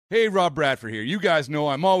Hey, Rob Bradford here. You guys know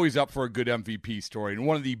I'm always up for a good MVP story, and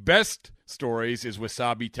one of the best stories is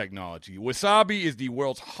Wasabi Technology. Wasabi is the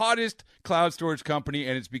world's hottest cloud storage company,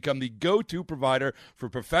 and it's become the go-to provider for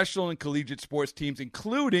professional and collegiate sports teams,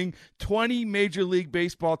 including 20 Major League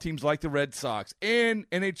Baseball teams like the Red Sox and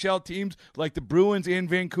NHL teams like the Bruins and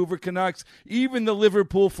Vancouver Canucks. Even the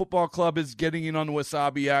Liverpool Football Club is getting in on the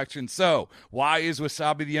Wasabi action. So, why is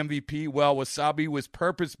Wasabi the MVP? Well, Wasabi was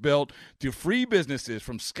purpose-built to free businesses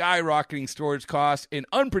from skyrocketing storage costs and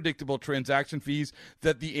unpredictable transaction fees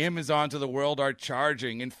that the Amazons of the world are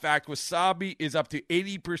charging. In fact, Wasabi is up to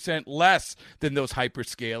 80% less than those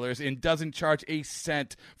hyperscalers and doesn't charge a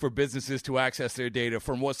cent for businesses to access their data.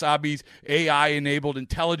 From Wasabi's AI-enabled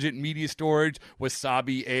intelligent media storage,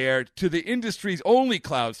 Wasabi Air, to the industry's only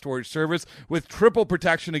cloud storage service with triple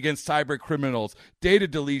protection against cyber criminals, data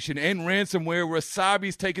deletion, and ransomware,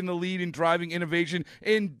 Wasabi's taken the lead in driving innovation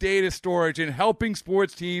in data storage and helping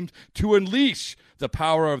sports teams to unleash the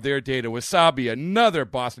power of their data. Wasabi, another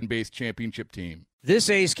Boston-based championship team.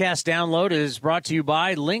 This A's Cast download is brought to you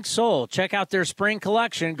by Linksoul. Check out their spring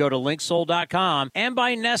collection. Go to linksoul.com. And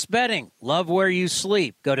by Nest Bedding. Love where you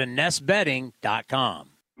sleep. Go to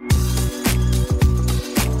nestbedding.com.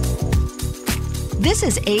 This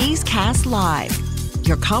is A's Cast Live,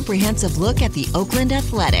 your comprehensive look at the Oakland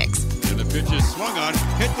Athletics. And the pitch is swung on,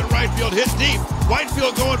 hit the right field, hit deep.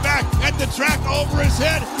 Whitefield going back at the track, over his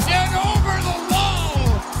head, and over the wall.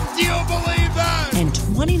 Do you believe that? And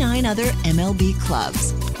 29 other MLB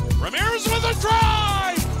clubs. Ramirez with a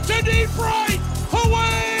drive to deep right,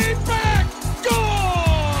 away back,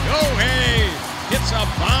 goal! Gohei hits a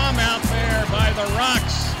bomb out there by the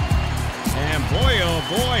Rocks. And boy, oh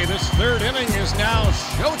boy, this third inning is now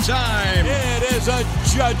showtime. It is a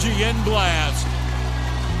Judgian blast.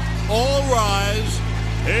 All rise.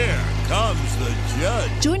 Here comes the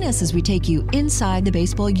judge. Join us as we take you inside the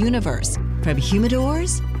baseball universe, from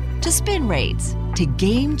humidors to spin rates to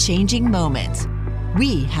game-changing moments.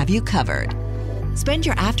 We have you covered. Spend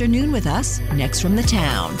your afternoon with us next from the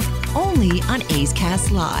town, only on A's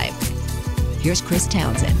Cast Live. Here's Chris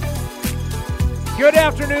Townsend. Good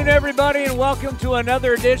afternoon, everybody, and welcome to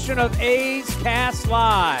another edition of A's Cast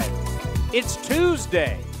Live. It's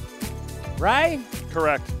Tuesday, right?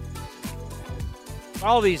 Correct.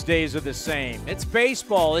 All these days are the same. It's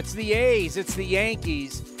baseball, it's the A's, it's the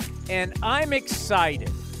Yankees, and I'm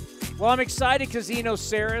excited. Well, I'm excited because Eno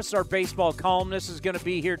Sarris, our baseball columnist, is going to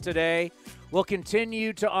be here today. We'll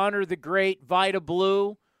continue to honor the great Vida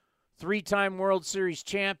Blue, three-time World Series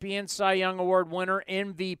champion, Cy Young Award winner,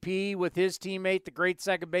 MVP with his teammate, the great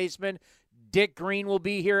second baseman. Dick Green will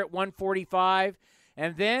be here at 1:45.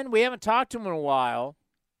 And then we haven't talked to him in a while.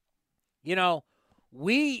 You know,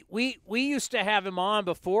 we used to have him on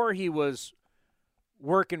before he was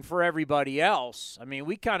working for everybody else. I mean,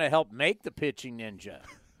 we kind of helped make the pitching ninja.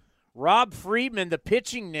 Rob Friedman, the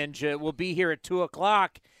pitching ninja, will be here at 2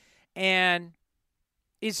 o'clock. And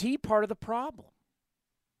is he part of the problem?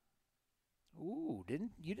 Ooh,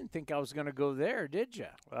 you didn't think I was going to go there, did you?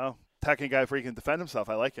 Well, attacking a guy before he can defend himself.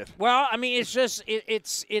 I like it. Well, I mean, it's just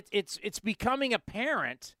it's becoming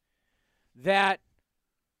apparent that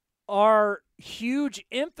our huge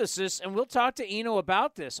emphasis, and we'll talk to Eno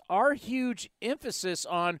about this, our huge emphasis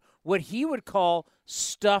on what he would call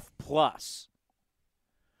stuff plus,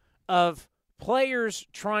 of players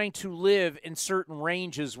trying to live in certain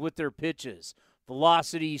ranges with their pitches,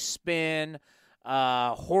 velocity, spin,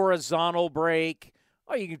 horizontal break.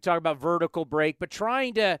 Oh, you can talk about vertical break, but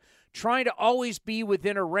trying to always be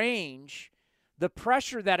within a range. The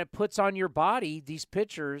pressure that it puts on your body, these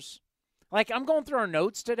pitchers. Like, I'm going through our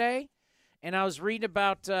notes today, and I was reading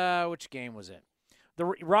about, which game was it? The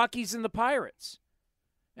Rockies and the Pirates.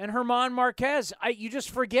 And German Marquez, you just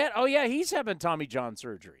forget, oh, yeah, he's having Tommy John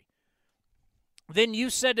surgery. Then you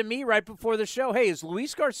said to me right before the show, hey, is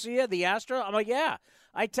Luis Garcia the Astro? I'm like, yeah.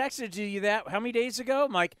 I texted you that how many days ago?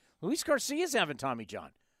 I'm like, Luis Garcia's having Tommy John.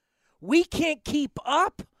 We can't keep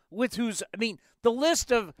up with the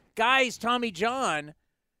list of guys Tommy John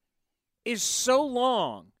is so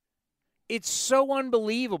long. It's so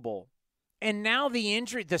unbelievable. And now the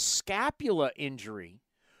injury, the scapula injury,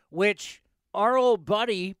 which our old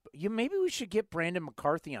buddy, maybe we should get Brandon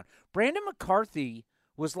McCarthy on. Brandon McCarthy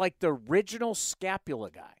was like the original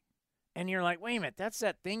scapula guy. And you're like, wait a minute, that's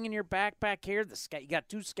that thing in your backpack here? You got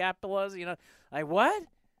two scapulas, like what?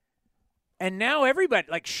 And now everybody,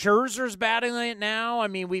 like Scherzer's battling it now. I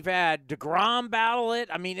mean, we've had DeGrom battle it.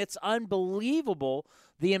 I mean, it's unbelievable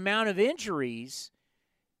the amount of injuries.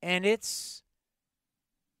 And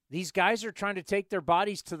these guys are trying to take their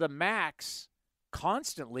bodies to the max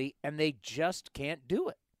constantly, and they just can't do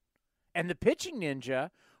it. And the pitching ninja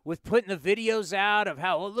with putting the videos out of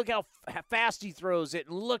how, look how fast he throws it,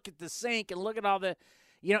 and look at the sink, and look at all the,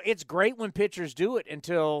 it's great when pitchers do it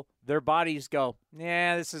until their bodies go,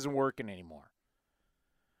 yeah, this isn't working anymore.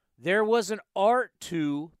 There was an art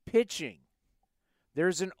to pitching.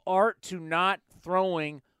 There's an art to not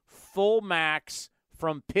throwing full max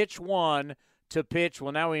from pitch one to pitch.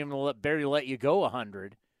 Well, now we even barely let you go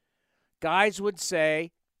 100. Guys would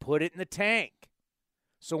say, put it in the tank.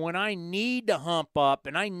 So when I need to hump up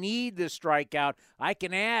and I need this strikeout, I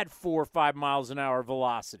can add 4 or 5 miles an hour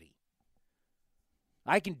velocity.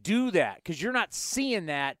 I can do that because you're not seeing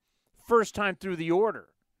that first time through the order.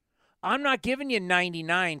 I'm not giving you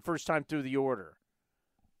 99 first time through the order.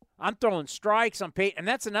 I'm throwing strikes on pace, and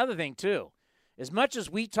that's another thing too. As much as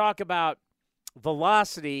we talk about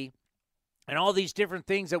velocity and all these different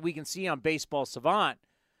things that we can see on Baseball Savant,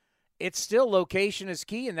 it's still location is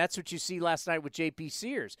key, and that's what you see last night with J.P.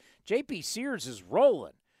 Sears. J.P. Sears is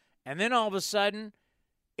rolling, and then all of a sudden,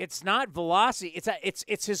 it's not velocity.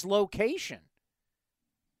 It's his location.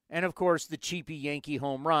 And, of course, the cheapy Yankee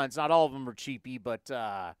home runs. Not all of them are cheapy, but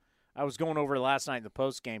I was going over last night in the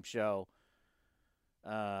postgame show.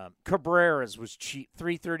 Cabrera's was cheap,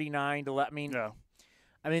 339 to let. I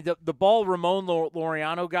mean, the ball Ramon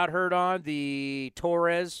Laureano got hurt on, the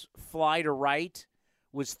Torres fly to right,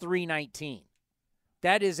 was 319.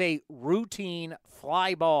 That is a routine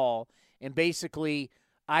fly ball, and basically,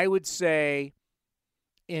 I would say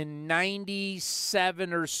in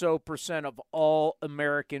 97 or so % of all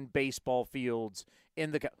American baseball fields,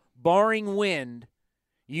 barring wind,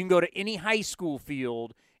 you can go to any high school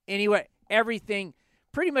field, anyway,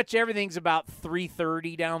 pretty much everything's about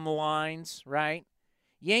 330 down the lines, right?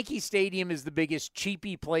 Yankee Stadium is the biggest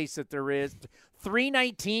cheapy place that there is.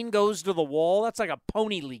 319 goes to the wall. That's like a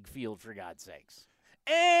Pony League field, for God's sakes.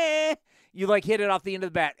 You hit it off the end of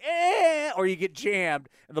the bat. Or you get jammed,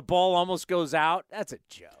 and the ball almost goes out. That's a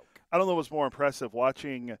joke. I don't know what's more impressive,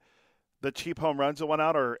 watching the cheap home runs that went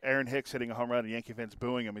out or Aaron Hicks hitting a home run and Yankee fans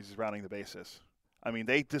booing him as he's rounding the bases. I mean,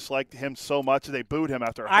 they disliked him so much that they booed him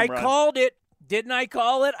after a home run. I called it. Didn't I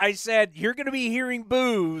call it? I said, you're going to be hearing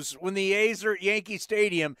boos when the A's are at Yankee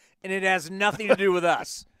Stadium, and it has nothing to do with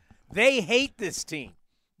us. They hate this team.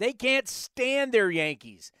 They can't stand their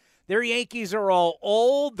Yankees. Their Yankees are all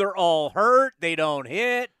old. They're all hurt. They don't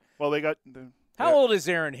hit. Well, they got How old is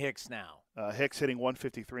Aaron Hicks now? Hicks hitting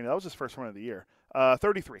 153. That was his first one of the year.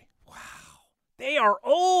 33. Wow. They are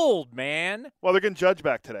old, man. Well, they're getting Judge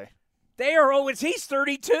back today. They are old. He's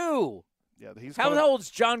 32. Yeah, How old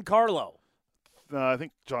is Giancarlo? I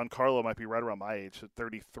think Giancarlo might be right around my age,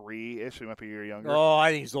 33-ish. He might be a year younger. Oh,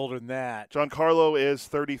 I think he's older than that. Giancarlo is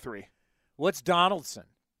 33. What's Donaldson?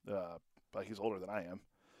 But he's older than I am.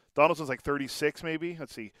 Donaldson's like 36 maybe.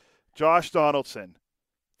 Let's see. Josh Donaldson,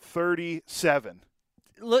 37.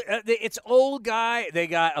 Look, it's old guy. They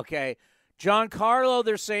got, okay, Giancarlo,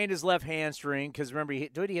 they're saying his left hamstring, because remember, he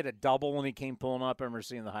hit a double when he came pulling up. I remember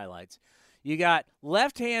seeing the highlights. You got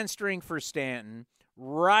left hamstring for Stanton,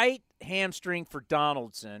 right hamstring for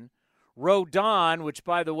Donaldson, Rodon, which,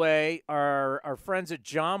 by the way, our friends at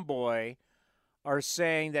John Boy are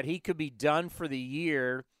saying that he could be done for the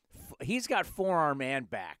year. He's got forearm and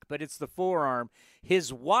back, but it's the forearm.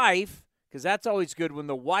 His wife, because that's always good when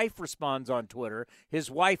the wife responds on Twitter, his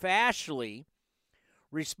wife, Ashley,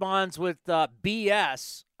 responds with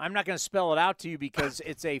BS. I'm not going to spell it out to you because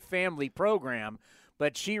it's a family program,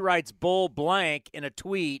 but she writes bull blank in a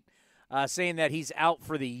tweet saying that he's out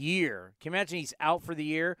for the year. Can you imagine he's out for the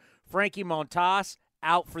year? Frankie Montas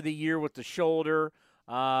out for the year with the shoulder.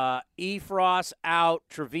 Efros out.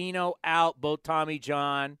 Trevino out. Both Tommy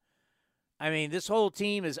John. I mean, this whole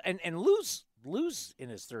team is – and Lou's in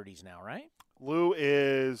his 30s now, right? Lou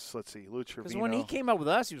is – let's see. Lou Trevino. Because when he came up with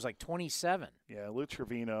us, he was like 27. Yeah, Lou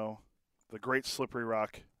Trevino, the great Slippery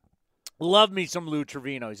Rock. Love me some Lou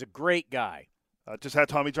Trevino. He's a great guy. Just had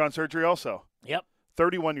Tommy John surgery also. Yep.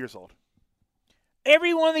 31 years old.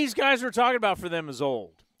 Every one of these guys we're talking about for them is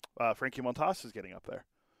old. Frankie Montas is getting up there.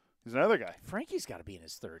 He's another guy. Frankie's got to be in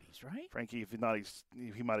his 30s, right? Frankie, if not,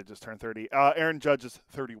 he might have just turned 30. Aaron Judge is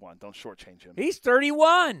 31. Don't shortchange him. He's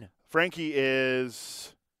 31. Frankie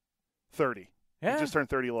is 30. Yeah. He just turned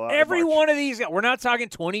 30 a lot. Every one of these guys. We're not talking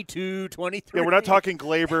 22, 23. Yeah, we're not talking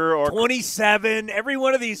Glaber or 27. Every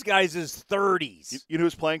one of these guys is 30s. You know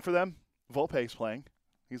who's playing for them? Volpe's playing.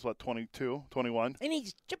 He's, 22, 21? And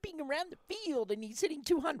he's jumping around the field, and he's hitting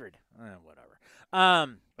 200.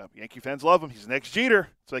 Whatever. Yankee fans love him. He's the next Jeter.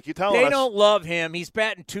 It's like you telling us. They don't love him. He's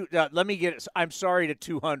batting let me get it. I'm sorry, to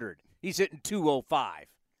 200. He's hitting 205.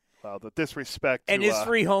 Wow, the disrespect. And his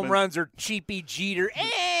 3 home runs are cheapy Jeter.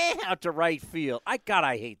 out to right field. I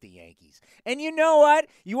hate the Yankees. And you know what?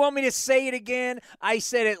 You want me to say it again? I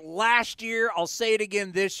said it last year. I'll say it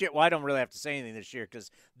again this year. Well, I don't really have to say anything this year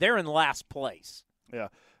because they're in last place. Yeah.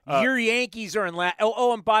 Your Yankees are in last.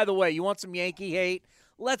 Oh, and by the way, you want some Yankee hate?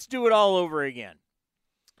 Let's do it all over again.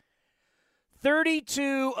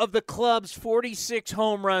 32 of the club's 46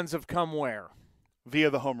 home runs have come where? Via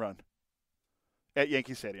the home run at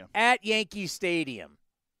Yankee Stadium. At Yankee Stadium.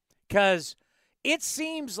 Because it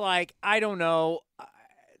seems like, I don't know,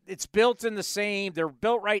 it's built in the same, they're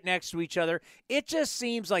built right next to each other. It just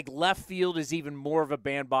seems like left field is even more of a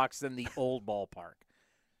bandbox than the old ballpark.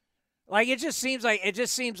 Like, it just seems like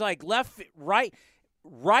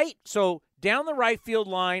right, so down the right field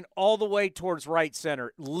line all the way towards right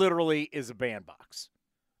center literally is a bandbox.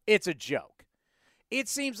 It's a joke. It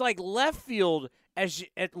seems like left field,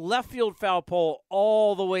 at left field foul pole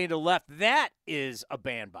all the way to left, that is a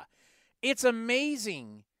bandbox. It's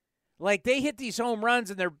amazing. Like, they hit these home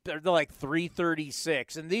runs, and they're like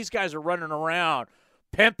 336, and these guys are running around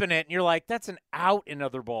pimping it, and you're like, that's an out in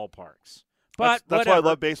other ballparks. But that's why I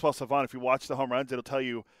love Baseball Savant. If you watch the home runs, it'll tell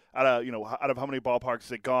you out of how many ballparks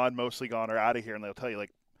is it gone, mostly gone, or out of here, and they'll tell you,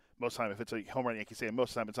 like, most of the time, if it's a home run Yankee Stadium, most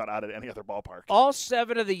of the time it's not out at any other ballpark. All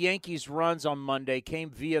 7 of the Yankees' runs on Monday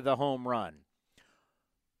came via the home run.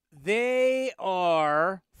 They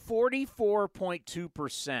are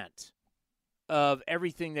 44.2% of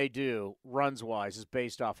everything they do, runs-wise, is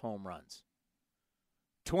based off home runs.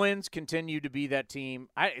 Twins continue to be that team.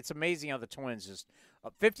 It's amazing how the Twins just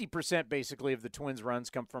 50% basically of the Twins' runs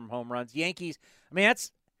come from home runs. Yankees, I mean,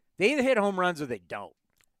 they either hit home runs or they don't.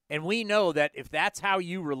 And we know that if that's how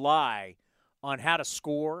you rely on how to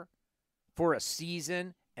score for a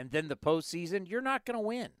season and then the postseason, you're not going to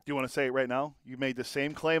win. Do you want to say it right now? You made the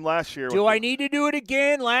same claim last year. Do I need to do it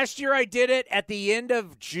again? Last year I did it at the end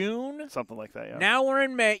of June. Something like that, yeah. Now we're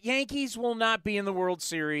in May. Yankees will not be in the World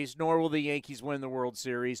Series, nor will the Yankees win the World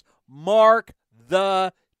Series. Mark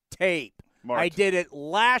the tape. Marked. I did it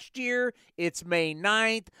last year. It's May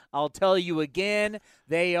 9th. I'll tell you again.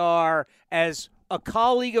 They are, as a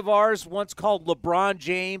colleague of ours once called LeBron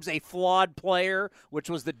James a flawed player, which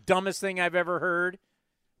was the dumbest thing I've ever heard.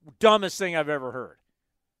 Dumbest thing I've ever heard.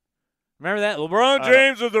 Remember that? LeBron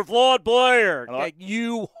James is a flawed player. Like,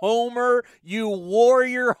 you homer, you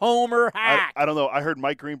Warrior homer hack. I don't know. I heard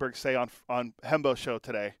Mike Greenberg say on Hembo's show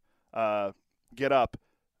today, Get Up,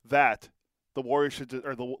 that the Warriors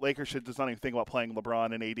the Lakers should just not even think about playing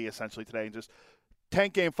LeBron and AD essentially today and just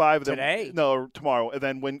tank Game 5. Today? No, tomorrow. And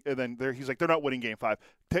then he's like, they're not winning Game 5.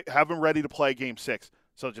 Have them ready to play Game 6.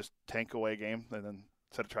 So just tank away game and then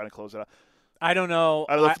instead of trying to close it out. I don't know.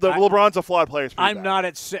 LeBron's a flawed player. I'm not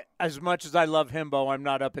as much as I love Himbo, I'm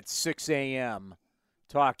not up at 6 a.m.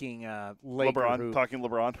 talking Laker hoop. Talking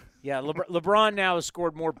LeBron. Yeah, LeBron now has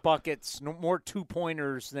scored more buckets, more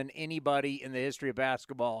two-pointers than anybody in the history of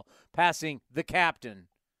basketball, passing the captain,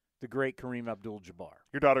 the great Kareem Abdul-Jabbar.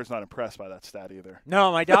 Your daughter's not impressed by that stat either.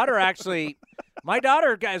 No, my daughter actually –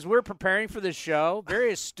 guys, we're preparing for this show,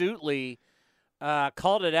 very astutely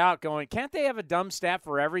called it out going, can't they have a dumb stat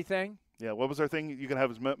for everything? Yeah, what was our thing? You can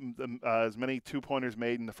have as many two-pointers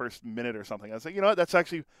made in the first minute or something. I was like, you know what? That's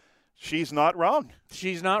actually – she's not wrong.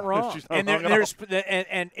 She's not wrong. She's not wrong at all.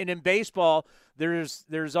 And in baseball,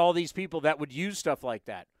 there's all these people that would use stuff like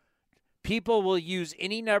that. People will use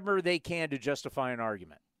any number they can to justify an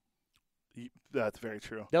argument. That's very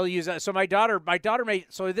true. They'll use that. So my daughter made –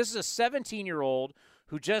 so this is a 17-year-old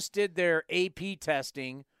who just did their AP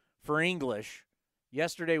testing for English.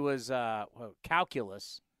 Yesterday was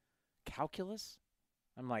calculus. Calculus?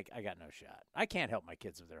 I'm like, I got no shot. I can't help my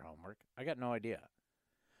kids with their homework. I got no idea.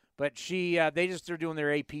 But they're doing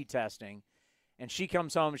their AP testing, and she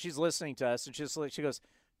comes home and she's listening to us, and she goes,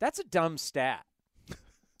 "That's a dumb stat."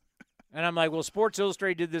 And I'm like, well, Sports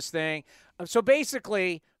Illustrated did this thing. So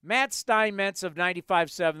basically, Matt Steinmetz of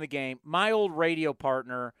 95.7 The Game, my old radio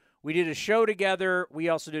partner, we did a show together. We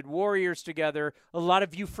also did Warriors together. A lot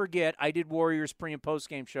of you forget I did Warriors pre- and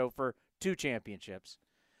post-game show for 2 championships.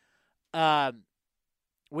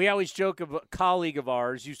 We always joke of a colleague of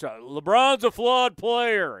ours used to, LeBron's a flawed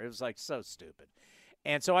player. It was like so stupid.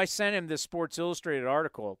 And so I sent him this Sports Illustrated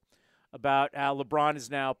article about how LeBron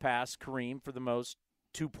has now passed Kareem for the most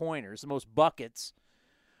two-pointers, the most buckets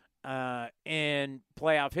in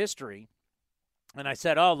playoff history. And I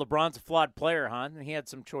said, oh, LeBron's a flawed player, huh? And he had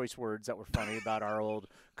some choice words that were funny about our old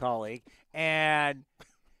colleague. And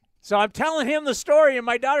so I'm telling him the story, and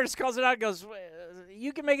my daughter just calls it out and goes,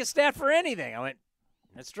 you can make a stat for anything. I went,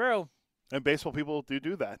 that's true. And baseball people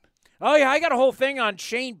do that. Oh, yeah, I got a whole thing on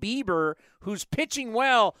Shane Bieber, who's pitching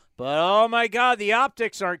well, but, oh, my God, the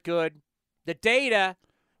optics aren't good. The data,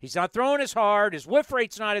 He's not throwing as hard. His whiff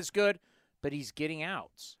rate's not as good, but he's getting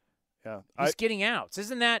outs. Yeah, He's getting outs.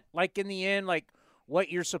 Isn't that, like, in the end, like, what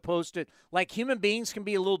you're supposed to – like, human beings can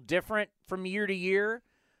be a little different from year to year.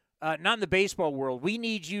 Not in the baseball world. We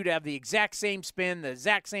need you to have the exact same spin, the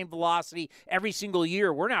exact same velocity every single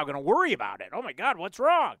year. We're now going to worry about it. Oh, my God, what's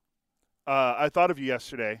wrong? I thought of you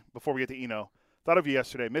yesterday, before we get to Eno.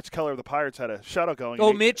 Mitch Keller of the Pirates had a shutout going.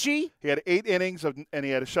 Oh, Mitchie? He had 8 innings, and he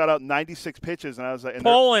had a shutout, 96 pitches. And I was like,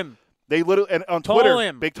 pull him. They literally, and on Pull Twitter,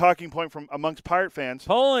 him. big talking point from amongst Pirate fans.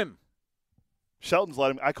 Pull him. Shelton's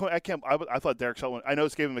let him. I thought Derek Shelton. I know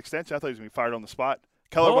this gave him extension. I thought he was going to be fired on the spot.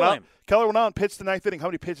 Keller went out and pitched the 9th inning. How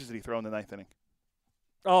many pitches did he throw in the 9th inning?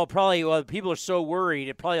 Oh, probably. Well, people are so worried.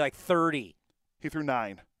 It probably like 30. He threw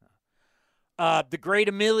 9. The great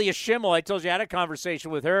Amelia Schimmel. I told you I had a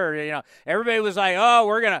conversation with her. You know, everybody was like, "Oh,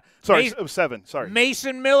 we're gonna." Sorry, it was 7. Sorry,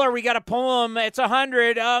 Mason Miller. We got to pull him. It's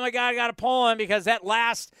 100. Oh my God, I got to pull him because that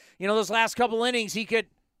last, those last couple innings,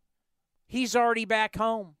 he's already back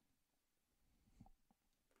home.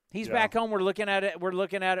 He's back home. We're looking at it.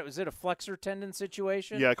 Was it a flexor tendon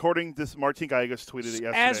situation? Yeah, according to Martin Gallegos tweeted it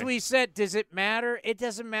yesterday. As we said, does it matter? It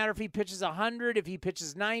doesn't matter if he pitches 100, if he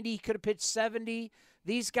pitches 90, he could have pitched 70.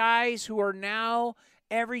 These guys who are now,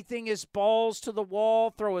 everything is balls to the wall,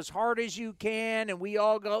 throw as hard as you can, and we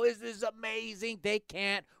all go, "Is this amazing?" They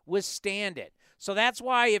can't withstand it. So that's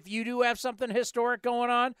why if you do have something historic going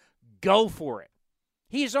on, go for it.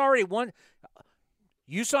 He's already won.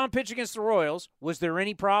 You saw him pitch against the Royals. Was there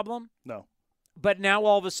any problem? No. But now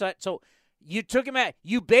all of a sudden, so you took him out.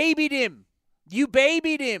 You babied him. We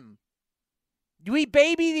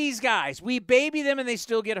baby these guys. We baby them and they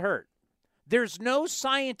still get hurt. There's no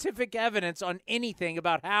scientific evidence on anything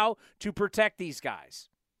about how to protect these guys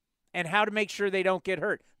and how to make sure they don't get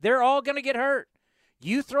hurt. They're all going to get hurt.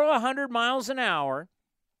 You throw 100 miles an hour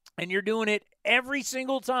and you're doing it every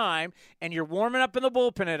single time, and you're warming up in the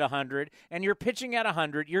bullpen at 100, and you're pitching at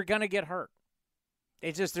 100, you're going to get hurt.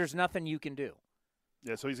 It's just there's nothing you can do.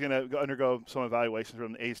 Yeah, so he's going to undergo some evaluations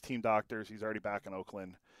from the A's team doctors. He's already back in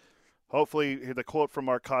Oakland. Hopefully, the quote from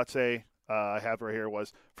Mark Kotze I have right here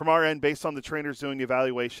was, "From our end, based on the trainers doing the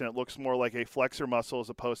evaluation, it looks more like a flexor muscle as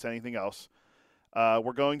opposed to anything else.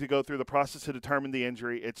 We're going to go through the process to determine the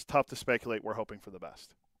injury. It's tough to speculate. We're hoping for the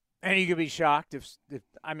best." And you could be shocked if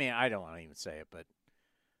I don't want to even say it, but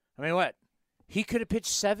what? He could have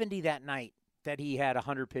pitched 70 that night that he had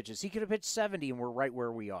 100 pitches. He could have pitched 70 and we're right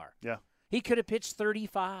where we are. Yeah. He could have pitched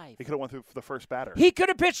 35. He could have went through for the first batter. He could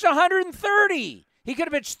have pitched 130. He could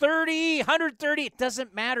have pitched 30, 130. It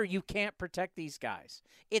doesn't matter. You can't protect these guys.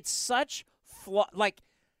 It's such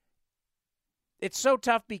it's so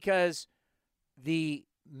tough because the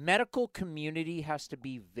medical community has to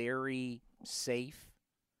be very safe,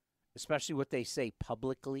 especially what they say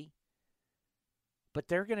publicly. But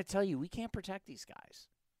they're going to tell you, we can't protect these guys.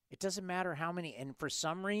 It doesn't matter how many. And for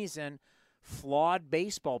some reason, flawed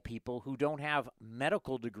baseball people who don't have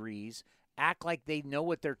medical degrees act like they know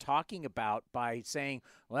what they're talking about by saying,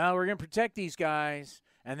 well, we're going to protect these guys.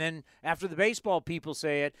 And then after the baseball people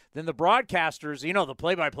say it, then the broadcasters, the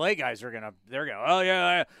play-by-play guys they're going, oh,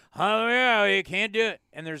 yeah, you can't do it.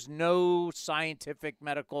 And there's no scientific,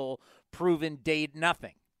 medical, proven data,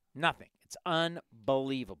 nothing. It's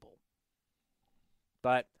unbelievable.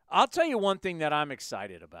 But I'll tell you one thing that I'm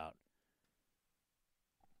excited about.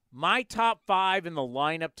 My top 5 in the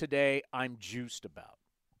lineup today, I'm juiced about.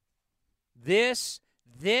 This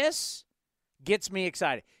gets me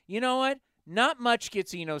excited. You know what? Not much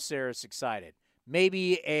gets Eno Sarris excited.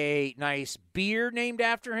 Maybe a nice beer named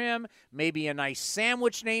after him. Maybe a nice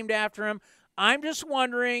sandwich named after him. I'm just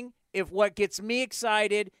wondering if what gets me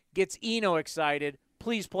excited gets Eno excited.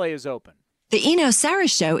 Please play is open. The Eno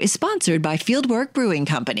Sarris Show is sponsored by Fieldwork Brewing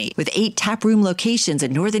Company. With 8 taproom locations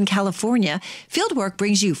in Northern California, Fieldwork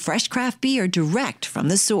brings you fresh craft beer direct from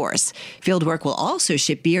the source. Fieldwork will also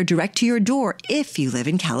ship beer direct to your door if you live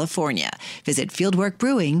in California. Visit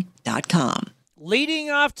fieldworkbrewing.com. Leading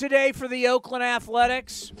off today for the Oakland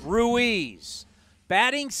Athletics, Ruiz.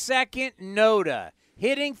 Batting second, Noda.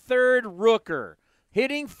 Hitting third, Rooker.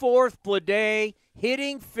 Hitting fourth, Bleday.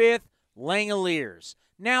 Hitting fifth, Langeliers.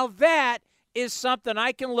 Now that is something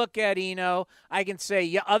I can look at, Eno. I can say,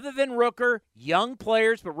 yeah, other than Rooker, young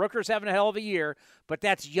players, but Rooker's having a hell of a year, but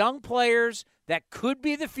that's young players that could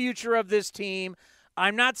be the future of this team.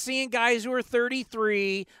 I'm not seeing guys who are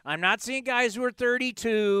 33. I'm not seeing guys who are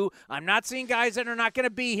 32. I'm not seeing guys that are not going to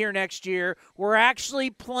be here next year. We're actually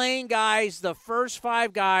playing guys, the first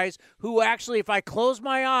 5 guys, who actually, if I close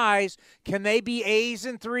my eyes, can they be A's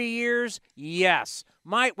in 3 years? Yes.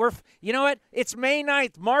 You know what? It's May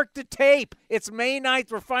 9th. Mark the tape. It's May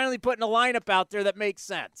 9th. We're finally putting a lineup out there that makes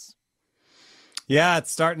sense. Yeah,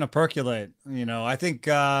 it's starting to percolate. I think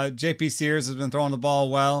J.P. Sears has been throwing the ball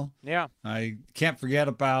well. Yeah. I can't forget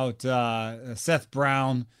about Seth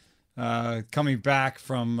Brown coming back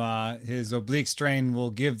from his oblique strain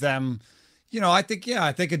will give them, I think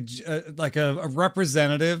a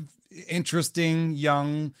representative, interesting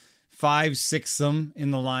young 5-6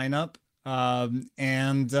 in the lineup.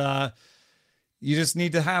 You just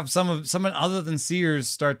need to have someone other than Sears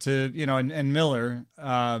start to, and Miller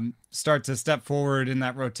start to step forward in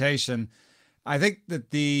that rotation. I think that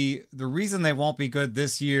the reason they won't be good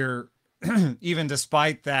this year, even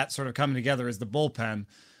despite that sort of coming together, is the bullpen.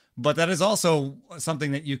 But that is also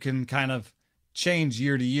something that you can kind of change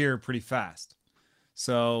year to year pretty fast.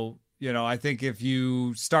 So, I think if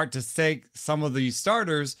you start to take some of the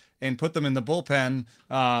starters and put them in the bullpen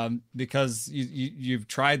because you've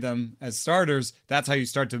tried them as starters, that's how you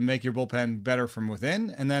start to make your bullpen better from within.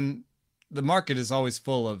 And then the market is always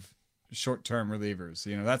full of short-term relievers.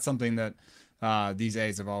 That's something that these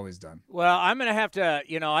A's have always done. Well, I'm going to have to,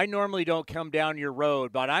 I normally don't come down your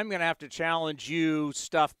road, but I'm going to have to challenge you,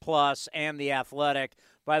 Stuff Plus, and The Athletic.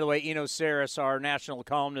 By the way, Eno Saris, our national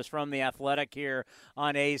columnist from The Athletic here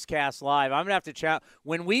on A's Cast Live. I'm going to have to challenge.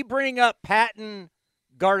 When we bring up Patton,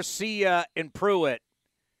 Garcia, and Pruitt,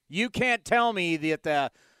 you can't tell me that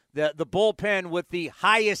the bullpen with the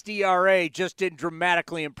highest ERA just didn't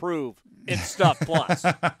dramatically improve in Stuff Plus.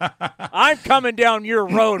 I'm coming down your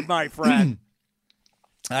road, my friend.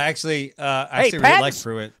 I actually really like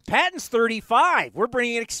Pruitt. Patton's 35. We're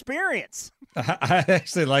bringing experience. I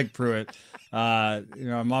actually like Pruitt. My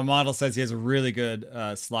model says he has a really good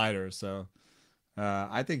slider, so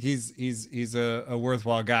I think he's a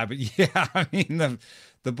worthwhile guy. But yeah, I mean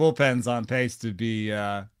the bullpen's on pace to be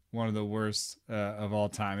one of the worst of all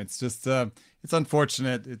time. It's just it's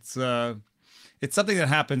unfortunate. It's something that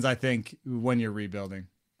happens, I think, when you're rebuilding.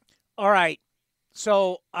 All right,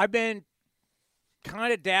 so I've been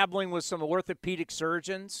kind of dabbling with some orthopedic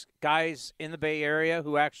surgeons, guys in the Bay Area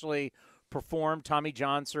who actually perform Tommy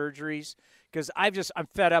John surgeries, because I'm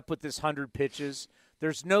fed up with this 100 pitches.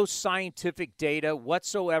 There's no scientific data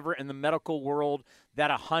whatsoever in the medical world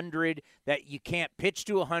that you can't pitch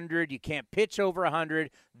to 100, you can't pitch over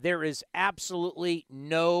 100. There is absolutely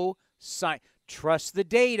no trust the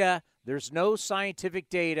data. There's no scientific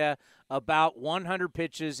data about 100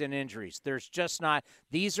 pitches and injuries. There's just not.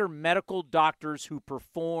 These are medical doctors who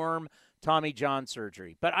perform Tommy John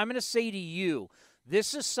surgery. But I'm going to say to you,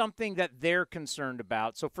 this is something that they're concerned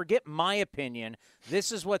about. So forget my opinion.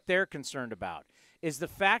 This is what they're concerned about, is the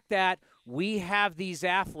fact that we have these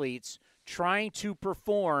athletes trying to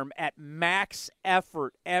perform at max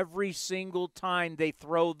effort every single time they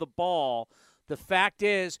throw the ball. The fact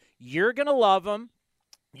is, you're going to love them.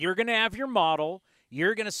 You're going to have your model.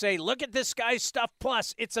 You're going to say, look at this guy's Stuff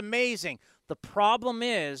Plus. It's amazing. The problem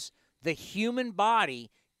is the human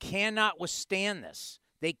body cannot withstand this.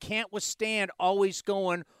 They can't withstand always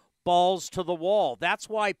going balls to the wall. That's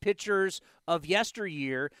why pitchers of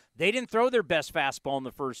yesteryear, they didn't throw their best fastball in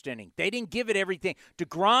the first inning. They didn't give it everything.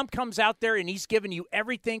 DeGrom comes out there and he's giving you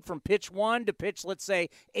everything from pitch 1 to pitch, let's say,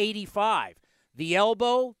 85. The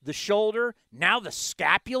elbow, the shoulder, now the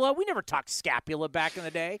scapula. We never talked scapula back in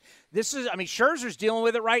the day. Scherzer's dealing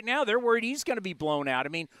with it right now. They're worried he's going to be blown out.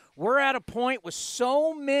 We're at a point with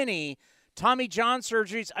so many Tommy John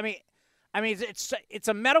surgeries. It's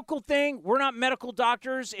a medical thing. We're not medical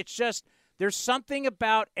doctors. It's just there's something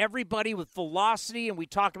about everybody with velocity, and we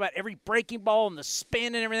talk about every breaking ball and the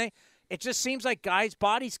spin and everything. It just seems like guys'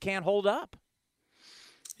 bodies can't hold up.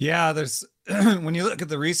 Yeah, there's when you look at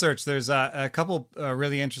the research, there's a couple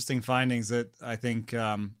really interesting findings that I think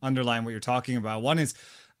underline what you're talking about. One is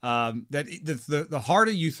that the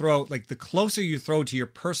harder you throw, like the closer you throw to your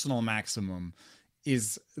personal maximum,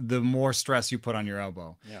 is the more stress you put on your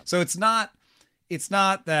elbow. Yeah. So it's not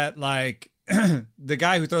that like the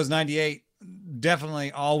guy who throws 98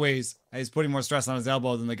 definitely always is putting more stress on his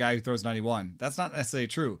elbow than the guy who throws 91. That's not necessarily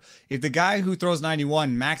true. If the guy who throws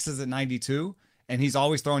 91 maxes at 92 and he's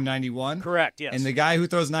always throwing 91, correct, yes, and the guy who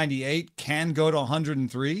throws 98 can go to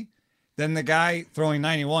 103, then the guy throwing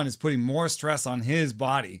 91 is putting more stress on his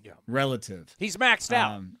body relative. He's maxed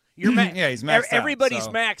out. He's maxed out. Everybody's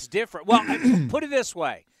maxed different. Well, put it this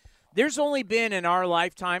way. There's only been in our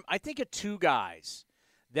lifetime, I think, 2 guys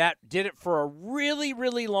that did it for a really,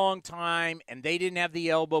 really long time, and they didn't have the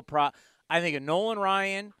elbow prop. I think of Nolan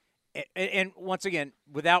Ryan, and once again,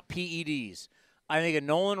 without PEDs, I think of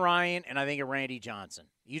Nolan Ryan, and I think of Randy Johnson.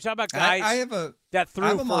 You talk about guys I have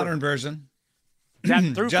a modern version.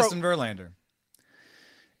 Justin Verlander.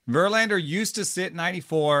 Verlander used to sit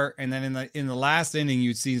 94, and then in the last inning,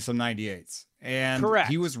 you'd see some 98s. And Correct.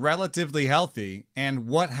 He was relatively healthy. And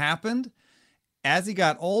what happened? As he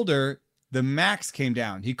got older, the max came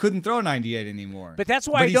down. He couldn't throw 98 anymore. But that's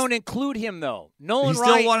why I don't include him, though. Nolan He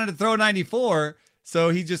Ryan still wanted to throw 94, so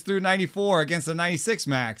he just threw 94 against a 96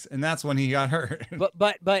 max, and that's when he got hurt.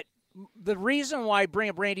 But the reason why I bring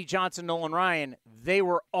up Randy Johnson, Nolan Ryan, they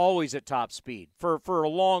were always at top speed for a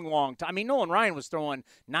long, long time. I mean, Nolan Ryan was throwing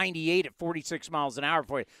 98 at 46 miles an hour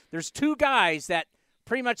for you. There's two guys that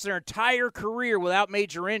pretty much their entire career without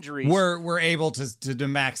major injuries were able to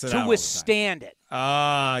max it out. To withstand it.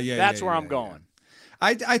 Yeah. That's where I'm going.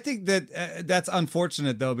 I think that that's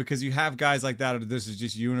unfortunate though, because you have guys like that. This is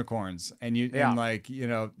just unicorns, and you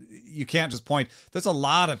can't just point. There's a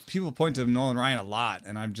lot of people point to Nolan Ryan a lot,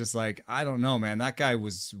 and I'm just like, I don't know, man. That guy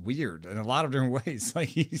was weird in a lot of different ways.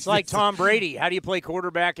 It's like Tom Brady. How do you play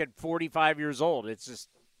quarterback at 45 years old? It's just.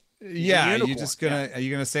 Yeah, are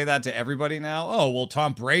you gonna say that to everybody now? Oh, well,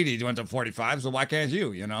 Tom Brady went to 45, so why can't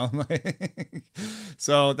you? You know,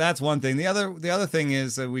 so that's one thing. The other thing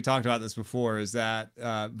is we talked about this before, is that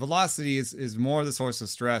velocity is more the source of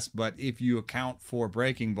stress. But if you account for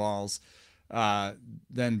breaking balls,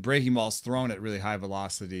 then breaking balls thrown at really high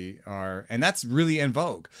velocity and that's really in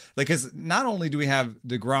vogue. Like, because not only do we have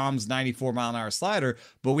DeGrom's 94 mile an hour slider,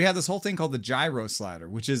 but we have this whole thing called the gyro slider,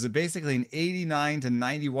 which is basically an 89 to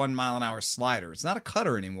 91 mile an hour slider. It's not a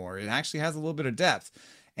cutter anymore. It actually has a little bit of depth.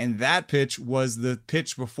 And that pitch was the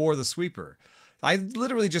pitch before the sweeper. I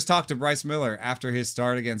literally just talked to Bryce Miller after his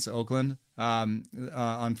start against Oakland on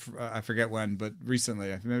I forget when, but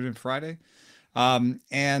recently, maybe on Friday.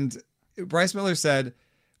 And Bryce Miller said,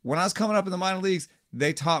 when I was coming up in the minor leagues,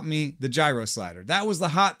 they taught me the gyro slider. That was the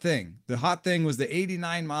hot thing. The hot thing was the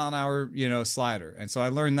 89 mile an hour, slider. And so I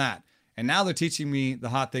learned that. And now they're teaching me the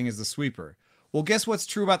hot thing is the sweeper. Well, guess what's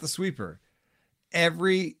true about the sweeper?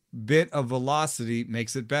 Every bit of velocity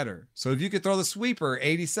makes it better. So if you could throw the sweeper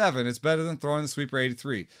 87, it's better than throwing the sweeper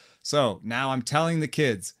 83. So now I'm telling the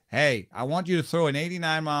kids, hey, I want you to throw an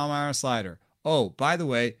 89 mile an hour slider. Oh, by the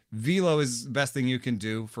way, velo is the best thing you can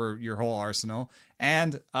do for your whole arsenal.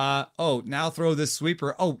 And, now throw this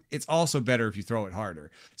sweeper. Oh, it's also better if you throw it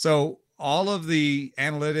harder. So all of the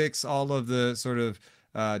analytics, all of the sort of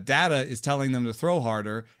data is telling them to throw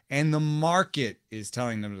harder, and the market is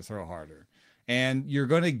telling them to throw harder. And you're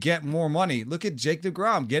going to get more money. Look at Jake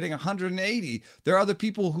DeGrom getting 180. There are other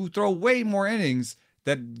people who throw way more innings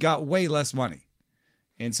that got way less money.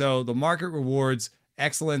 And so the market rewards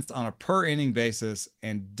excellence on a per inning basis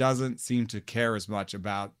and doesn't seem to care as much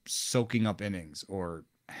about soaking up innings or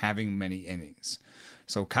having many innings.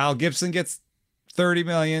 So Kyle Gibson gets 30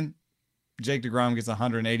 million. Jake DeGrom gets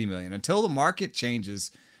 180 million. Until the market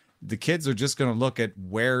changes, the kids are just going to look at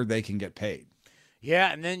where they can get paid.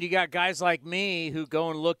 Yeah, and then you got guys like me who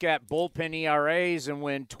go and look at bullpen ERAs, and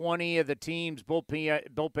when 20 of the teams'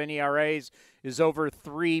 bullpen ERAs is over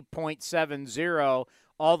 3.70,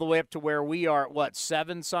 all the way up to where we are at,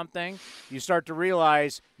 7-something, you start to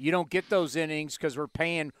realize you don't get those innings because we're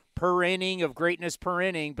paying per inning of greatness per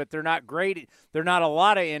inning, but they're not great. They're not a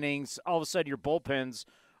lot of innings. All of a sudden your bullpens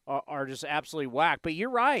are just absolutely whack. But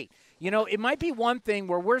you're right. It might be one thing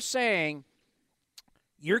where we're saying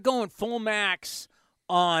you're going full max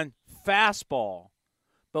on fastball,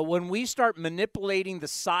 but when we start manipulating the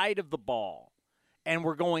side of the ball, and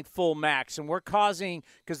we're going full max, and we're causing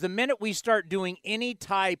 – because the minute we start doing any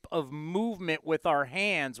type of movement with our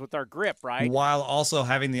hands, with our grip, right? While also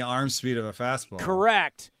having the arm speed of a fastball.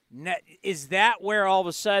 Correct. Is that where all of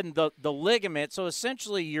a sudden the ligament – so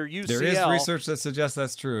essentially your UCL – There is research that suggests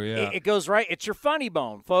that's true, yeah. It goes right – it's your funny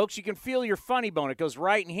bone, folks. You can feel your funny bone. It goes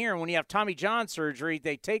right in here. And when you have Tommy John surgery,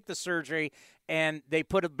 they take the surgery and they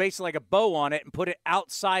put basically like a bow on it and put it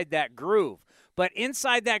outside that groove. But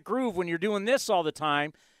inside that groove, when you're doing this all the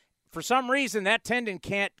time, for some reason that tendon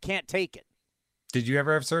can't take it. Did you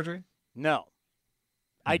ever have surgery? No.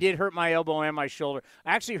 I did hurt my elbow and my shoulder.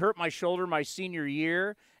 I actually hurt my shoulder my senior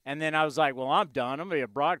year, and then I was like, well, I'm done. I'm going to be a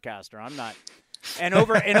broadcaster. I'm not. And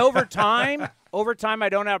over time, I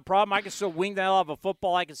don't have a problem. I can still wing the hell out of a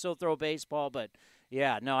football. I can still throw a baseball. But,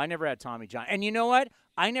 yeah, no, I never had Tommy John. And you know what?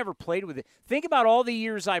 I never played with it. Think about all the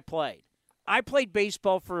years I played. I played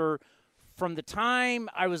baseball from the time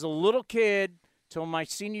I was a little kid till my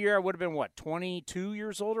senior year. I would have been, 22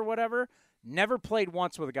 years old or whatever. Never played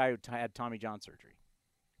once with a guy who had Tommy John surgery.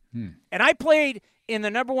 And I played in the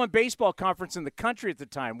 #1 baseball conference in the country at the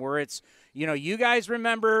time, where it's, you guys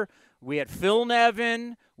remember we had Phil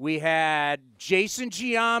Nevin, we had Jason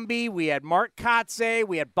Giambi, we had Mark Kotze,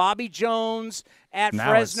 we had Bobby Jones at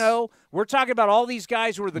Fresno. We're talking about all these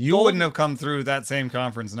guys who were the You wouldn't have come through that same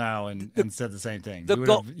conference now and said the same thing.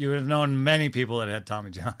 You would have known many people that had Tommy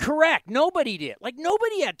John. Correct. Nobody did.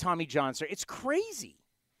 Nobody had Tommy John, sir. It's crazy.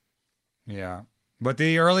 Yeah. But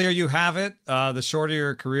the earlier you have it, the shorter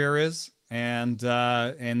your career is, and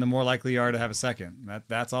the more likely you are to have a second.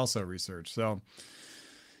 That's also research. So,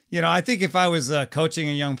 I think if I was coaching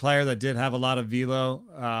a young player that did have a lot of velo,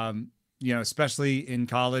 especially in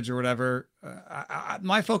college or whatever,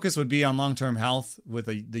 my focus would be on long-term health with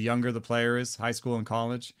the younger the player is, high school and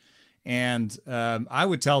college. And I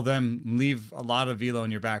would tell them, leave a lot of velo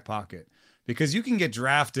in your back pocket, because you can get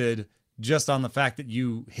drafted just on the fact that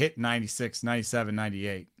you hit 96, 97,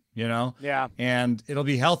 98, Yeah. And it'll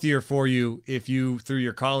be healthier for you if you, through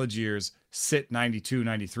your college years, sit 92,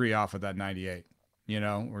 93 off of that 98,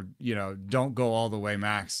 or don't go all the way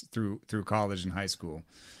max through college and high school.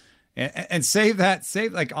 And save that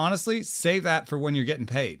for when you're getting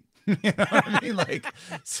paid. You know what I mean?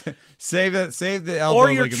 Save the elbow.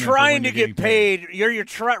 Or you're trying to get paid. You're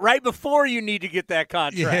right before you need to get that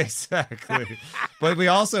contract. Yeah, exactly. But you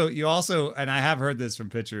also, and I have heard this from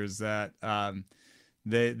pitchers that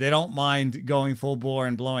they don't mind going full bore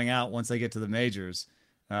and blowing out once they get to the majors,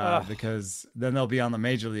 because then they'll be on the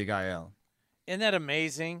major league IL. Isn't that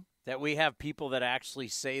amazing that we have people that actually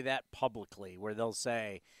say that publicly, where they'll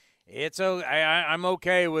say, I'm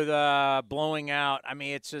okay with blowing out. I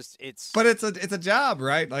mean, But it's a job,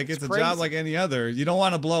 right? It's a crazy. job like any other. You don't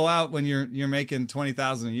want to blow out when you're making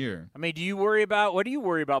 $20,000 a year. I mean, what do you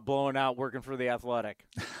worry about blowing out working for the Athletic?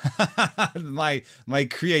 my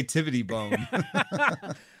creativity bone.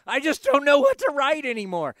 I just don't know what to write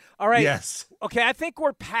anymore. All right. Yes. Okay, I think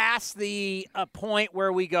we're past the point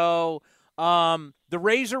where we go, the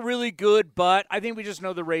Rays are really good, but I think we just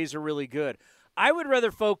know the Rays are really good. I would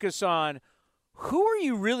rather focus on who are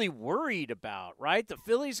you really worried about, right? The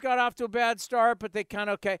Phillies got off to a bad start, but they kind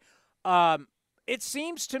of okay. It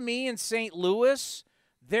seems to me in St. Louis,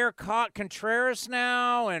 they're caught Contreras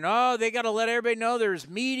now, and they got to let everybody know there's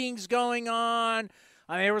meetings going on.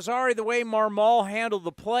 I mean, it was already the way Marmol handled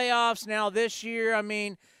the playoffs now this year. I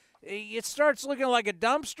mean, it starts looking like a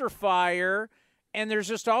dumpster fire, and there's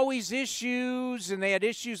just always issues, and they had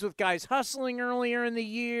issues with guys hustling earlier in the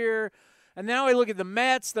year. And now I look at the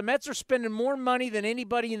Mets. The Mets are spending more money than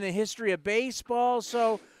anybody in the history of baseball.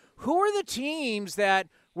 So who are the teams that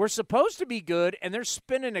were supposed to be good, and they're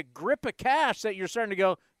spending a grip of cash that you're starting to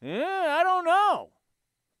go, I don't know.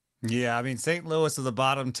 Yeah, I mean, St. Louis is the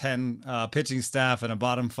bottom 10 pitching staff, and a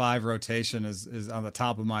bottom 5 rotation is on the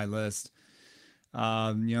top of my list.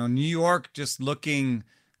 New York just looking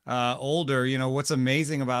older. What's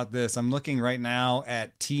amazing about this, I'm looking right now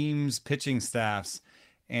at teams' pitching staffs.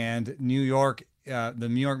 And New York, the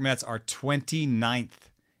New York Mets are 29th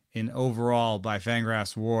in overall by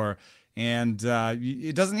Fangraphs WAR. And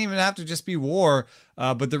it doesn't even have to just be WAR.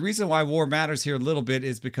 But the reason why WAR matters here a little bit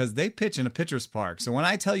is because they pitch in a pitcher's park. So when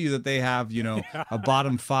I tell you that they have, a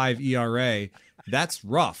bottom 5 ERA, that's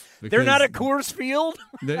rough. They're not at Coors Field?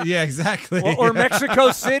 Yeah, exactly. Or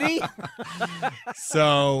Mexico City?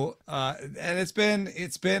 So, and it's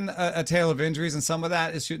been a tale of injuries, and some of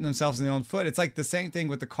that is shooting themselves in the own foot. It's like the same thing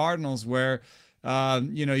with the Cardinals where,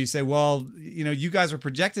 you say, well, you guys were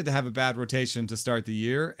projected to have a bad rotation to start the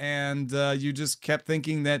year, and you just kept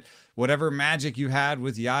thinking that whatever magic you had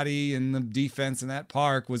with Yachty and the defense in that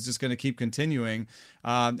park was just going to keep continuing.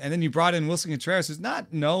 And then you brought in Wilson Contreras, who's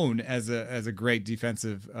not known as a great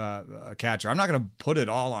defensive catcher. I'm not going to put it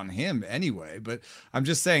all on him anyway, but I'm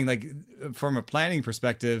just saying, from a planning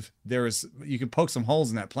perspective, you can poke some holes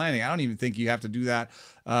in that planning. I don't even think you have to do that,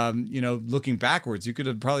 looking backwards. You could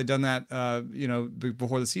have probably done that,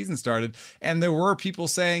 before the season started. And there were people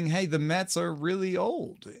saying, hey, the Mets are really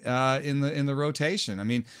old in the rotation. I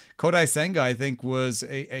mean, Kodai Senga, I think, was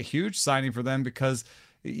a huge signing for them because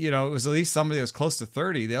it was at least somebody that was close to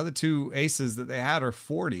 30. The other two aces that they had are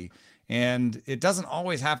 40. And it doesn't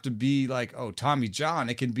always have to be like, Tommy John.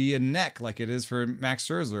 It can be a neck like it is for Max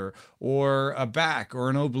Scherzer, or a back,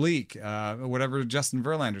 or an oblique, whatever Justin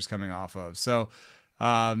Verlander's coming off of. So,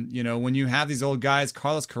 when you have these old guys,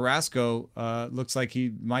 Carlos Carrasco looks like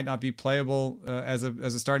he might not be playable as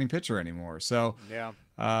a starting pitcher anymore. So, yeah.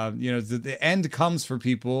 The end comes for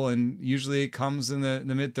people, and usually it comes in the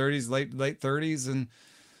mid 30s, late 30s, and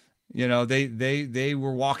you know, they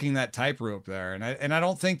were walking that tightrope there. And I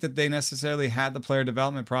don't think that they necessarily had the player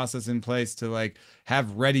development process in place to like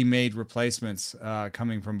have ready-made replacements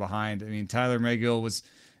coming from behind. I mean, Tyler Maygill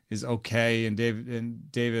is okay, and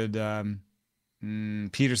David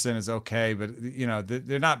Peterson is okay, but you know,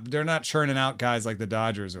 they're not churning out guys like the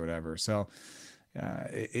Dodgers or whatever. So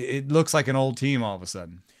it looks like an old team all of a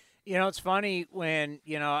sudden. You know, it's funny when,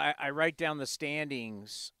 you know, I write down the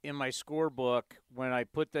standings in my scorebook when I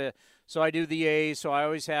put so I do the A's, so I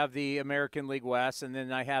always have the American League West, and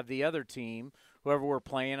then I have the other team, whoever we're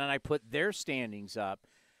playing, and I put their standings up.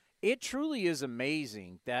 It truly is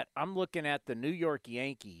amazing that I'm looking at the New York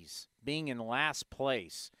Yankees being in last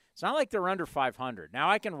place. It's not like they're under 500.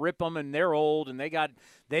 Now I can rip them, and they're old, and they've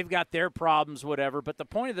got their problems, whatever. But the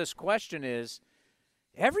point of this question is,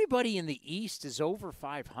 everybody in the East is over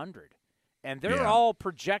 500, and they're all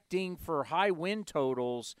projecting for high win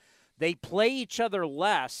totals. They play each other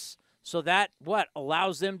less, so that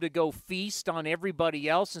allows them to go feast on everybody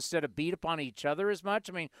else instead of beat up on each other as much.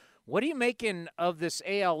 I mean, what are you making of this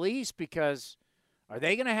AL East? Because are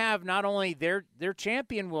they going to have not only their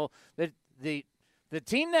champion will the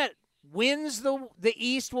team that wins the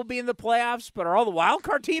East will be in the playoffs, but are all the wild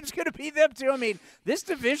card teams going to be them too? I mean, this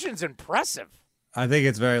division's impressive. I think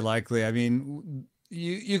it's very likely. I mean,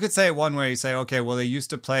 you could say it one way. You say, okay, well, they used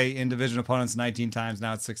to play in division opponents 19 times.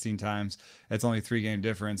 Now it's 16 times. It's only 3-game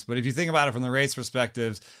difference. But if you think about it from the Rays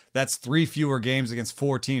perspective, that's 3 fewer games against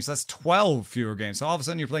 4 teams. That's 12 fewer games. So all of a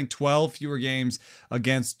sudden you're playing 12 fewer games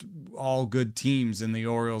against all good teams in the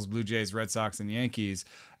Orioles, Blue Jays, Red Sox, and Yankees.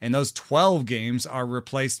 And those 12 games are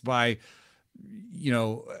replaced by,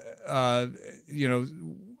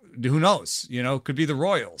 who knows, could be the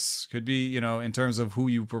Royals, could be, in terms of who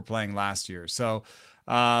you were playing last year. So,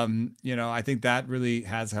 I think that really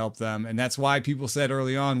has helped them. And that's why people said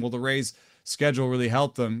early on, well, the Rays schedule really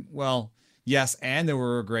helped them. Well, yes. And they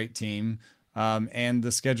were a great team. And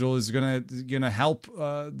the schedule is going to help,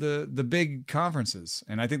 the big conferences.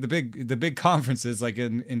 And I think the big conferences, like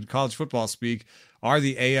in college football speak, are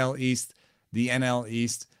the AL East, the NL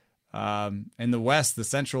East, and the West. The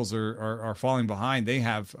Centrals are falling behind. They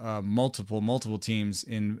have multiple teams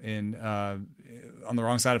in on the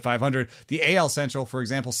wrong side of 500. The AL Central, for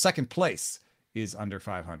example, second place is under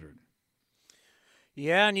 500.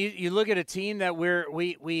 Yeah, and you look at a team that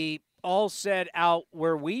we all set out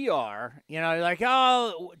where we are. Like,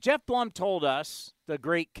 oh, Jeff Blum told us, the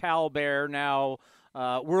great Cal Bear, now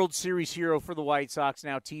World Series hero for the White Sox,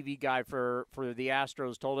 now TV guy for the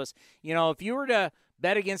Astros, told us, if you were to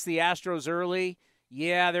bet against the Astros early,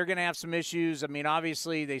 yeah, they're going to have some issues. I mean,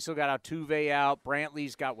 obviously, they still got Altuve out.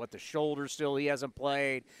 Brantley's got, the shoulder still. He hasn't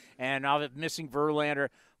played. And missing Verlander.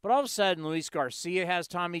 But all of a sudden, Luis Garcia has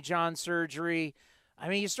Tommy John surgery. I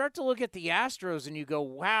mean, you start to look at the Astros and you go,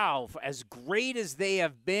 wow, as great as they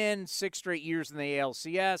have been, 6 straight years in the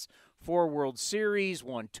ALCS, 4 World Series,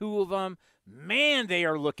 won 2 of them. Man, they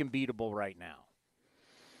are looking beatable right now.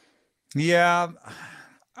 Yeah.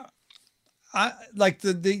 I like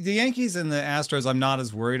the Yankees and the Astros. I'm not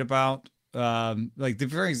as worried about.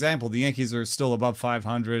 For example, the Yankees are still above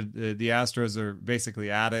 500. The Astros are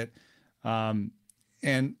basically at it,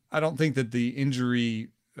 and I don't think that the injury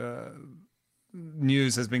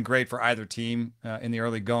news has been great for either team in the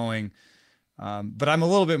early going. But I'm a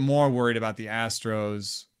little bit more worried about the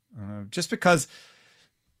Astros, just because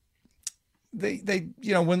they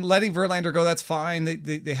when letting Verlander go, that's fine.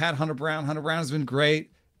 They had Hunter Brown. Hunter Brown has been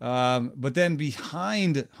great. But then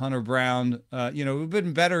behind Hunter Brown, it would have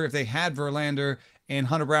been better if they had Verlander and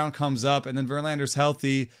Hunter Brown comes up and then Verlander's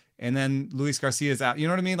healthy and then Luis Garcia's out. You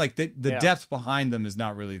know what I mean? Like the depth behind them is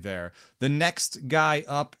not really there. The next guy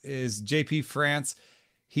up is JP France.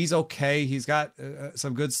 He's okay. He's got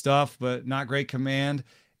some good stuff, but not great command.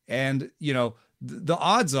 And, the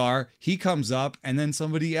odds are he comes up and then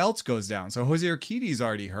somebody else goes down. So Jose Urquidy's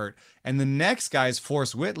already hurt. And the next guy is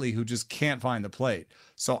Forrest Whitley, who just can't find the plate.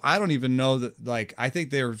 So I don't even know that, I think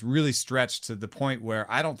they're really stretched to the point where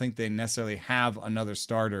I don't think they necessarily have another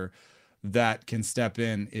starter that can step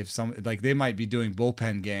in if they might be doing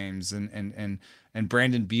bullpen games and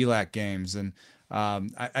Brandon Bielak games. And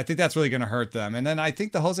I think that's really going to hurt them. And then I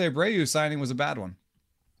think the Jose Abreu signing was a bad one.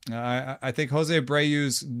 I think Jose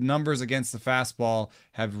Abreu's numbers against the fastball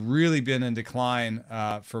have really been in decline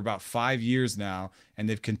for about 5 years now, and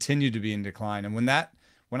they've continued to be in decline. And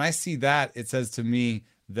when I see that, it says to me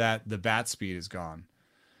that the bat speed is gone.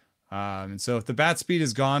 And so if the bat speed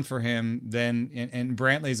is gone for him, then and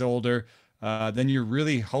Brantley's older, then you're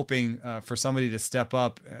really hoping for somebody to step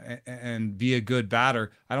up and be a good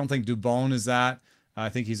batter. I don't think Dubon is that. I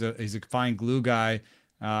think he's a fine glue guy.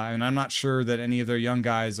 And I'm not sure that any of their young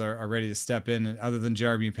guys are ready to step in other than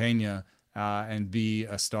Jeremy Pena and be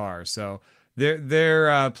a star. So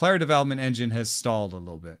their player development engine has stalled a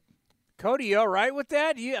little bit. Cody, you all right with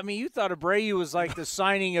that? You thought Abreu was like the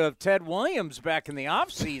signing of Ted Williams back in the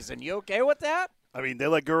offseason. You okay with that? I mean, they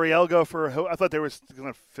let Gurriel go I thought they were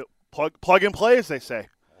going to plug and play, as they say.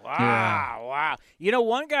 Wow.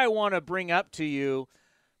 One guy I want to bring up to you,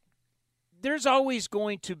 there's always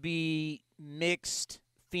going to be mixed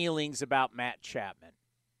feelings about Matt Chapman.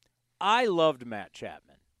 I loved Matt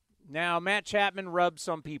Chapman. Now, Matt Chapman rubbed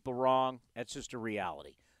some people wrong. That's just a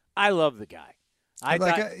reality. I love the guy.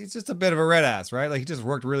 He's just a bit of a red ass, right? Like, he just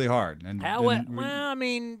worked really hard. And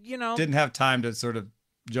didn't have time to sort of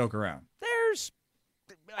joke around. There's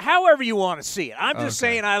however you want to see it. I'm just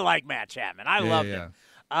saying I like Matt Chapman. I loved him.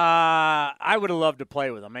 I would have loved to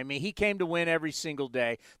play with him. I mean, he came to win every single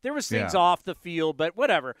day. There was things off the field, but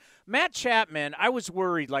whatever. Matt Chapman, I was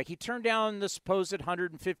worried. Like, he turned down the supposed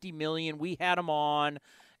 $150 million. We had him on,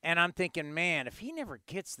 and I'm thinking, man, if he never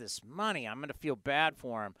gets this money, I'm going to feel bad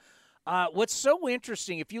for him. What's so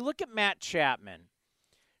interesting, if you look at Matt Chapman,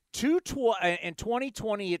 in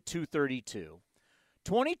 2020 at 232,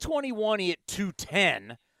 2021 he hit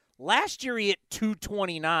 210, last year he hit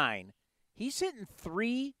 229. He's hitting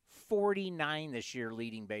 349 this year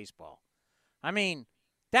leading baseball. I mean,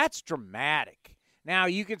 that's dramatic. Now,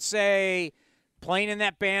 you could say playing in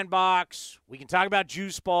that bandbox, we can talk about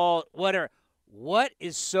juice ball, whatever. What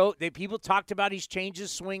is people talked about he's changed his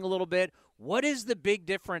swing a little bit. What is the big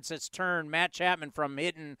difference that's turned Matt Chapman from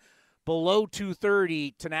hitting below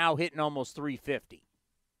 230 to now hitting almost 350?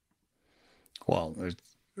 Well,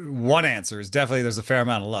 one answer is definitely there's a fair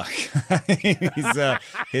amount of luck.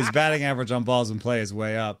 His batting average on balls in play is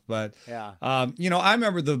way up. But, I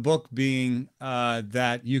remember the book being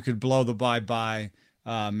that you could blow the by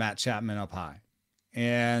Matt Chapman up high.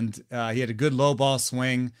 And he had a good low ball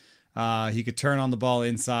swing. He could turn on the ball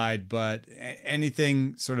inside, but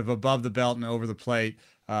anything sort of above the belt and over the plate,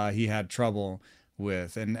 he had trouble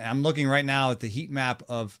with. And I'm looking right now at the heat map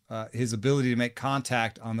of his ability to make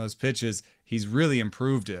contact on those pitches. He's really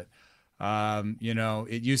improved it.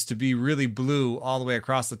 It used to be really blue all the way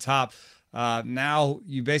across the top. Now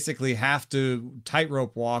you basically have to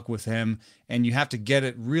tightrope walk with him, and you have to get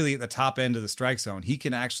it really at the top end of the strike zone. He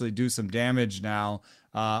can actually do some damage now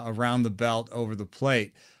around the belt over the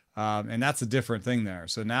plate. And that's a different thing there.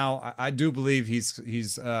 So now I do believe he's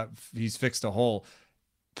fixed a hole,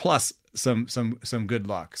 plus some good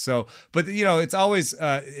luck. So, but it's always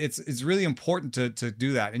it's really important to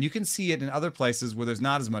do that, and you can see it in other places where there's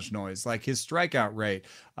not as much noise, like his strikeout rate.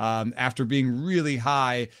 After being really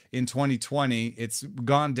high in 2020, it's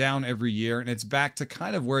gone down every year, and it's back to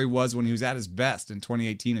kind of where he was when he was at his best in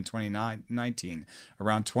 2018 and 2019,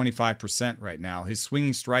 around 25% right now. His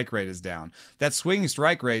swinging strike rate is down. That swinging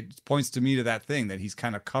strike rate points to me to that thing that he's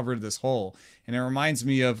kind of covered this hole. And it reminds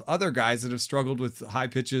me of other guys that have struggled with high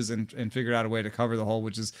pitches and figured out a way to cover the hole,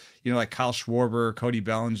 which is, like Kyle Schwarber, Cody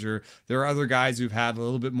Bellinger. There are other guys who've had a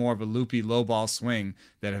little bit more of a loopy low ball swing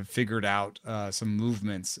that have figured out some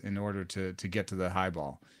movements in order to get to the high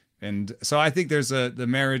ball. And so I think there's the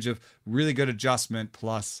marriage of really good adjustment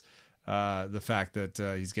plus the fact that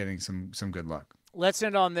he's getting some good luck. Let's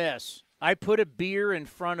end on this. I put a beer in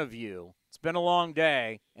front of you. It's been a long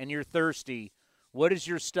day, and you're thirsty. What is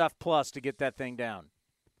your stuff plus to get that thing down?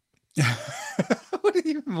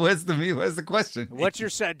 What's the question? What's your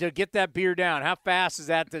set to get that beer down? How fast is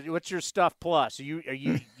that? What's your stuff plus? Are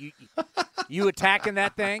you attacking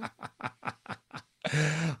that thing?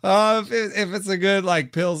 If it's a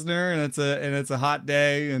good Pilsner and it's a hot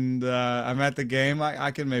day and I'm at the game,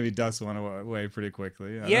 I can maybe dust one away pretty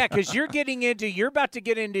quickly. Yeah, because you're about to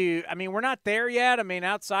get into. I mean, we're not there yet. I mean,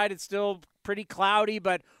 outside it's still pretty cloudy,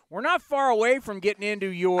 but we're not far away from getting into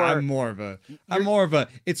your. I'm more of a.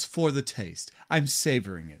 It's for the taste. I'm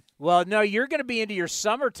savoring it. Well, no, you're going to be into your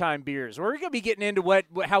summertime beers. We're going to be getting into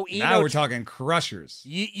how Eno. Now we're talking crushers.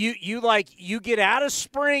 You get out of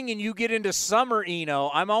spring and you get into summer,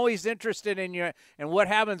 Eno. I'm always interested in what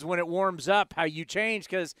happens when it warms up, how you change,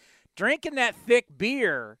 because drinking that thick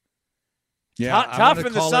beer, tough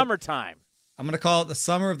in the summertime. I'm going to call it the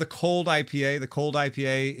summer of the cold IPA. The cold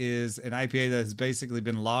IPA is an IPA that has basically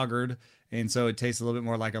been lagered, and so it tastes a little bit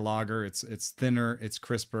more like a lager. It's thinner, it's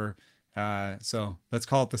crisper. So let's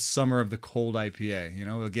call it the summer of the cold IPA.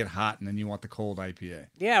 It'll get hot, and then you want the cold IPA.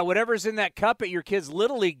 Yeah, whatever's in that cup at your kid's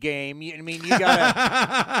Little League game. You gotta.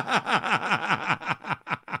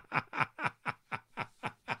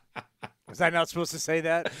 Was I not supposed to say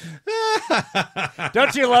that?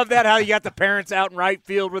 Don't you love that? How you got the parents out in right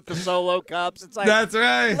field with the solo cups? It's like that's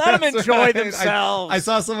right. Let them enjoy right. themselves. I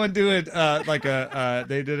saw someone do it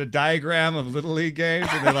they did a diagram of Little League games,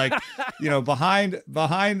 and they're like,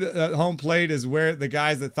 behind home plate is where the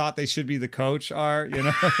guys that thought they should be the coach are.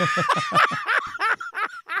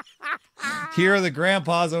 Here are the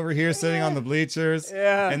grandpas over here sitting on the bleachers.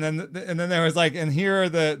 Yeah. And then there was like, and here are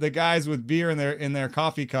the guys with beer in their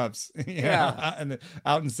coffee cups. And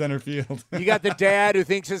out in center field. You got the dad who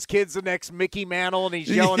thinks his kid's the next Mickey Mantle and he's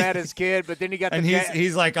yelling at his kid, but then you got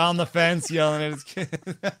he's like on the fence yelling at his kid.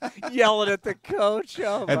 Yelling at the coach.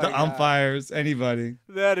 Oh, at the God. Umpires, anybody.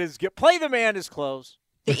 That is good. Play the man is close.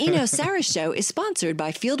 The Eno Saris Show is sponsored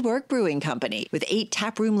by Fieldwork Brewing Company. With 8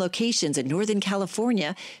 taproom locations in Northern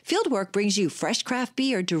California, Fieldwork brings you fresh craft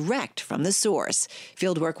beer direct from the source.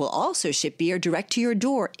 Fieldwork will also ship beer direct to your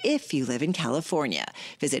door if you live in California.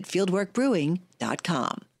 Visit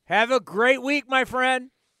fieldworkbrewing.com. Have a great week, my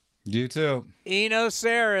friend. You too. Eno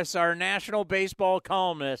Saris, our national baseball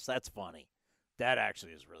columnist. That's funny. That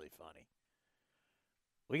actually is really funny.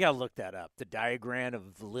 We got to look that up. The diagram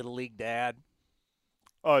of the Little League dad.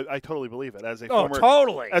 Oh, I totally believe it. As a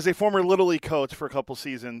former Little League coach for a couple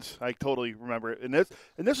seasons, I totally remember it. And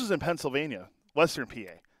this was in Pennsylvania, Western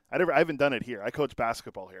PA. I haven't done it here. I coach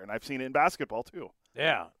basketball here, and I've seen it in basketball too.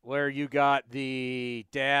 Yeah, where you got the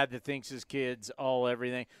dad that thinks his kid's all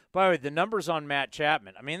everything. By the way, the numbers on Matt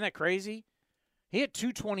Chapman. I mean, isn't that crazy? He had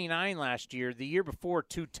 229 last year. The year before,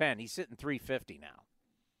 210. He's sitting 350 now.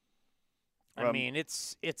 I mean,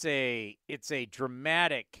 it's a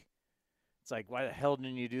dramatic. It's like, why the hell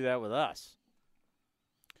didn't you do that with us?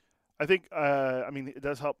 I think, it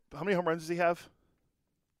does help. How many home runs does he have?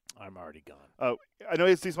 I'm already gone. Oh, I know he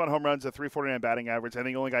has decent amount of home runs, a 349 batting average. I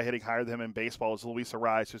think the only guy hitting higher than him in baseball is Luis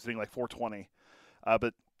Arraez, who's hitting like 420.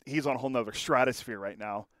 But he's on a whole nother stratosphere right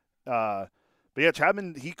now. But yeah,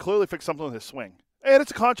 Chapman, he clearly fixed something with his swing. And it's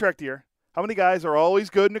a contract year. How many guys are always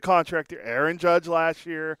good in a contract year? Aaron Judge last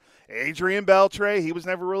year, Adrian Beltre. He was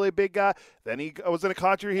never really a big guy. Then he was in a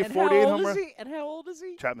contract year. He had 48 home runs. And how old is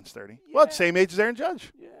he? Chapman's 30. Yeah. Well, same age as Aaron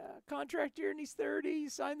Judge. Yeah, contract year, and he's 30. He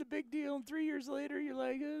signed the big deal, and 3 years later, you're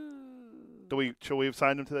like, Should we have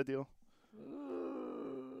signed him to that deal?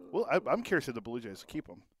 Well, I'm curious if the Blue Jays will keep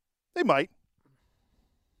him. They might.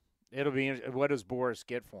 It'll be. What does Boris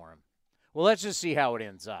get for him? Well, let's just see how it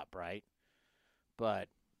ends up, right? But.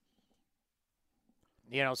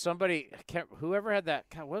 Whoever had that,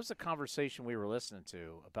 what was the conversation we were listening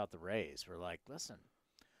to about the Rays? We're like, listen,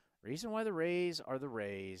 reason why the Rays are the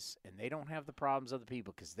Rays, and they don't have the problems of the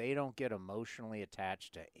people because they don't get emotionally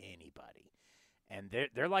attached to anybody. And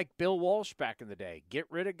they're like Bill Walsh back in the day. Get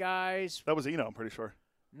rid of guys. That was Eno, I'm pretty sure.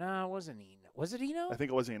 No, it wasn't Eno. Was it Eno? I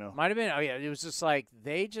think it was Eno. Might have been. Oh yeah, it was just like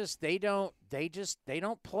they don't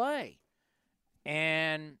play.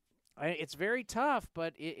 And it's very tough,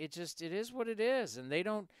 but it is what it is, and they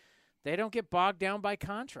don't get bogged down by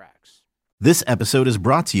contracts. This episode is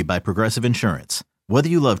brought to you by Progressive Insurance. Whether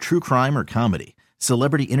you love true crime or comedy,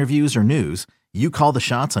 celebrity interviews or news, you call the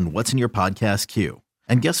shots on what's in your podcast queue.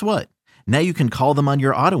 And guess what? Now you can call them on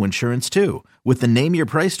your auto insurance too with the Name Your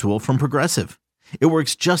Price tool from Progressive. It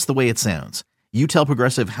works just the way it sounds. You tell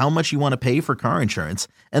Progressive how much you want to pay for car insurance,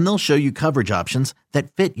 and they'll show you coverage options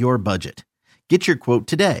that fit your budget. Get your quote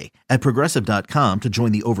today at Progressive.com to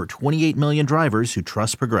join the over 28 million drivers who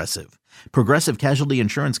trust Progressive. Progressive Casualty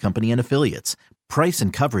Insurance Company and Affiliates. Price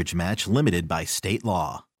and coverage match limited by state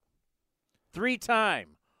law.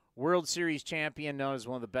 3-time World Series champion, known as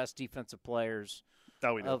one of the best defensive players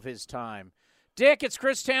of his time. Dick, it's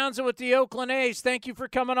Chris Townsend with the Oakland A's. Thank you for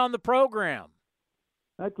coming on the program.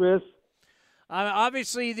 Hi, Chris.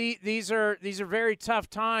 Obviously, these are very tough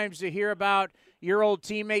times to hear about your old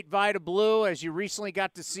teammate Vida Blue, as you recently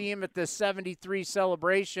got to see him at the 73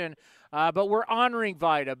 celebration. But we're honoring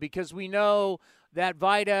Vida because we know that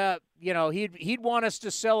Vida, he'd want us to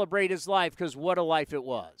celebrate his life because what a life it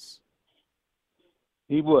was.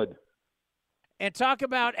 He would. And talk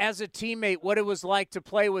about, as a teammate, what it was like to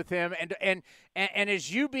play with him, and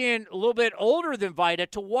as you being a little bit older than Vida,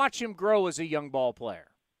 to watch him grow as a young ball player.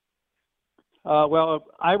 Well,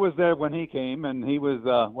 I was there when he came, and he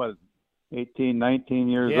was 18, 19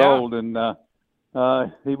 years old, and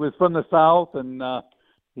he was from the South, and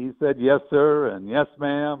he said yes, sir, and yes,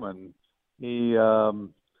 ma'am, and he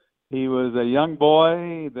was a young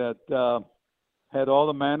boy that had all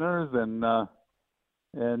the manners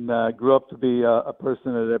and grew up to be a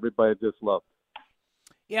person that everybody just loved.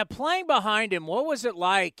 Yeah, playing behind him, what was it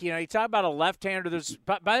like? You talk about a left-hander.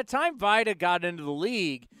 By the time Vida got into the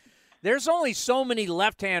league, there's only so many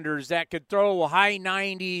left-handers that could throw high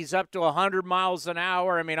 90s up to 100 miles an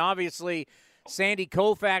hour. I mean, obviously, Sandy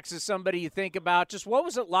Koufax is somebody you think about. Just what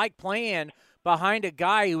was it like playing behind a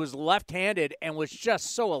guy who was left-handed and was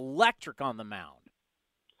just so electric on the mound?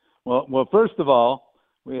 Well, first of all,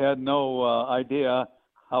 we had no idea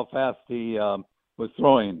how fast he was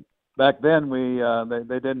throwing. Back then,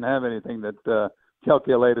 they didn't have anything that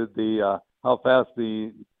calculated how fast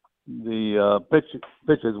the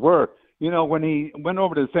pitches were. When he went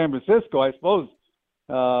over to San Francisco, I suppose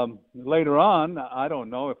later on, I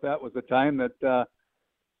don't know if that was the time that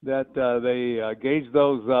they gauged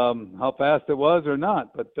those how fast it was or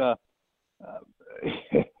not. But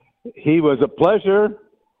he was a pleasure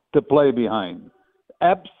to play behind.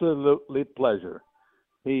 Absolutely pleasure.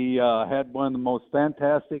 He had one of the most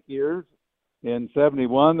fantastic years in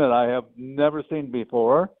 '71 that I have never seen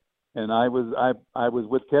before, and I was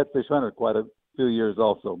with Catfish Hunter quite a few years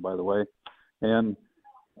also, by the way, and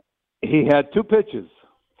he had two pitches,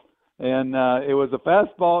 and it was a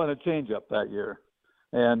fastball and a changeup that year,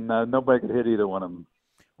 and nobody could hit either one of them.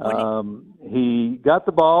 He got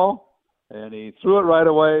the ball and he threw it right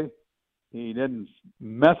away. He didn't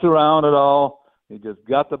mess around at all. He just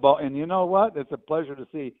got the ball. And you know what? It's a pleasure to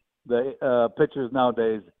see the pitchers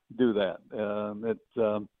nowadays do that.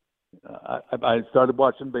 I started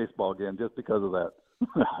watching baseball again just because of that.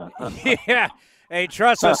 Yeah. Hey,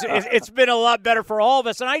 trust us, it's been a lot better for all of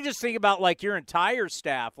us. And I just think about, like, your entire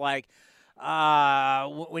staff. Like,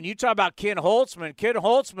 when you talk about Ken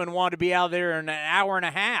Holtzman wanted to be out there in an hour and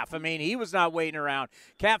a half. I mean, he was not waiting around.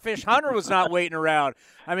 Catfish Hunter was not waiting around.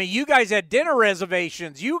 I mean, you guys had dinner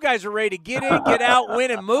reservations. You guys are ready to get in, get out,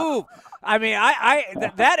 win, and move. I mean,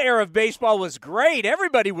 that era of baseball was great.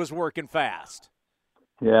 Everybody was working fast.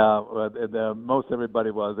 Yeah, most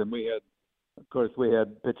everybody was. And of course, we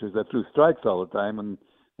had pitchers that threw strikes all the time. And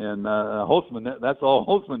Holtzman, that's all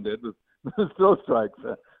Holtzman did was throw strikes.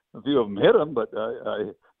 A few of them hit him, but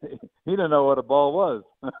he didn't know what a ball was.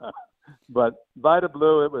 But Vida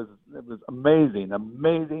Blue, it was amazing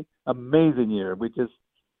year.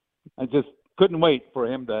 I just couldn't wait for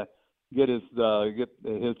him to get his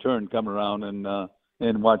turn come around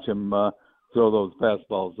and watch him throw those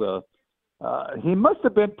fastballs. He must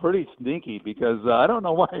have been pretty sneaky because I don't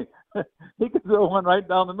know why he could throw one right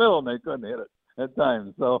down the middle and they couldn't hit it at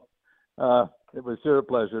times. So it was sure a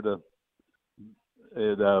pleasure to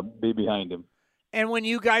be behind him. And when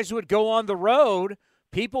you guys would go on the road,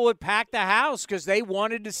 people would pack the house because they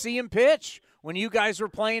wanted to see him pitch when you guys were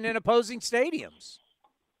playing in opposing stadiums.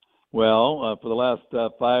 Well, for the last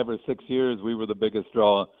 5 or 6 years, we were the biggest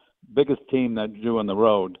team that drew on the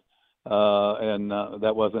road, and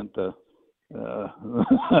that wasn't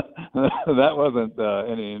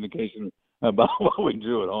any indication about what we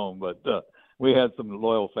drew at home. But we had some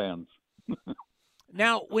loyal fans.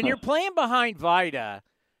 Now, when you're playing behind Vida,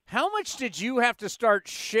 how much did you have to start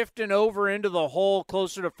shifting over into the hole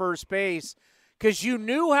closer to first base? Because you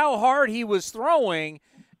knew how hard he was throwing,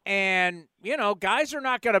 and, guys are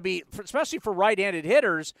not going to be, especially for right-handed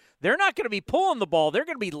hitters, they're not going to be pulling the ball. They're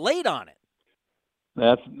going to be late on it.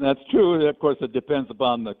 That's true. Of course, it depends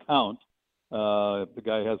upon the count. If the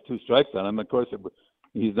guy has 2 strikes on him, of course,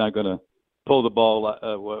 he's not going to pull the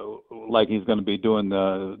ball like he's going to be doing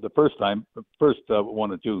the first 1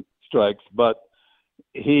 or 2 strikes. But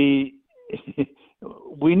we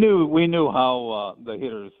knew how the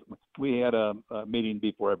hitters. We had a meeting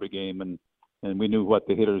before every game, and we knew what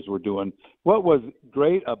the hitters were doing. What was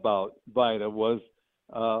great about Vida was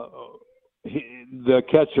the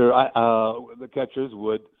catchers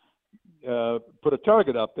would put a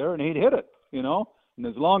target up there, and he'd hit it. And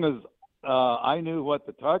as long as I knew what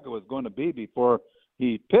the target was going to be before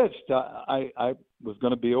he pitched, I was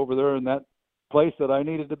going to be over there in that place that I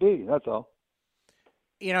needed to be. That's all.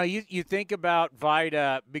 You think about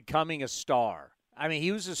Vida becoming a star. I mean,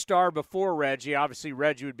 he was a star before Reggie. Obviously,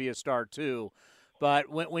 Reggie would be a star too. But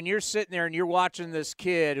when you're sitting there and you're watching this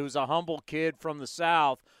kid who's a humble kid from the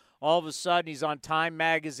South, all of a sudden he's on Time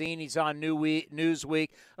Magazine, he's on Newsweek,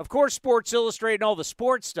 of course Sports Illustrated and all the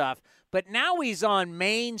sports stuff, but now he's on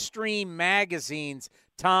mainstream magazines,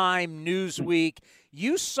 Time, Newsweek.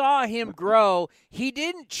 You saw him grow. He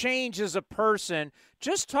didn't change as a person.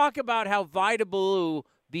 Just talk about how Vida Blue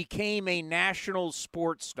became a national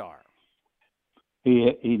sports star.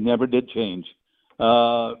 He never did change.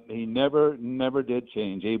 He never did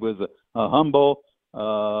change. He was a humble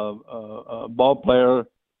ball player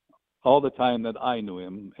all the time that I knew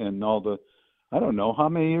him, and I don't know how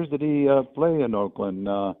many years did he play in Oakland.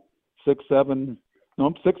 6, 7,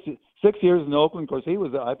 no, 6 6 years in Oakland. Of course,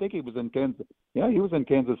 I think he was in Kansas. Yeah, he was in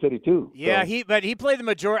Kansas City too. Yeah, so. but he played the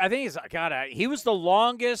majority. I think he was the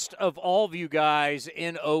longest of all of you guys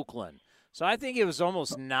in Oakland. So I think it was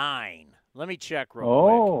almost 9. Let me check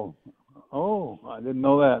real quick. Oh, I didn't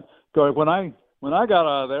know that. So when I got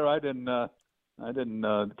out of there, I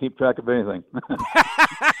didn't keep track of anything.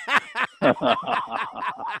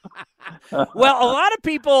 Well, a lot of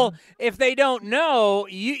people, if they don't know,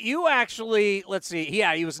 you actually, let's see,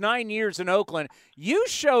 yeah, he was 9 years in Oakland. You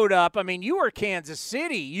showed up. I mean, you were Kansas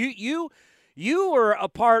City. You were a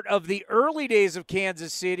part of the early days of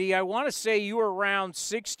Kansas City. I want to say you were around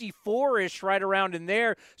 64-ish, right around in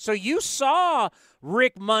there. So you saw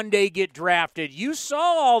Rick Monday get drafted. You saw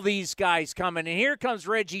all these guys coming, and here comes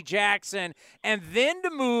Reggie Jackson. And then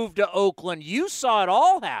to move to Oakland, you saw it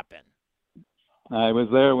all happen. I was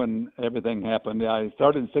there when everything happened. I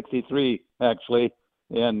started in '63 actually,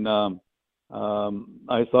 and I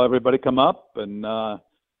saw everybody come up, and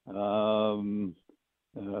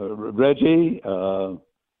Reggie,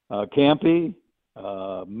 Campy,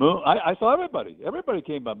 Moon. I saw everybody. Everybody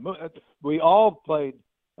came up. We all played.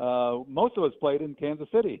 Most of us played in Kansas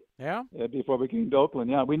City. Yeah. Before we came to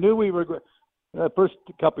Oakland. Yeah, we knew we were. The first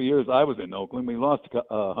couple of years I was in Oakland, we lost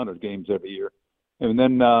 100 games every year. And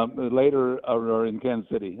then later, or in Kansas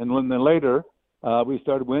City, and then later we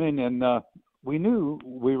started winning, and we knew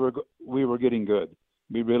we were getting good.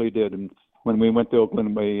 We really did. And when we went to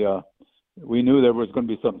Oakland, we knew there was going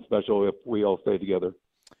to be something special if we all stayed together.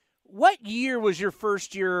 What year was your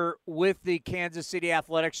first year with the Kansas City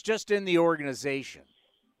Athletics, just in the organization?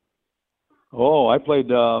 Oh, I played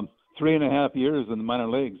 3.5 years in the minor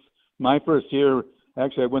leagues. My first year,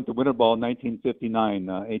 actually, I went to Winter Ball in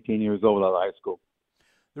 1959, 18 years old out of high school.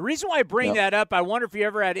 The reason why I bring that up, I wonder if you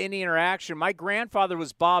ever had any interaction. My grandfather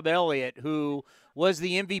was Bob Elliott, who was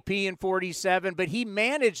the MVP in '47, but he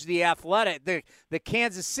managed the the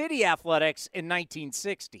Kansas City Athletics in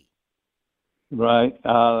 1960. Right.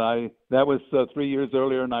 That was 3 years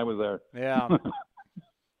earlier, and I was there. Yeah.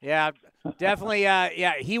 Yeah, definitely.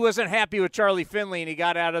 Yeah, he wasn't happy with Charlie Finley, and he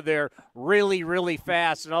got out of there really, really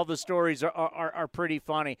fast. And all the stories are pretty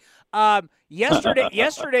funny.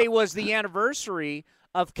 Yesterday was the anniversary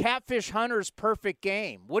of Catfish Hunter's perfect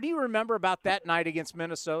game. What do you remember about that night against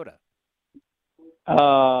Minnesota? It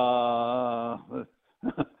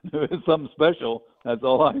was something special. That's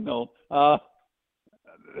all I know.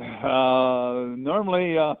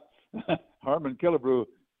 Normally, Harmon Killebrew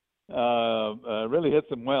really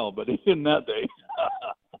hits him well, but he didn't that day.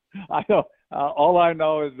 I know. All I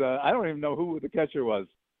know is I don't even know who the catcher was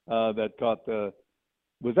that caught the.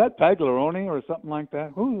 Was that Pagliarone or something like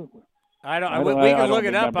that? Who? We can look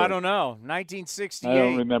it up. I don't know. 1968. I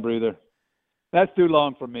don't remember either. That's too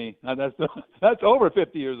long for me. That's over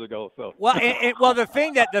 50 years ago. So well, the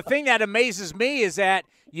thing that amazes me is that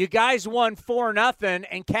you guys won 4-0,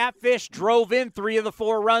 and Catfish drove in 3 of the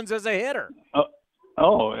 4 runs as a hitter.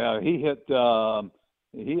 Oh yeah, he hit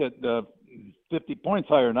 50 points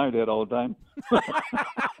higher than I did all the time.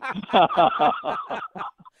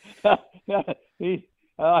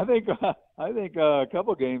 I think a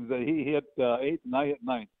couple games that he hit 8 and I hit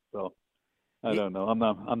 9. So I don't know.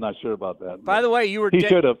 I'm not sure about that. By the way, you were he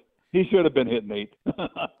should have been hitting 8.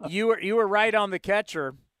 You were right on the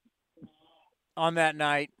catcher on that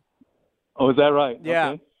night. Oh, is that right? Yeah.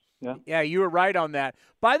 Okay. Yeah, you were right on that.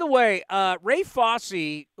 By the way, Ray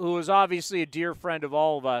Fosse, who is obviously a dear friend of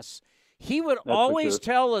all of us, he would always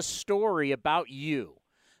tell a story about you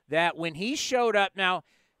that when he showed up. Now,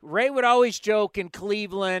 Ray would always joke in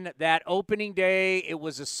Cleveland that opening day it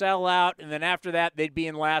was a sellout, and then after that they'd be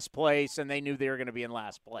in last place, and they knew they were going to be in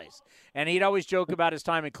last place. And he'd always joke about his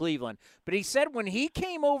time in Cleveland. But he said when he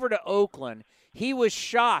came over to Oakland, he was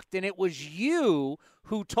shocked, and it was you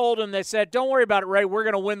who told him, they said, "Don't worry about it, Ray, we're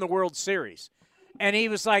going to win the World Series." And he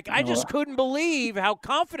was like, I just couldn't believe how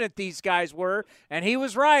confident these guys were. And he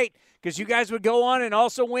was right, because you guys would go on and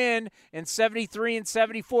also win in 73 and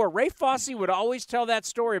 74. Ray Fosse would always tell that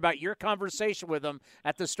story about your conversation with him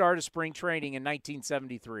at the start of spring training in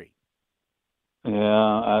 1973.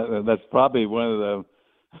 Yeah, that's probably one of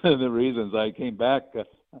the reasons I came back.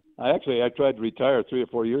 I tried to retire 3 or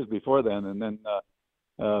 4 years before then, and then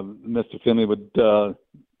Mr. Finley would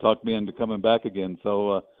talk me into coming back again.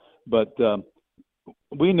 So, but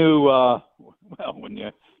we knew when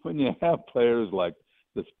you have players like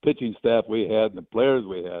this pitching staff we had and the players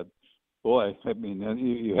we had, boy, I mean,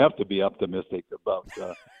 you have to be optimistic about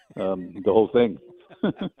the whole thing.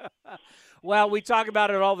 Well, we talk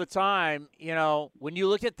about it all the time. You know, when you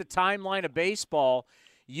look at the timeline of baseball,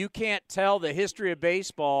 you can't tell the history of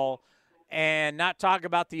baseball and not talk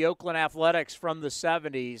about the Oakland Athletics from the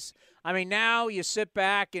 70s. I mean, now you sit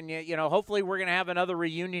back and, hopefully we're going to have another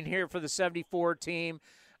reunion here for the 74 team.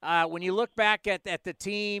 When you look back at the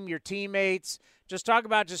team, your teammates, just talk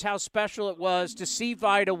about just how special it was to see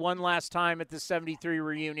Vida one last time at the 73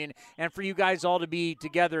 reunion and for you guys all to be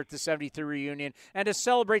together at the 73 reunion and to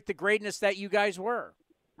celebrate the greatness that you guys were.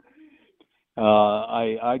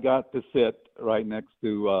 I got to sit right next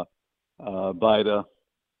to Vida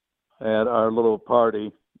at our little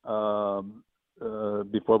party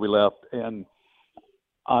before we left, and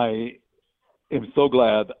I am so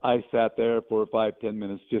glad I sat there for 5-10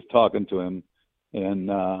 minutes just talking to him. And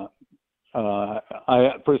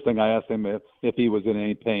first thing I asked him if he was in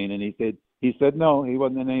any pain, and he said no, he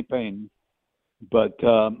wasn't in any pain. But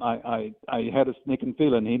I had a sneaking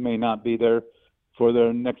feeling he may not be there for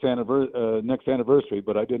their next anniversary,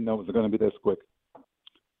 but I didn't know it was going to be this quick.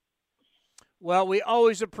 Well, we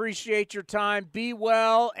always appreciate your time. Be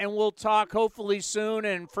well, and we'll talk hopefully soon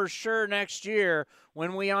and for sure next year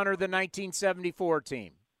when we honor the 1974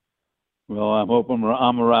 team. Well, I'm hoping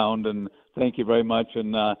I'm around, and thank you very much.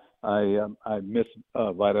 And I miss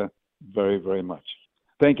Vida very, very much.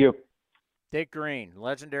 Thank you. Dick Green,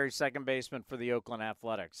 legendary second baseman for the Oakland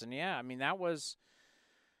Athletics. And, yeah, I mean, that was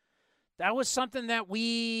something that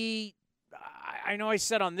I know I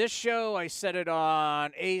said on this show, I said it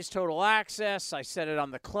on A's Total Access, I said it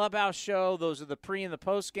on the Clubhouse show. Those are the pre- and the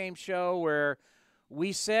post-game show where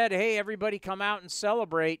we said, hey, everybody come out and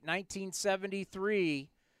celebrate 1973,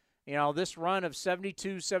 this run of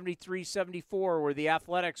 72, 73, 74 where the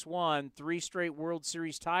Athletics won 3 straight World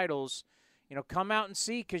Series titles. Come out and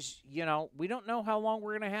see because, we don't know how long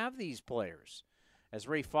we're going to have these players. As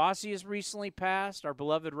Ray Fosse has recently passed, our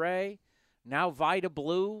beloved Ray, now Vida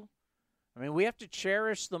Blue. I mean, we have to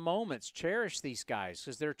cherish the moments, cherish these guys,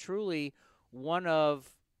 because they're truly one of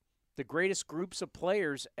the greatest groups of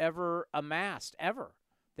players ever amassed, ever.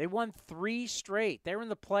 They won 3 straight. They were in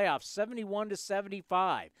the playoffs,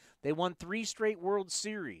 71-75. They won 3 straight World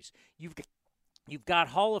Series. You've got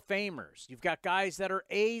Hall of Famers. You've got guys that are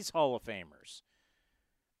A's Hall of Famers.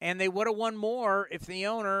 And they would have won more if the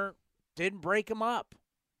owner didn't break them up.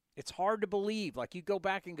 It's hard to believe. Like, you go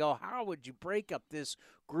back and go, how would you break up this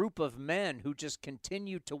group of men who just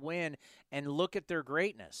continue to win and look at their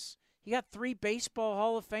greatness? You got 3 baseball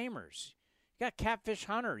Hall of Famers. You got Catfish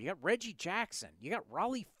Hunter. You got Reggie Jackson. You got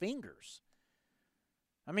Raleigh Fingers.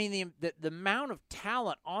 I mean, the amount of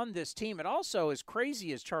talent on this team, it also, as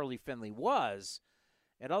crazy as Charlie Finley was,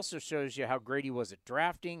 it also shows you how great he was at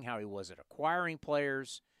drafting, how he was at acquiring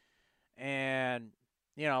players. And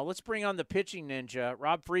let's bring on the pitching ninja.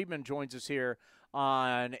 Rob Friedman joins us here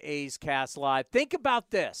on A's Cast Live. Think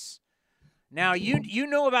about this. Now, you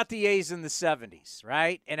know about the A's in the 70s,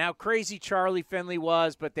 right? And how crazy Charlie Finley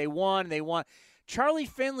was, but they won. Charlie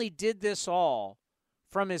Finley did this all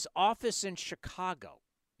from his office in Chicago.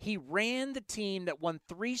 He ran the team that won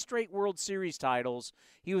 3 straight World Series titles.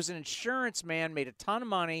 He was an insurance man, made a ton of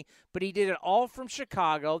money, but he did it all from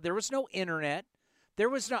Chicago. There was no internet.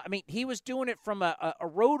 He was doing it from a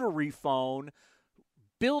rotary phone,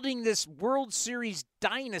 building this World Series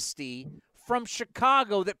dynasty from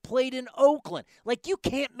Chicago that played in Oakland. Like, you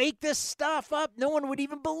can't make this stuff up. No one would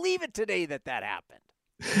even believe it today that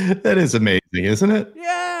happened. That is amazing, isn't it?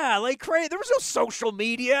 Yeah, like crazy. There was no social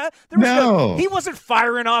media. He wasn't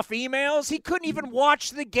firing off emails. He couldn't even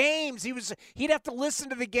watch the games. He'd have to listen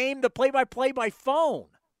to the game, the play-by-play by phone.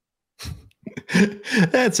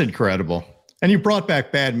 That's incredible. And you brought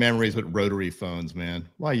back bad memories with rotary phones, man.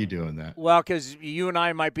 Why are you doing that? Well, because you and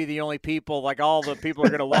I might be the only people, like all the people are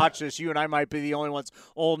going to watch this, you and I might be the only ones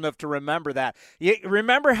old enough to remember that. You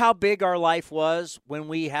remember how big our life was when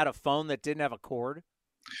we had a phone that didn't have a cord?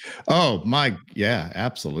 Oh, yeah,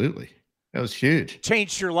 absolutely. That was huge.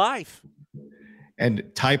 Changed your life. And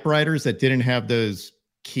typewriters that didn't have those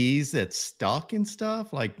keys that stuck and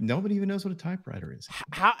stuff. Like, nobody even knows what a typewriter is.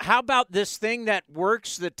 How about this thing that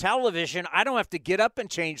works the television? I don't have to get up and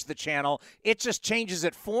change the channel. It just changes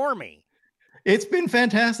it for me. It's been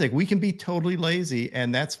fantastic. We can be totally lazy,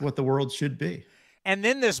 and that's what the world should be. And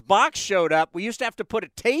then this box showed up. We used to have to put a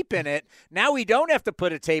tape in it. Now we don't have to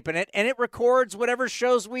put a tape in it, and it records whatever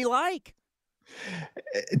shows we like.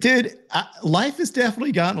 Dude, life has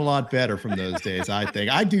definitely gotten a lot better from those days, I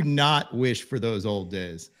think. I do not wish for those old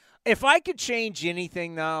days. If I could change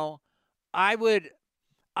anything, though, I would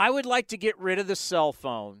like to get rid of the cell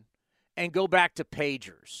phone and go back to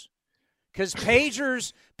pagers. Because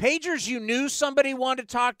pagers, you knew somebody wanted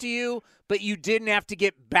to talk to you, but you didn't have to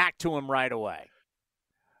get back to them right away.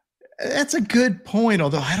 That's a good point,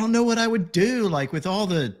 although I don't know what I would do, like with all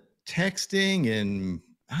the texting and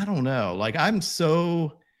I don't know. Like, I'm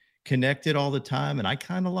so connected all the time, and I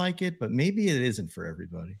kind of like it, but maybe it isn't for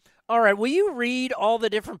everybody. All right, will you read all the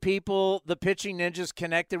different people the pitching ninjas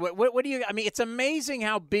connected? What do you? I mean, it's amazing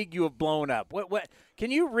how big you have blown up. What can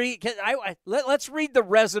you read? Let's read the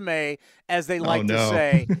resume, as they like to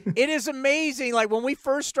say. It is amazing. Like when we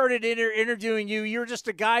first started interviewing you, you were just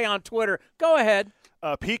a guy on Twitter. Go ahead.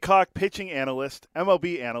 Peacock pitching analyst,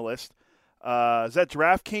 MLB analyst, is that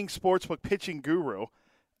DraftKings Sportsbook pitching guru,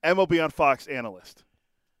 MLB on Fox analyst.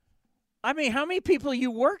 I mean, how many people are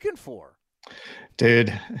you working for?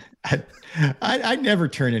 Dude, I never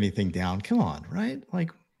turn anything down. Come on, right? Like,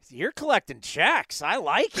 you're collecting checks. I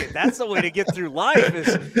like it. That's the way to get through life.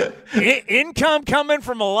 Is income coming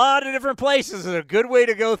from a lot of different places is a good way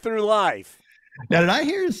to go through life. Now, did I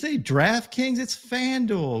hear you say DraftKings? It's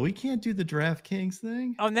FanDuel. We can't do the DraftKings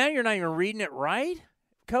thing. Oh, now you're not even reading it right,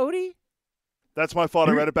 Cody? That's my fault.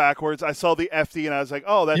 I read it backwards. I saw the FD and I was like,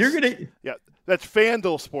 oh, that's that's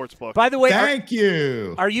FanDuel Sportsbook. By the way, thank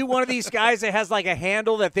you. Are you one of these guys that has like a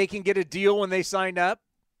handle that they can get a deal when they sign up?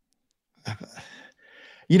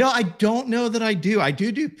 You know, I don't know that I do. I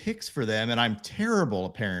do picks for them, and I'm terrible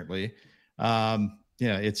apparently.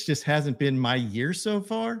 It just hasn't been my year so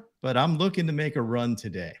far, but I'm looking to make a run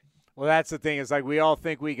today. Well, that's the thing. It's like we all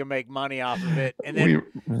think we can make money off of it. And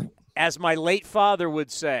then, as my late father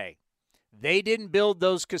would say, they didn't build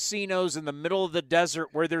those casinos in the middle of the desert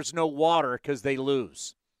where there's no water because they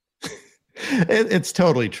lose. It's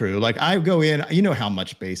totally true. Like I go in, you know how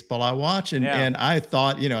much baseball I watch, and I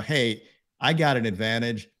thought, hey, I got an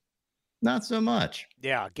advantage. Not so much.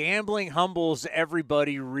 Yeah, gambling humbles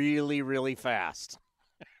everybody really, really fast.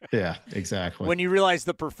 Yeah, exactly. When you realize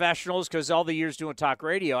the professionals, because all the years doing talk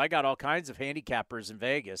radio, I got all kinds of handicappers in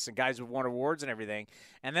Vegas and guys who've won awards and everything,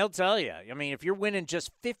 and they'll tell you, I mean, if you're winning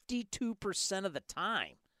just 52% of the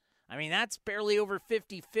time, I mean, that's barely over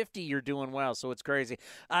 50-50 you're doing well, so it's crazy.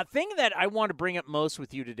 Thing that I want to bring up most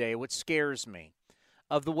with you today, what scares me,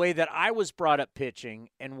 of the way that I was brought up pitching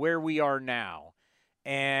and where we are now.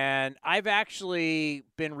 And I've actually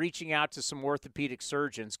been reaching out to some orthopedic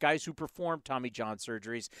surgeons, guys who perform Tommy John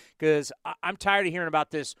surgeries, because I'm tired of hearing about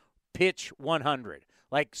this pitch 100.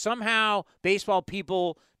 Like somehow baseball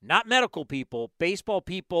people, not medical people, baseball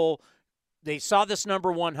people, they saw this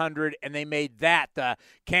number 100 and they made that the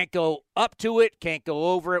can't go up to it, can't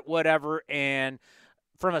go over it, whatever. And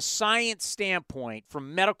from a science standpoint,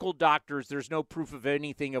 from medical doctors, there's no proof of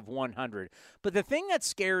anything of 100. But the thing that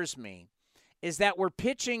scares me is that we're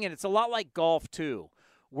pitching, and it's a lot like golf too,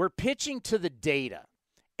 we're pitching to the data.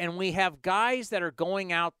 And we have guys that are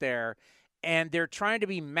going out there, and they're trying to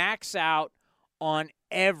be max out on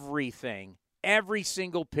everything, every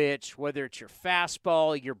single pitch, whether it's your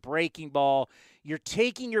fastball, your breaking ball. You're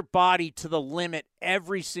taking your body to the limit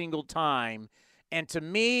every single time. And to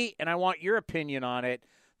me, and I want your opinion on it,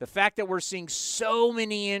 the fact that we're seeing so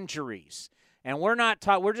many injuries, and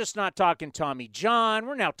we're just not talking Tommy John.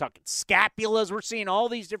 We're now talking scapulas. We're seeing all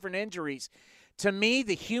these different injuries. To me,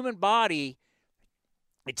 the human body,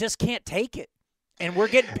 it just can't take it. And we're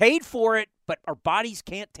getting paid for it, but our bodies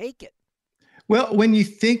can't take it. Well, when you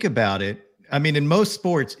think about it, I mean, in most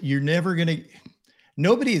sports, nobody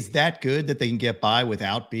is that good that they can get by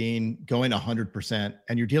without going 100%.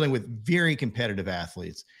 And you're dealing with very competitive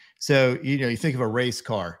athletes. So, you think of a race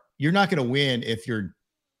car. You're not going to win if you're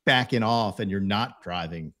backing off and you're not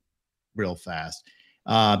driving real fast.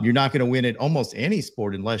 You're not going to win at almost any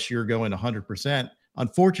sport unless you're going 100%.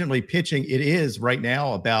 Unfortunately, pitching, it is right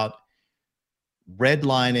now about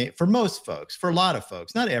redlining for most folks, for a lot of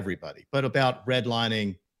folks, not everybody, but about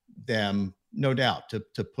redlining them, no doubt,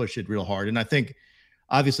 to push it real hard. And I think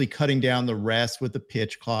obviously cutting down the rest with the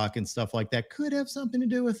pitch clock and stuff like that could have something to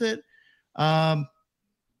do with it.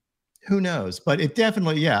 Who knows? But it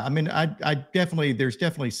definitely, I mean, there's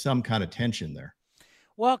definitely some kind of tension there.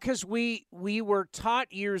 Well, because we were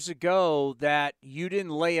taught years ago that you didn't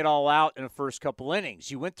lay it all out in the first couple innings.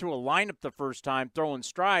 You went through a lineup the first time throwing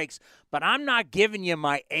strikes, but I'm not giving you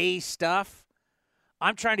my A stuff.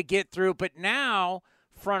 I'm trying to get through. But now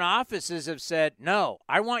front offices have said, no,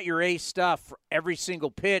 I want your A stuff for every single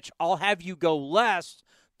pitch. I'll have you go less,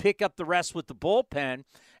 pick up the rest with the bullpen.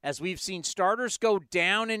 As we've seen starters go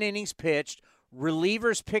down in innings pitched,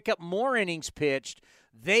 relievers pick up more innings pitched.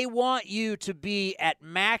 They want you to be at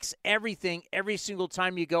max everything every single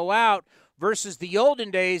time you go out versus the olden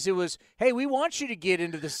days. It was, hey, we want you to get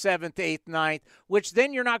into the 7th, 8th, 9th, which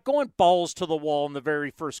then you're not going balls to the wall in the very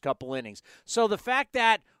first couple innings. So the fact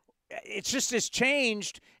that it's just has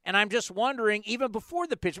changed, And I'm just wondering, even before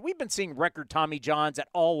the pitch, we've been seeing record Tommy Johns at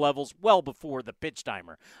all levels well before the pitch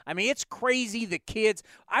timer. I mean, it's crazy. The kids,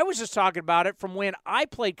 I was just talking about it from when I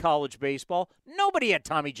played college baseball. Nobody had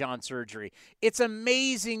Tommy John surgery. It's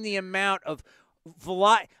amazing the amount of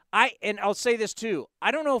and I'll say this too. I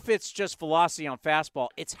don't know if it's just velocity on fastball.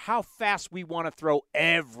 It's how fast we want to throw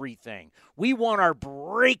everything. We want our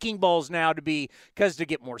breaking balls now to be, because to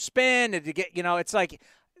get more spin and to get, it's like,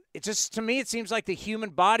 it just, to me, it seems like the human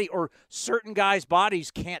body or certain guys' bodies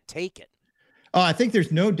can't take it. Oh, I think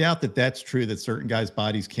there's no doubt that that's true, that certain guys'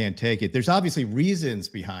 bodies can't take it. There's obviously reasons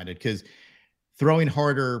behind it, because throwing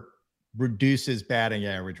harder reduces batting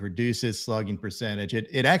average, reduces slugging percentage.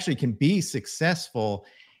 It actually can be successful.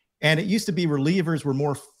 And it used to be relievers were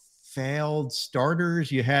more failed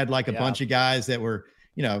starters. You had like a bunch of guys that were,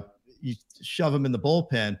 you shove them in the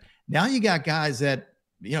bullpen. Now you got guys that,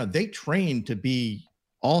 they train to be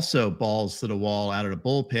also balls to the wall out of the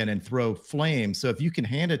bullpen and throw flames. So if you can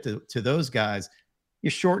hand it to those guys,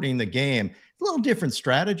 you're shortening the game. It's a little different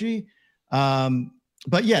strategy.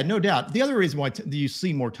 But yeah, no doubt. The other reason why you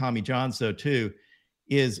see more Tommy Johns, though, too,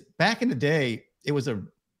 is back in the day, it was a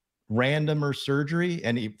randomer surgery,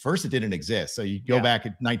 and first it didn't exist. So you go back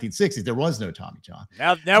in 1960s, there was no Tommy John.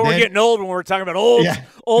 Now we're getting old when we're talking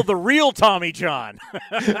about the real Tommy John.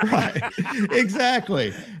 Right,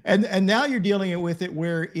 exactly. And now you're dealing with it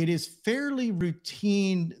where it is fairly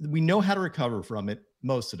routine. We know how to recover from it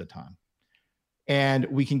most of the time, and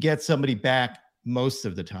we can get somebody back most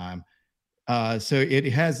of the time. So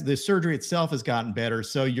the surgery itself has gotten better.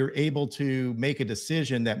 So you're able to make a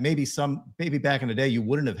decision that maybe back in the day, you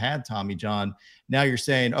wouldn't have had Tommy John. Now you're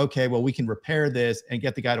saying, okay, well, we can repair this and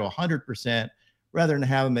get the guy to 100% rather than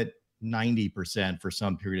have him at 90% for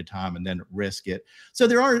some period of time and then risk it. So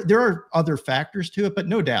there are other factors to it, but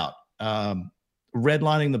no doubt,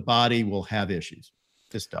 redlining the body will have issues.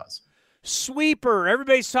 This does. Sweeper.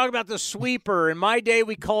 Everybody's talking about the sweeper. In my day,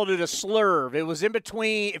 we called it a slurve. It was in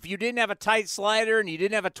between. If you didn't have a tight slider and you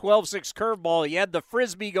didn't have a 12-6 curveball, you had the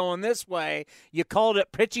frisbee going this way. You called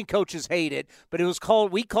it, pitching coaches hate it, but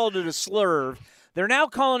we called it a slurve. They're now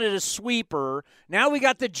calling it a sweeper. Now we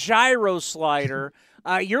got the gyro slider.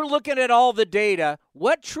 You're looking at all the data.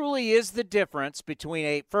 What truly is the difference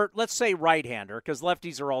between let's say right-hander, because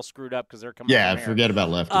lefties are all screwed up because they're coming from here. Forget about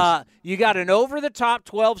lefties. You got an over-the-top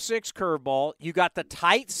 12-6 curveball. You got the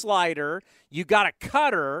tight slider. You got a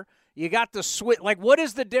cutter. You got the switch. Like, what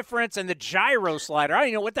is the difference in the gyro slider? I don't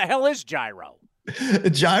even know what the hell is gyro.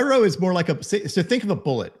 Gyro is more like so think of a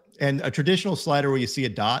bullet, and a traditional slider where you see a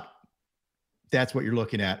dot, that's what you're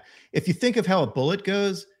looking at. If you think of how a bullet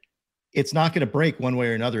goes, it's not going to break one way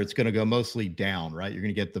or another. It's going to go mostly down, right? You're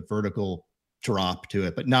going to get the vertical drop to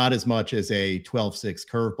it, but not as much as a 12-6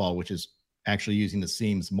 curveball, which is actually using the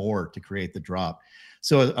seams more to create the drop.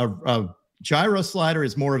 So a gyro slider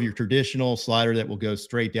is more of your traditional slider that will go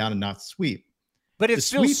straight down and not sweep. But it's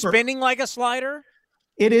still spinning like a slider?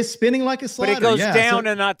 It is spinning like a slider. But it goes down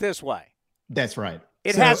and not this way. That's right.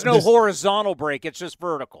 It has no horizontal break. It's just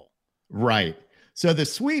vertical. Right. So the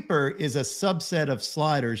sweeper is a subset of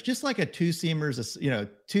sliders, just like a two-seamers,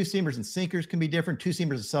 two-seamers and sinkers can be different.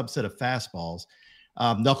 Two-seamers is a subset of fastballs.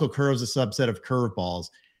 Knuckle curves is a subset of curveballs.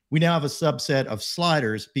 We now have a subset of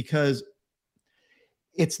sliders because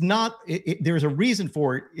it's not, there's a reason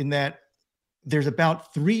for it in that there's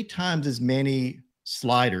about 3 times as many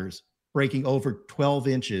sliders breaking over 12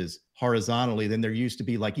 inches horizontally than there used to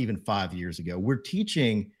be like even 5 years ago. We're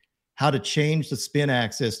teaching how to change the spin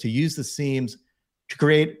axis, to use the seams, to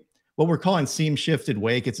create what we're calling seam shifted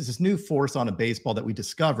wake. It's this new force on a baseball that we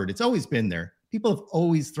discovered. It's always been there. People have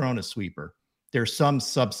always thrown a sweeper. There's some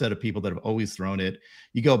subset of people that have always thrown it.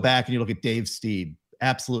 You go back and you look at Dave Stieb,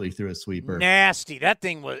 absolutely threw a sweeper. Nasty. That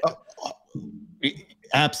thing was.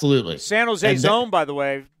 Absolutely. San Jose's own, by the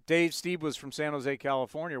way. Dave Stieb was from San Jose,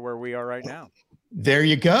 California, where we are right now. There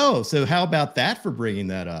you go. So how about that for bringing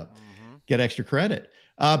that up? Mm-hmm. Get extra credit.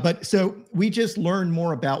 But so we just learned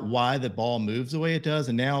more about why the ball moves the way it does.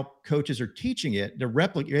 And now coaches are teaching it.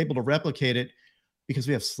 You're able to replicate it because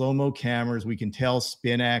we have slow-mo cameras. We can tell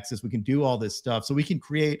spin axis. We can do all this stuff. So we can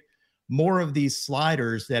create more of these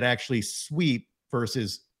sliders that actually sweep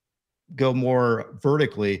versus go more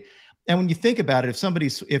vertically. And when you think about it,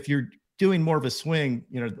 if you're doing more of a swing,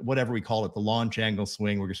 whatever we call it, the launch angle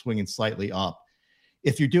swing, where you're swinging slightly up,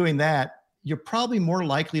 if you're doing that, you're probably more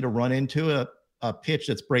likely to run into a pitch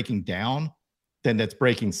that's breaking down than that's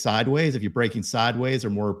breaking sideways. If you're breaking sideways or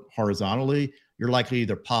more horizontally, you're likely to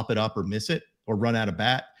either pop it up or miss it or run out of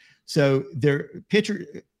bat. So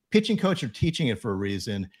pitching coach are teaching it for a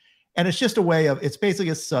reason. And it's just a way of, it's basically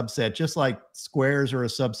a subset, just like squares are a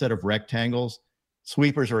subset of rectangles.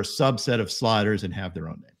 Sweepers are a subset of sliders and have their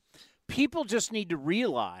own name. People just need to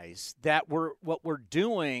realize that what we're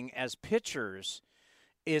doing as pitchers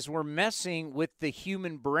is we're messing with the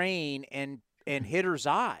human brain and hitters'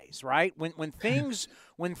 eyes, right? When things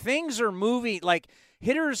are moving, like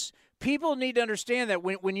hitters, people need to understand that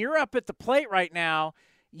when you're up at the plate right now,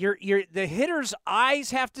 the hitter's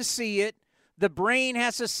eyes have to see it. The brain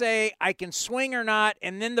has to say, I can swing or not,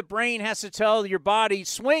 and then the brain has to tell your body,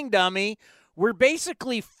 swing, dummy. We're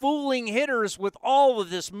basically fooling hitters with all of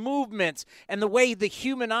this movements and the way the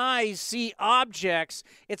human eyes see objects.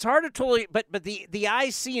 It's hard to totally, but the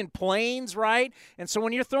eyes see in planes, right? And so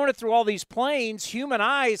when you're throwing it through all these planes, human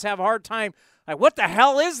eyes have a hard time. Like, what the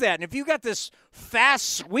hell is that? And if you got this fast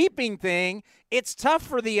sweeping thing, it's tough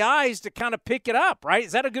for the eyes to kind of pick it up, right?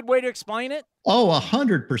 Is that a good way to explain it? Oh,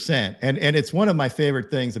 100%. And it's one of my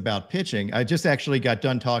favorite things about pitching. I just actually got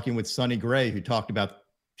done talking with Sonny Gray, who talked about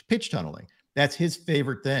pitch tunneling. That's his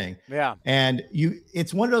favorite thing. Yeah. And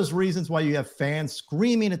it's one of those reasons why you have fans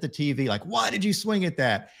screaming at the TV, like, why did you swing at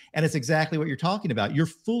that? And it's exactly what you're talking about. You're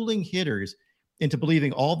fooling hitters into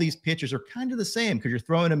believing all these pitches are kind of the same because you're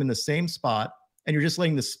throwing them in the same spot and you're just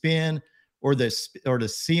letting the spin or the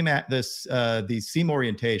seam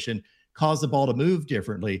orientation cause the ball to move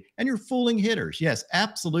differently. And you're fooling hitters. Yes,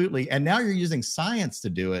 absolutely. And now you're using science to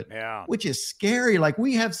do it, which is scary. Like,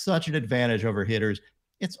 we have such an advantage over hitters.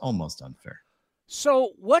 It's almost unfair.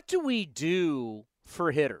 So what do we do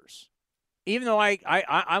for hitters? Even though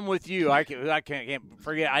I'm with you, I can't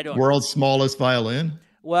forget. I don't. World's smallest violin.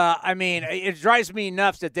 Well, I mean, it drives me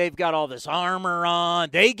nuts that they've got all this armor on.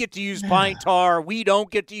 They get to use pine tar. We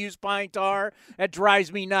don't get to use pine tar. That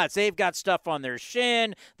drives me nuts. They've got stuff on their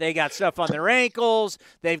shin. They got stuff on their ankles.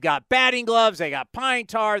 They've got batting gloves. They got pine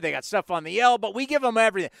tar. They got stuff on the elbow. We give them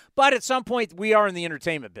everything. But at some point, we are in the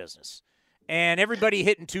entertainment business. And everybody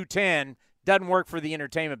hitting 210 doesn't work for the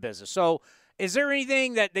entertainment business. So is there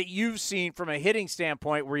anything that you've seen from a hitting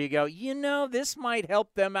standpoint where you go, this might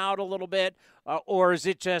help them out a little bit? Or is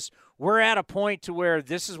it just we're at a point to where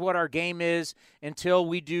this is what our game is until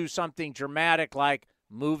we do something dramatic like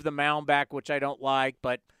move the mound back, which I don't like,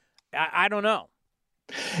 but I don't know.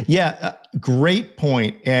 Yeah, great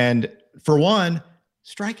point. And for one,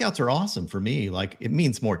 strikeouts are awesome for me. Like, it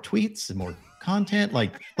means more tweets and more content.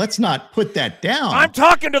 Like, let's not put that down. I'm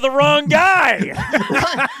talking to the wrong guy.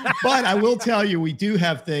 Right. But I will tell you, we do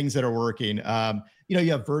have things that are working.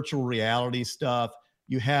 You have virtual reality stuff.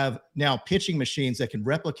 You have now pitching machines that can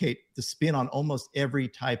replicate the spin on almost every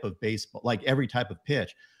type of baseball, like every type of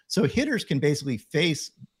pitch. So hitters can basically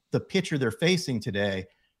face the pitcher they're facing today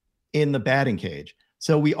in the batting cage.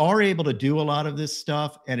 So we are able to do a lot of this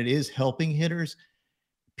stuff, and it is helping hitters.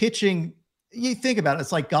 Pitching, you think about it,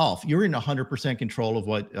 it's like golf. You're in 100% control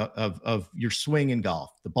of your swing in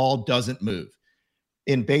golf. The ball doesn't move.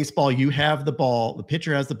 In baseball, you have the ball, the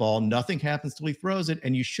pitcher has the ball, nothing happens till he throws it,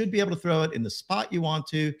 and you should be able to throw it in the spot you want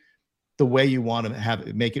to, the way you want to have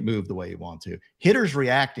it, make it move the way you want to. Hitters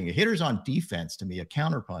reacting. A hitter's on defense, to me, a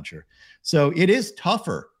counterpuncher. So it is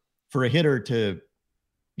tougher for a hitter to,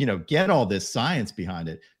 get all this science behind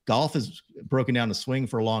it. Golf has broken down the swing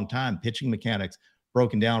for a long time. Pitching mechanics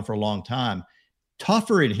broken down for a long time.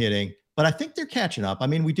 Tougher in hitting, but I think they're catching up. I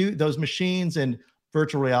mean, we do those machines and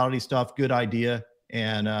virtual reality stuff. Good idea.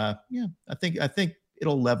 And I think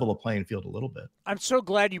it'll level the playing field a little bit. I'm so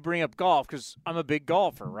glad you bring up golf because I'm a big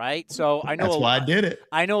golfer, right? So I know that's why I did it.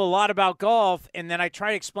 I know a lot about golf, and then I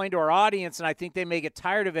try to explain to our audience, and I think they may get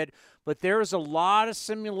tired of it. But there's a lot of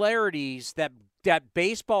similarities that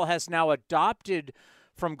baseball has now adopted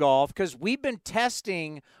from golf because we've been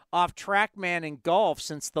testing off TrackMan in golf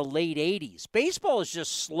since the late 80s. Baseball is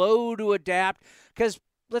just slow to adapt because,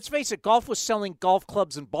 let's face it, golf was selling golf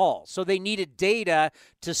clubs and balls. So they needed data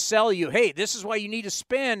to sell you, hey, this is why you need to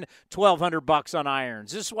spend $1,200 on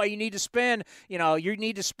irons. This is why you need to spend, you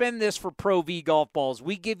need to spend this for Pro V golf balls.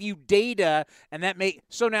 We give you data, and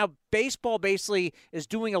so now baseball basically is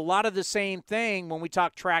doing a lot of the same thing when we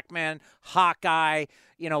talk TrackMan, Hawkeye,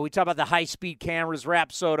 we talk about the high-speed cameras,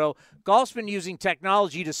 Rapsodo. Golf's been using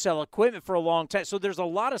technology to sell equipment for a long time. So there's a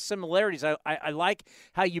lot of similarities. I like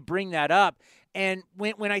how you bring that up. And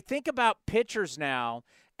when I think about pitchers now,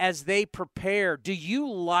 as they prepare, do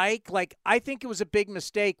you like I think it was a big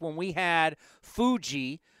mistake when we had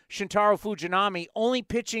Shintaro Fujinami, only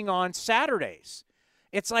pitching on Saturdays.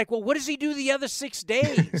 It's like, well, what does he do the other 6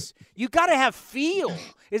 days? You got to have feel.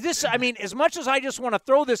 As much as I just want to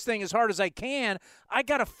throw this thing as hard as I can, I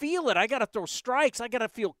got to feel it. I got to throw strikes. I got to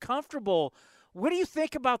feel comfortable. What do you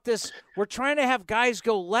think about this? We're trying to have guys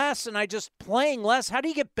go less, and playing less. How do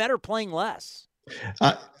you get better playing less?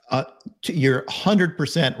 You're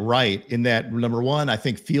 100% right in that. Number one, I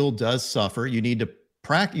think field does suffer. You need to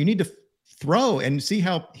practice. You need to throw and see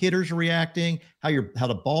how hitters are reacting, how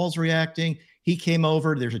the ball's reacting. He came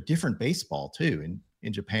over. There's a different baseball too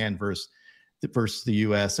in Japan versus the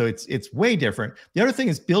U.S. So it's way different. The other thing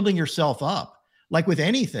is building yourself up. Like with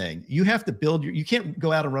anything, you have to build you can't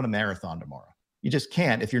go out and run a marathon tomorrow. You just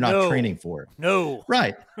can't if you're not training for it. No.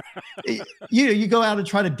 Right. You go out and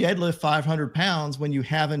try to deadlift 500 pounds when you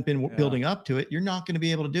haven't been building up to it. You're not going to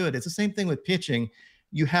be able to do it. It's the same thing with pitching.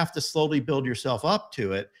 You have to slowly build yourself up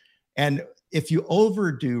to it. And if you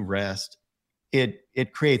overdo rest,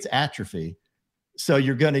 it creates atrophy. So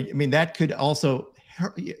you're going to, that could also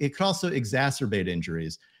exacerbate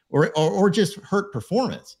injuries or just hurt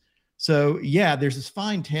performance. So yeah, there's this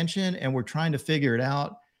fine tension and we're trying to figure it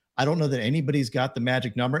out. I don't know that anybody's got the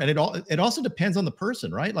magic number. And it also depends on the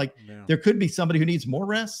person, right? Like there could be somebody who needs more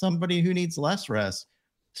rest, somebody who needs less rest.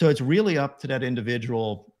 So it's really up to that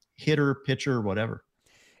individual hitter, pitcher, whatever.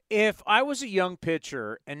 If I was a young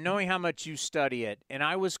pitcher and knowing how much you study it, and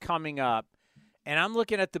I was coming up and I'm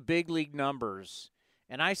looking at the big league numbers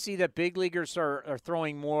and I see that big leaguers are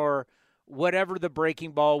throwing more whatever the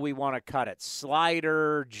breaking ball we want to cut it,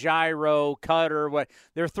 slider, gyro, cutter,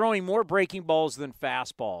 they're throwing more breaking balls than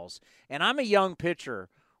fastballs. And I'm a young pitcher.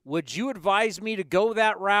 Would you advise me to go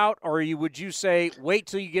that route, or would you say wait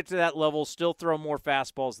till you get to that level, still throw more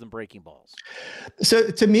fastballs than breaking balls? So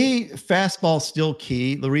to me, fastball's still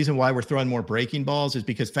key. The reason why we're throwing more breaking balls is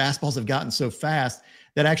because fastballs have gotten so fast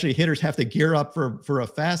that actually hitters have to gear up for a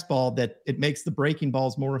fastball that it makes the breaking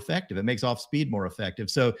balls more effective. It makes off speed more effective.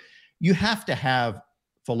 So you have to have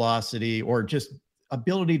velocity or just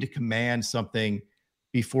ability to command something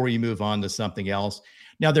before you move on to something else.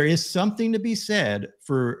 Now, there is something to be said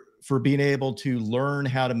for being able to learn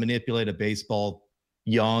how to manipulate a baseball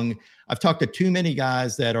young. I've talked to too many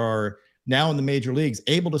guys that are now in the major leagues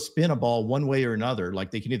able to spin a ball one way or another. Like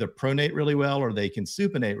they can either pronate really well or they can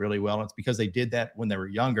supinate really well. And it's because they did that when they were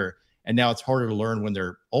younger. And now it's harder to learn when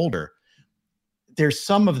they're older. There's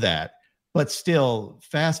some of that. But still,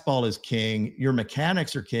 fastball is king. Your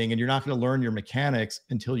mechanics are king, and you're not going to learn your mechanics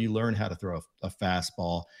until you learn how to throw a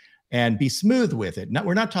fastball and be smooth with it.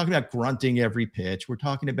 We're not talking about grunting every pitch. We're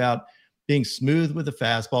talking about being smooth with the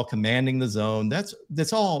fastball, commanding the zone.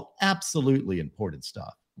 That's all absolutely important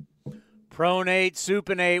stuff. Pronate,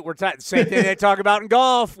 supinate. We're same thing they talk about in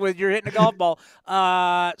golf with you're hitting a golf ball.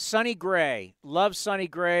 Sonny Gray, love Sonny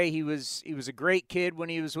Gray. He was a great kid when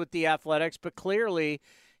he was with the Athletics, but clearly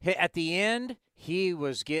at the end, he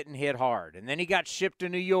was getting hit hard. And then he got shipped to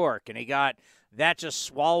New York, and that just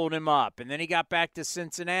swallowed him up. And then he got back to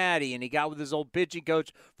Cincinnati, and he got with his old pitching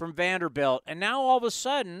coach from Vanderbilt. And now all of a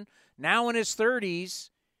sudden, now in his 30s,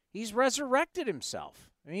 he's resurrected himself.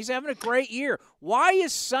 I mean, he's having a great year. Why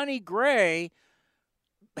is Sonny Gray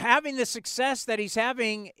having the success that he's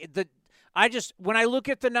having? When I look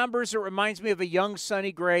at the numbers, it reminds me of a young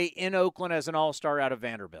Sonny Gray in Oakland as an all-star out of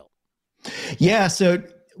Vanderbilt. Yeah, so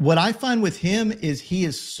what I find with him is he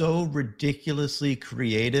is so ridiculously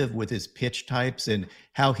creative with his pitch types and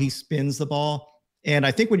how he spins the ball. And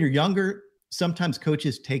I think when you're younger, sometimes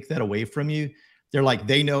coaches take that away from you. They're like,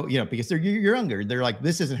 they know, because you're younger. They're like,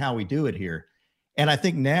 this isn't how we do it here. And I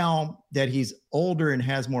think now that he's older and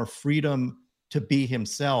has more freedom to be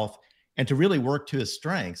himself and to really work to his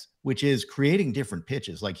strengths, which is creating different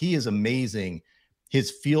pitches. Like he is amazing. His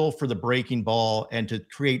feel for the breaking ball and to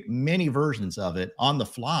create many versions of it on the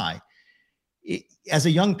fly. As a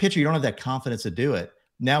young pitcher, you don't have that confidence to do it.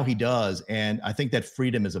 Now he does. And I think that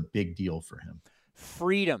freedom is a big deal for him.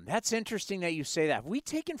 Freedom. That's interesting that you say that. Have we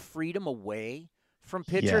taken freedom away from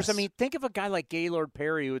pitchers? Yes. I mean, think of a guy like Gaylord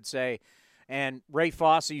Perry who would say, and Ray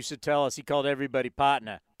Fosse used to tell us, he called everybody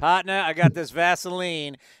Patna. Patna, I got this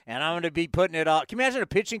Vaseline, and I'm going to be putting it all. Can you imagine a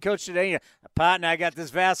pitching coach today? Patna, I got this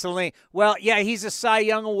Vaseline. Well, yeah, he's a Cy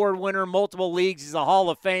Young Award winner in multiple leagues. He's a Hall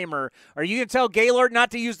of Famer. Are you going to tell Gaylord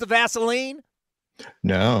not to use the Vaseline?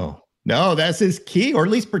 No, that's his key, or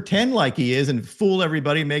at least pretend like he is and fool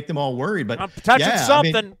everybody, make them all worried. But I'm touching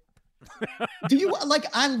something.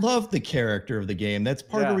 I love the character of the game. That's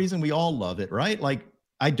part of the reason we all love it, right? Like,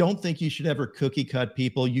 I don't think you should ever cookie cut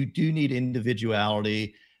people. You do need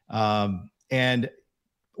individuality. And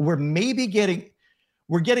we're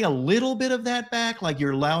getting a little bit of that back. Like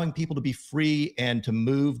you're allowing people to be free and to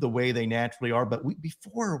move the way they naturally are. But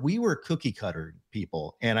before we were cookie cutter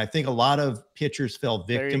people. And I think a lot of pitchers fell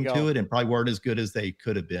victim to it and probably weren't as good as they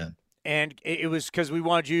could have been. And it was because we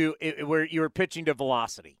wanted you where you were pitching to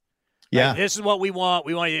velocity. Yeah. Like, this is what we want.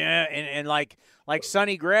 We want you. And like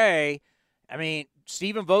Sonny Gray, I mean,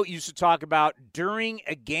 Stephen Vogt used to talk about during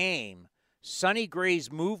a game, Sonny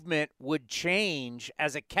Gray's movement would change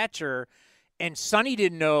as a catcher, and Sonny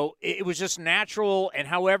didn't know. It was just natural, and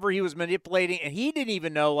however he was manipulating, and he didn't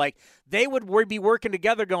even know. Like, they would be working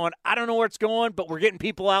together going, I don't know where it's going, but we're getting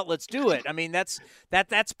people out. Let's do it. I mean, that's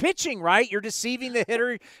pitching, right? You're deceiving the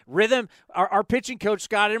hitter. Rhythm. Our pitching coach,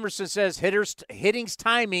 Scott Emerson, says hitting's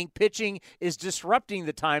timing. Pitching is disrupting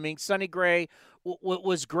the timing. Sonny Gray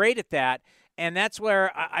was great at that, and that's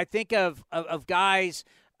where I think of guys.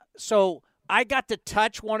 So I got to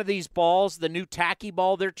touch one of these balls, the new tacky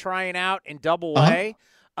ball they're trying out in Double-A.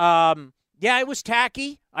 Yeah, it was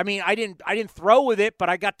tacky. I mean, I didn't throw with it, but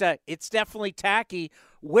I got to. It's definitely tacky.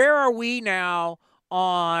 Where are we now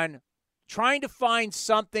on trying to find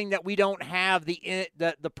something that we don't have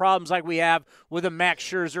the problems like we have with a Max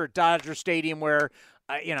Scherzer at Dodger Stadium where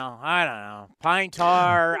I don't know, pine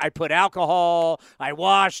tar, I put alcohol, I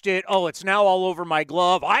washed it, oh, it's now all over my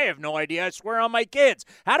glove. I have no idea. I swear on my kids.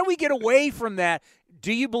 How do we get away from that?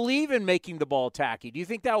 Do you believe in making the ball tacky? Do you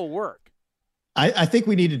think that will work? I think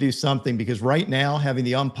we need to do something, because right now having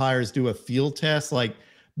the umpires do a field test, like,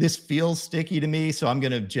 this feels sticky to me, so I'm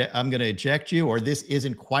gonna eject you, or this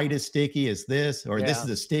isn't quite as sticky as this, or this is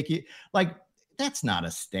a sticky, like, that's not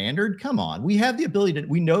a standard. Come on. We have the ability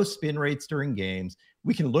we know spin rates during games.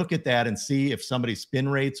 We can look at that and see if somebody's spin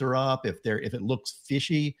rates are up, if it looks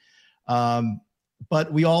fishy.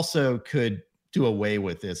 But we also could do away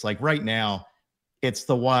with this. Like, right now, it's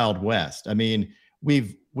the Wild West. I mean,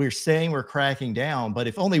 we're saying we're cracking down, but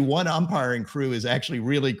if only one umpiring crew is actually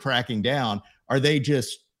really cracking down, are they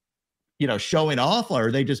just, showing off, or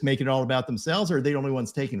are they just making it all about themselves, or are they the only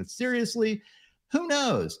ones taking it seriously? Who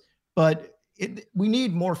knows? But we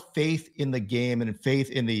need more faith in the game and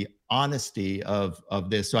faith in the honesty of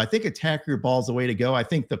this. So I think attack your ball is the way to go. I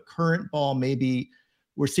think the current ball, maybe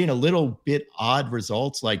we're seeing a little bit odd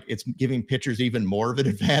results. Like, it's giving pitchers even more of an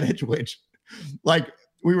advantage, which, like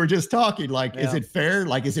we were just talking, like, is it fair?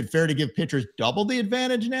 Like, is it fair to give pitchers double the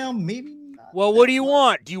advantage now? Maybe not. Well, what do you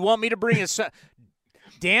want? Do you want me to bring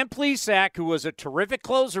Dan Plesac, who was a terrific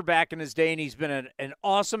closer back in his day, and he's been an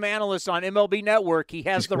awesome analyst on MLB Network. He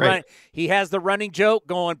has the running joke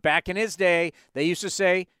going. Back in his day, they used to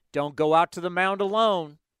say, "Don't go out to the mound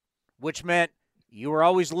alone," which meant you were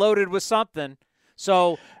always loaded with something.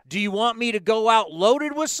 So, do you want me to go out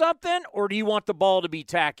loaded with something, or do you want the ball to be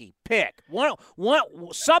tacky? Pick.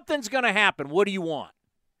 Something's going to happen. What do you want?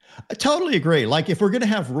 I totally agree. Like, if we're going to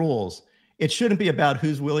have rules, it shouldn't be about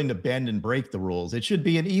who's willing to bend and break the rules. It should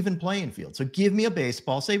be an even playing field. So give me a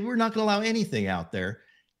baseball. Say we're not going to allow anything out there,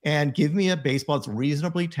 and give me a baseball that's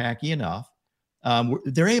reasonably tacky enough.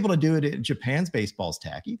 They're able to do it. Japan's baseball's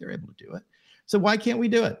tacky. They're able to do it. So why can't we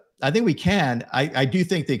do it? I think we can. I do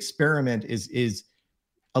think the experiment is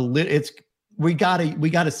a little. We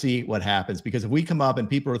gotta see what happens, because if we come up and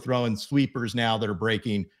people are throwing sweepers now that are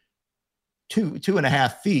breaking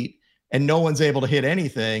 2.5 feet and no one's able to hit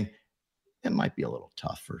anything, it might be a little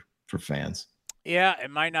tough for fans. Yeah, it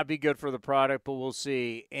might not be good for the product, but we'll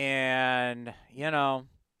see. And,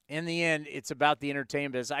 in the end, it's about the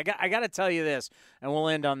entertainment business. I got to tell you this, and we'll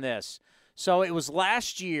end on this. So it was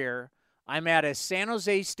last year, I'm at a San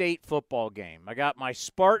Jose State football game. I got my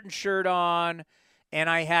Spartan shirt on, and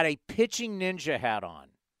I had a pitching ninja hat on.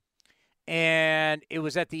 And it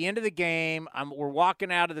was at the end of the game. We're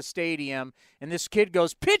walking out of the stadium, and this kid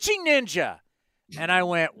goes, "Pitching ninja." And I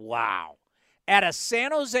went, wow. At a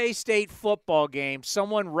San Jose State football game,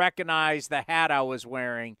 someone recognized the hat I was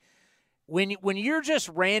wearing. When you're just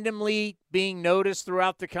randomly being noticed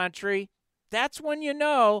throughout the country, that's when you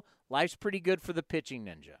know life's pretty good for the pitching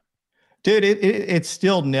ninja. Dude, it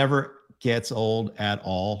still never gets old at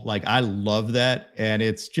all. Like, I love that. And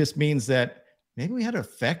it just means that maybe we had an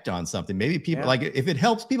effect on something. Maybe people, like, if it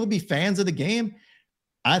helps people be fans of the game,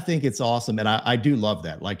 I think it's awesome. And I do love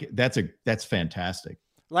that. Like, that's fantastic.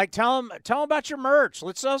 Like, tell them about your merch.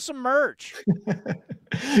 Let's sell some merch.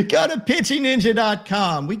 Go to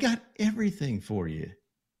pitchingninja.com. We got everything for you.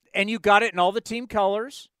 And you got it in all the team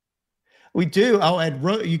colors. We do. Oh, and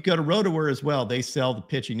you go to Rotowear as well. They sell the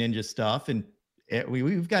Pitching Ninja stuff, and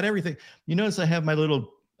we've got everything. You notice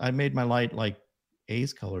I made my light like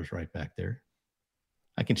A's colors right back there.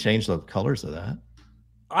 I can change the colors of that.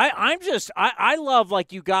 I love,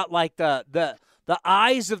 like, you got like the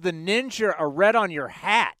eyes of the ninja are red on your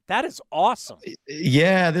hat. That is awesome.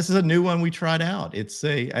 Yeah, this is a new one we tried out.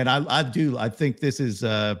 I think this is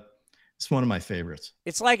it's one of my favorites.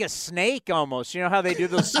 It's like a snake almost. You know how they do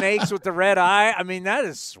those snakes with the red eye? I mean, that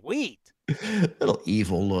is sweet. Little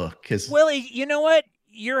evil look. Willie, you know what?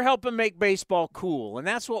 You're helping make baseball cool, and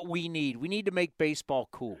that's what we need. We need to make baseball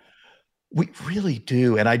cool. We really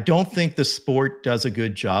do. And I don't think the sport does a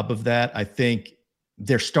good job of that. I think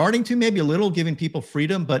they're starting to, maybe a little, giving people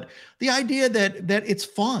freedom, but the idea that it's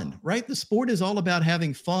fun, right? The sport is all about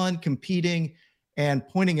having fun, competing, and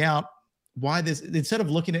pointing out why this, instead of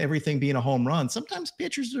looking at everything being a home run, sometimes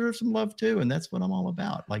pitchers deserve some love too. And that's what I'm all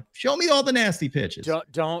about. Like, show me all the nasty pitches.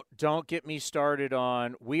 Don't get me started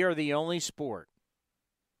on, we are the only sport.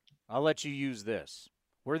 I'll let you use this.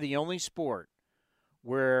 We're the only sport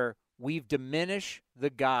where we've diminished the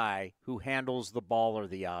guy who handles the ball or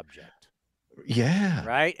the object. Yeah.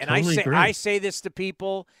 Right? And totally I say this to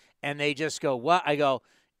people, and they just go, what? I go,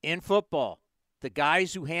 in football, the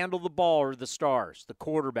guys who handle the ball are the stars, the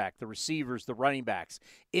quarterback, the receivers, the running backs.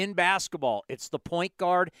 In basketball, it's the point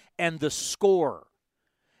guard and the scorer.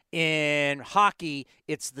 In hockey,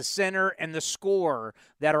 it's the center and the scorer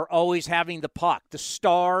that are always having the puck. The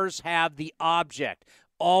stars have the object,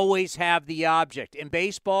 always have the object. In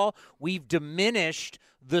baseball, we've diminished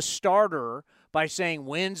the starter by saying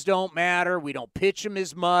wins don't matter, we don't pitch them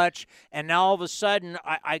as much, and now all of a sudden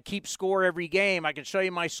I keep score every game. I can show you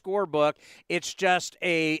my scorebook. It's just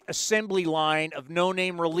a assembly line of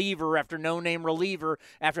no-name reliever after no-name reliever.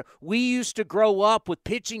 After we used to grow up with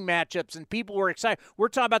pitching matchups, and people were excited. We're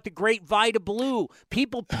talking about the great Vida Blue.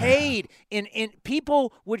 People paid, and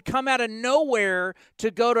people would come out of nowhere to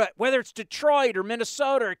go to, whether it's Detroit or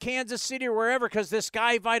Minnesota or Kansas City or wherever, because this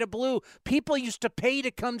guy, Vida Blue, people used to pay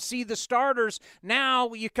to come see the starters.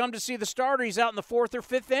 Now you come to see the starter, he's out in the 4th or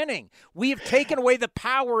 5th inning. We have taken away the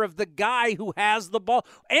power of the guy who has the ball,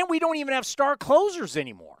 and we don't even have star closers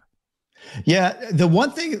anymore. Yeah, the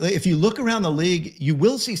one thing, if you look around the league, you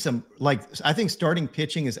will see some, like, I think starting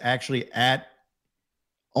pitching is actually at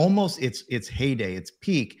almost its heyday, its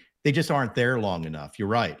peak. They just aren't there long enough. You're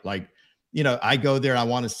right. Like, I go there, I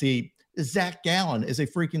want to see Zach Gallen is a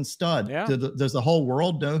freaking stud. Yeah. Does the whole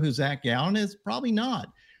world know who Zach Gallen is? Probably not.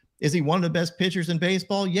 Is he one of the best pitchers in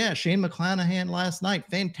baseball? Yeah. Shane McClanahan last night,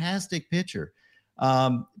 fantastic pitcher.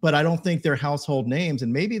 But I don't think they're household names.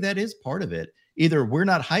 And maybe that is part of it. Either we're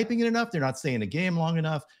not hyping it enough, they're not staying a game long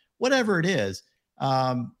enough, whatever it is.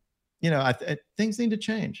 Things need to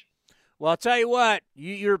change. Well, I'll tell you what,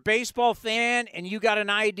 you're a baseball fan and you got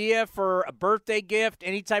an idea for a birthday gift,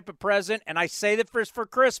 any type of present, and I say that for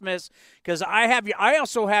Christmas because I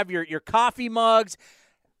also have your coffee mugs.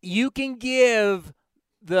 You can give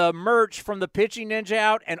the merch from the Pitching Ninja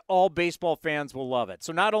out, and all baseball fans will love it.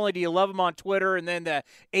 So not only do you love him on Twitter and then the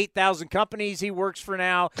 8,000 companies he works for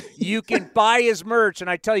now, you can buy his merch,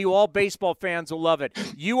 and I tell you, all baseball fans will love it.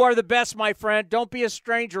 You are the best, my friend. Don't be a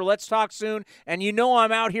stranger. Let's talk soon, and you know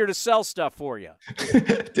I'm out here to sell stuff for you.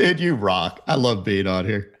 Dude, you rock. I love being on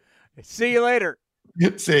here. See you later.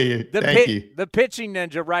 See you. Thank you. The Pitching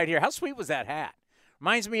Ninja right here. How sweet was that hat?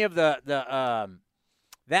 Reminds me of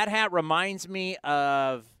that hat reminds me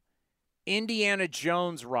of Indiana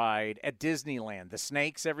Jones ride at Disneyland. The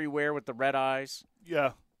snakes everywhere with the red eyes.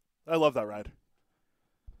 Yeah, I love that ride.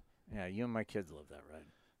 Yeah, you and my kids love that ride.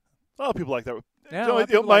 A lot of people like that.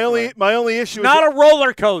 Yeah, my only issue not is a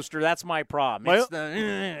roller coaster. That's my problem.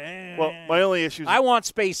 My only issue is I want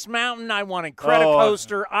Space Mountain. I want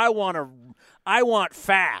Incredicoaster. I want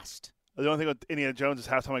fast. The only thing with Indiana Jones is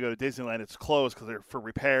half the time I go to Disneyland, it's closed because they're for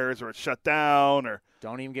repairs or it's shut down. Or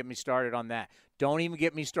don't even get me started on that. Don't even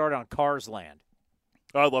get me started on Cars Land.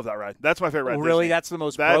 Oh, I love that ride. That's my favorite ride. Really, that's the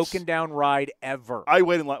most broken down ride ever. I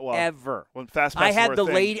waited ever. When Fast Pass I had the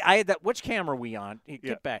thing. lady. I had that. Which camera are we on?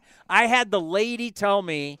 Get back. I had the lady tell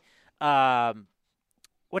me, what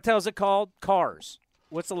the hell is it called? Cars.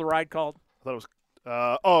 What's the ride called? I thought it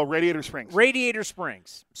was Radiator Springs. Radiator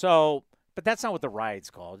Springs. So. But that's not what the ride's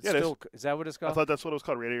called. Is that what it's called? I thought that's what it was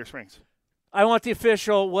called, Radiator Springs. I want the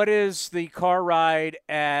official. What is the car ride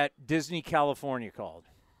at Disney California called?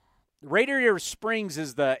 Radiator Springs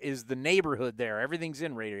is the neighborhood there. Everything's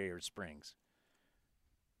in Radiator Springs.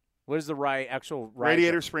 What is the actual ride?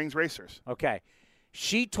 Radiator Springs Racers. Okay.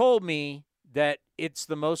 She told me that it's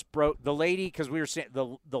the most the lady, because we were saying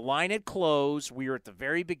the line had closed. We were at the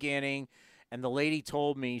very beginning. And the lady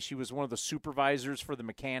told me, she was one of the supervisors for the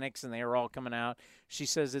mechanics, and they were all coming out. She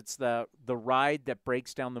says it's the ride that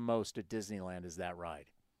breaks down the most at Disneyland is that ride.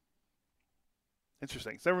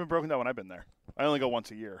 Interesting. It's never been broken down when I've been there. I only go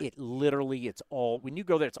once a year. It literally, when you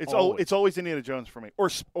go there, it's always Indiana Jones for me. Or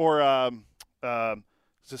is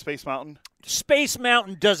it Space Mountain? Space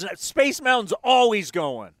Mountain doesn't. Space Mountain's always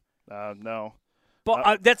going. No.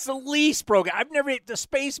 But that's the least broken. The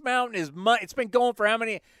Space Mountain it's been going for how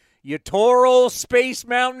many? You tore old Space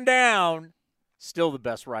Mountain down. Still the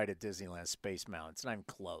best ride at Disneyland, Space Mountain. It's not even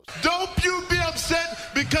close. Don't you be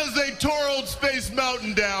upset because they tore old Space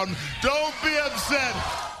Mountain down. Don't be upset.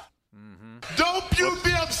 Mm-hmm. Don't you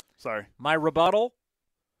be upset. Sorry. My rebuttal?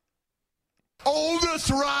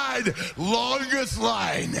 Oldest ride, longest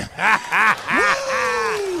line.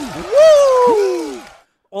 Woo!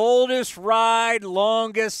 Oldest ride,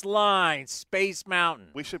 longest line, Space Mountain.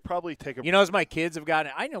 We should probably take a. You know, as my kids have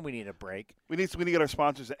gotten, I know we need a break. We need to get our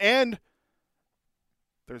sponsors. And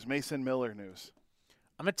there's Mason Miller news.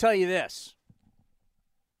 I'm going to tell you this.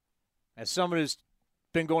 As someone who's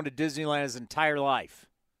been going to Disneyland his entire life,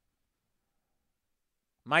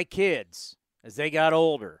 my kids, as they got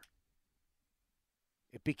older,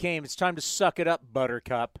 it's time to suck it up,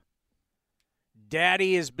 Buttercup.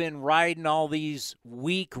 Daddy has been riding all these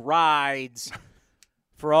weak rides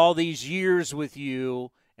for all these years with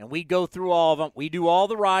you, and we go through all of them. We do all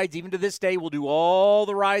the rides. Even to this day, we'll do all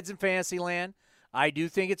the rides in Fantasyland. I do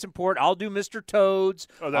think it's important. I'll do Mr. Toad's.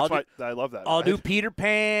 Oh, that's I love that. I'll do Peter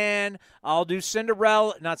Pan. I'll do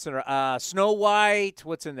Cinderella. Not Cinderella. Snow White.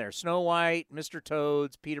 What's in there? Snow White, Mr.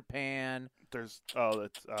 Toad's, Peter Pan. That's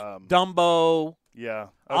Dumbo. Yeah.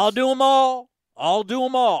 I'll do them all.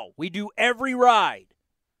 We do every ride.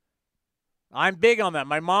 I'm big on that.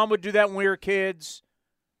 My mom would do that when we were kids.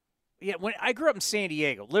 Yeah, when I grew up in San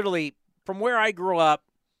Diego, literally from where I grew up,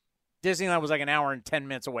 Disneyland was like an hour and 10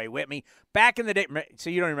 minutes away with me. Back in the day, so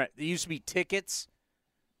you don't remember, there used to be tickets.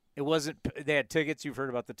 It wasn't, they had tickets. You've heard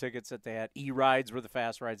about the tickets that they had. E-rides were the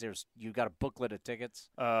fast rides. You got a booklet of tickets.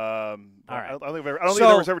 All right. I don't think there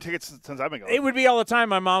was ever tickets since I've been going. It would be all the time.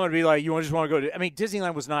 My mom would be like, you just want to go to,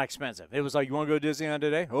 Disneyland was not expensive. It was like, you want to go to Disneyland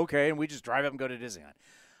today? Okay. And we just drive up and go to Disneyland.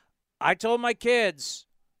 I told my kids,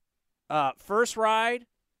 first ride,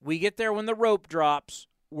 we get there when the rope drops,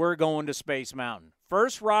 we're going to Space Mountain.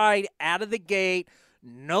 First ride out of the gate,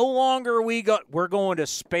 no longer we're going to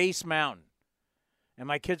Space Mountain. And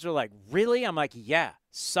my kids are like, really? I'm like, yeah,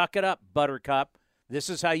 suck it up, Buttercup. This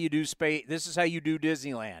is how you do space. This is how you do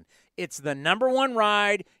Disneyland. It's the number one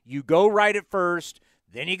ride. You go ride it first.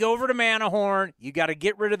 Then you go over to Matterhorn. You got to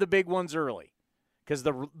get rid of the big ones early. Because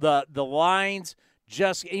the lines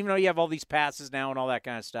just, even though you have all these passes now and all that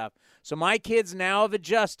kind of stuff. So my kids now have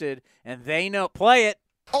adjusted, and they know, play it.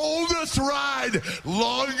 Oldest ride,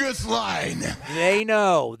 longest line. They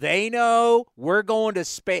know we're going to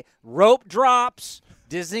space. Rope drops.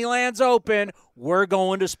 Disneyland's open. We're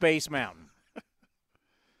going to Space Mountain.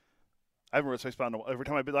 I haven't rode Space Mountain. Every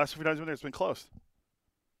time the last few times I've been there, it's been closed.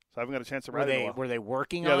 So I haven't got a chance to ride it in a while. Were they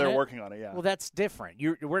working on it? Yeah, they're working on it, yeah. Well, that's different.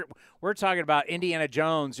 We're talking about Indiana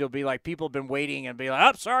Jones. You'll be like, people have been waiting and be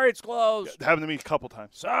like, oh, sorry, it's closed. It happened to me a couple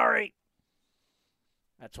times. Sorry.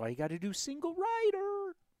 That's why you got to do single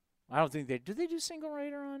rider. I don't think do they do single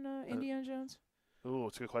rider on Indiana Jones? Ooh,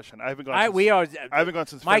 it's a good question. I haven't gone. I haven't gone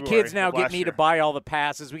since my February kids now get me to buy all the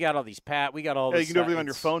passes. We got all these We got all. Yeah, this you can do everything on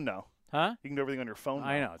your phone now. Huh? You can do everything on your phone now.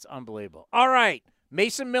 I know, it's unbelievable. All right,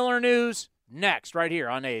 Mason Miller news next, right here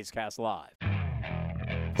on A's Cast Live.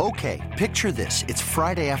 Okay, picture this: it's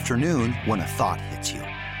Friday afternoon when a thought hits you.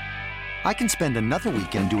 I can spend another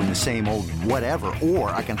weekend doing the same old whatever,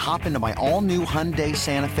 or I can hop into my all-new Hyundai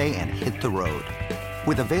Santa Fe and hit the road.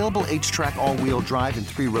 With available H-Track all-wheel drive and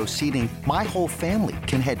 3-row seating, my whole family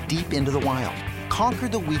can head deep into the wild. Conquer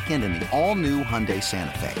the weekend in the all-new Hyundai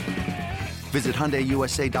Santa Fe. Visit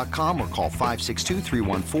HyundaiUSA.com or call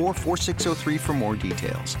 562-314-4603 for more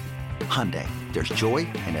details. Hyundai, there's joy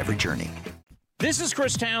in every journey. This is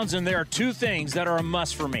Chris Townsend. There are two things that are a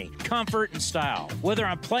must for me: comfort and style. Whether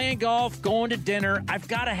I'm playing golf, going to dinner, I've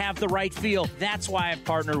got to have the right feel. That's why I've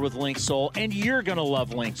partnered with Linksole, and you're going to love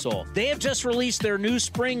Linksole. They have just released their new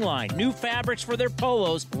spring line, new fabrics for their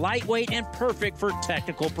polos, lightweight and perfect for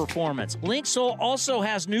technical performance. Linksole also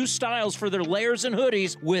has new styles for their layers and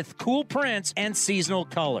hoodies with cool prints and seasonal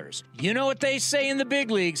colors. You know what they say in the big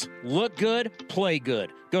leagues: look good, play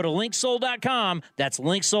good. Go to Linksole.com. That's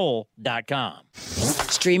Linksole.com.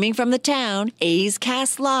 Streaming from the town, A's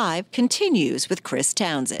Cast Live continues with Chris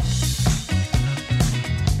Townsend.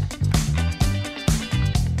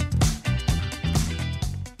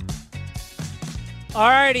 All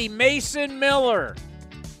righty, Mason Miller.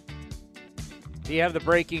 Do you have the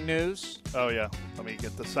breaking news? Oh, yeah. Let me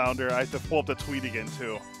get the sounder. I have to pull up the tweet again,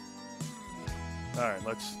 too. All right,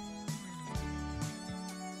 let's...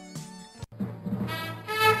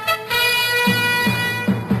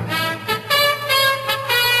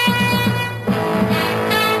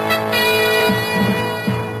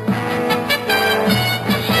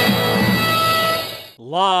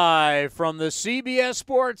 Live from the CBS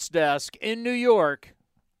Sports Desk in New York,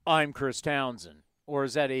 I'm Chris Townsend. Or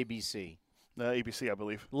is that ABC? ABC, I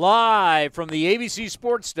believe. Live from the ABC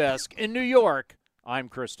Sports Desk in New York, I'm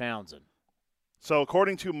Chris Townsend. So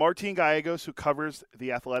according to Martin Gallegos, who covers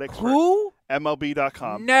the Athletics Who?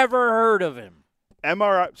 MLB.com. Never heard of him.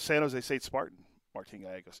 MRI, San Jose State Spartan, Martin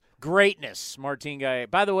Gallegos. Greatness, Martin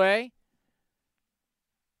Gallegos. By the way,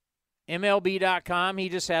 MLB.com, he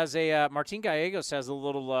just has a Martin Gallegos has a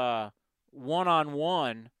little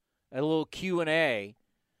one-on-one, a little Q&A.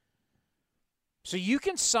 So you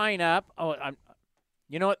can sign up.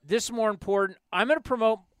 You know what? This is more important. I'm going to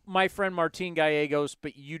promote my friend Martin Gallegos,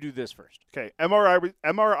 but you do this first. Okay.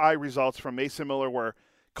 MRI results from Mason Miller were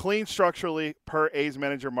clean structurally per A's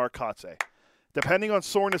manager Mark Kotze. Depending on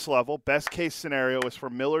soreness level, best case scenario is for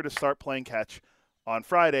Miller to start playing catch on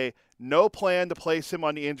Friday. No plan to place him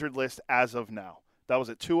on the injured list as of now. That was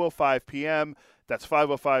at 2:05 p.m. That's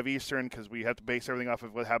 5:05 Eastern because we have to base everything off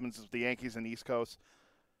of what happens with the Yankees and the East Coast.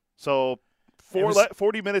 So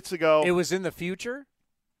 40 minutes ago. It was in the future?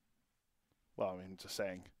 Well, I mean, just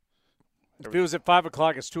saying. If it was at 5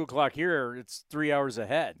 o'clock, it's 2 o'clock here. It's 3 hours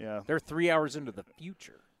ahead. Yeah. They're 3 hours into the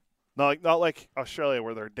future. Not like Australia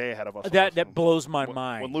where they're a day ahead of us. That blows my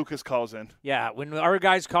mind. When Lucas calls in. Yeah, when our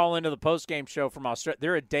guys call into the post-game show from Australia,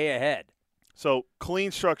 they're a day ahead. So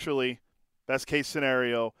clean structurally, best case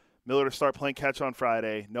scenario, Miller to start playing catch on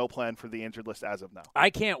Friday. No plan for the injured list as of now. I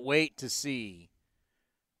can't wait to see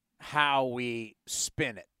how we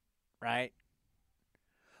spin it, right?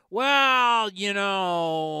 Well, you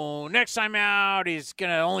know, next time out he's going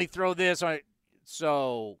to only throw this.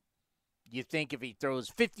 So you think if he throws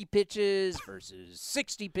 50 pitches versus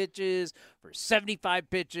 60 pitches versus 75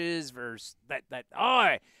 pitches versus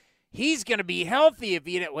he's going to be healthy if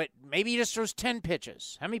maybe he just throws 10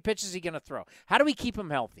 pitches. How many pitches is he going to throw? How do we keep him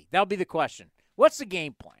healthy? That'll be the question. What's the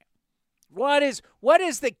game plan? What is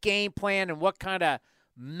the game plan and what kind of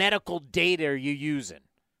medical data are you using?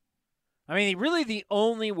 I mean, really the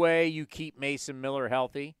only way you keep Mason Miller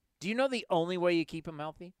healthy, do you know the only way you keep him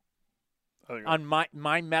healthy? On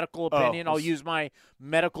my medical opinion, I'll use my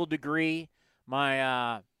medical degree,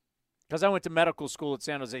 because I went to medical school at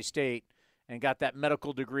San Jose State and got that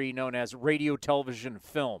medical degree known as radio, television,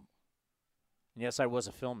 film. And yes, I was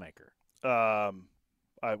a filmmaker.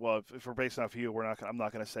 Well, if we're basing off you, I'm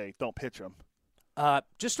not going to say don't pitch him.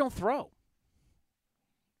 Just don't throw.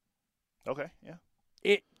 Okay,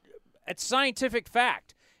 yeah. It's scientific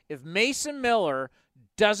fact. If Mason Miller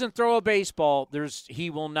doesn't throw a baseball, he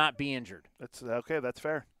will not be injured. That's okay. That's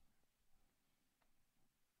fair.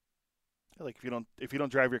 Like if you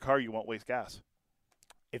don't drive your car, you won't waste gas.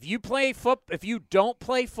 If you don't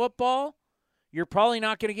play football, you're probably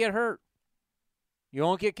not going to get hurt. You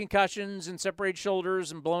won't get concussions and separated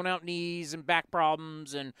shoulders and blown out knees and back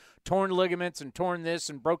problems and torn ligaments and torn this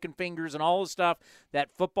and broken fingers and all the stuff that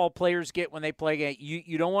football players get when they play.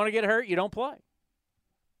 You don't want to get hurt, you don't play.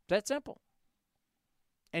 That's simple.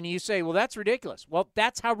 And you say, well, that's ridiculous. Well,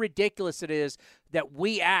 that's how ridiculous it is that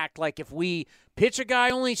we act like if we pitch a guy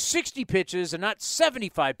only 60 pitches and not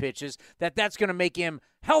 75 pitches, that's going to make him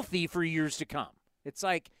healthy for years to come. It's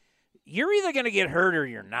like you're either going to get hurt or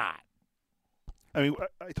you're not. I mean,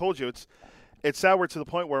 I told you, it's sour to the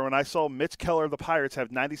point where when I saw Mitch Keller of the Pirates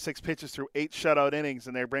have 96 pitches through 8 shutout innings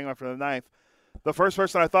and they bring him up for the 9th, the first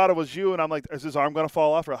person I thought of was you, and I'm like, is his arm going to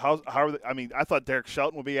fall off? Or how are they? I mean, I thought Derek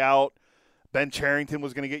Shelton would be out. Ben Cherington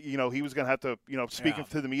was going to get, he was going to have to, speaking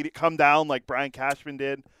to the media, come down like Brian Cashman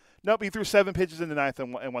did. Nope, he threw 7 pitches in the 9th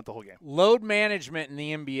and went the whole game. Load management in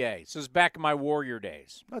the NBA. This is back in my Warrior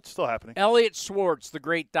days. That's still happening. Elliot Schwartz, the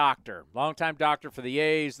great doctor, longtime doctor for the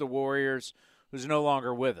A's, the Warriors, who's no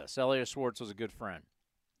longer with us. Elliot Schwartz was a good friend.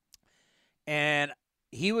 And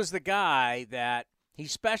he was the guy that he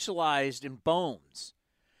specialized in bones.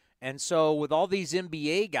 And so with all these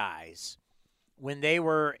NBA guys, when they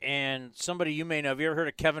were, and somebody you may know, have you ever heard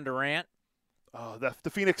of Kevin Durant? Oh, the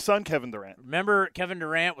Phoenix Sun, Kevin Durant. Remember Kevin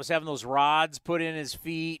Durant was having those rods put in his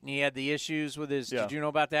feet, and he had the issues with his, Did you know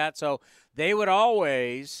about that? So they would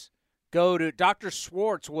always go to, Dr.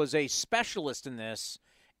 Schwartz was a specialist in this,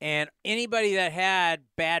 and anybody that had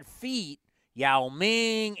bad feet, Yao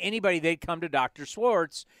Ming, anybody, they'd come to Dr.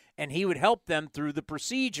 Schwartz, and he would help them through the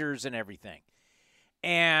procedures and everything.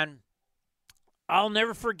 And I'll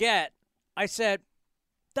never forget, I said,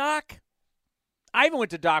 Doc, I even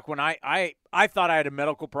went to Doc when I thought I had a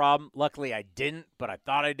medical problem. Luckily, I didn't, but I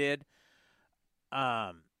thought I did.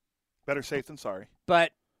 Better safe than sorry.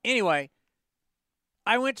 But anyway,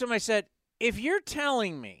 I went to him, I said, if you're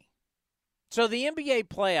telling me, so the NBA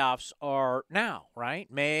playoffs are now,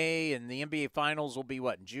 right? May, and the NBA finals will be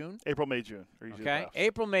what, in June? April, May, June. Okay,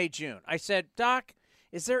 April, May, June. I said, Doc,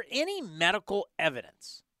 is there any medical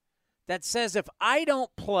evidence that says if I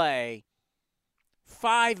don't play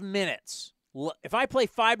 5 minutes, if I play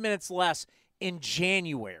 5 minutes less in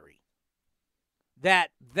January, that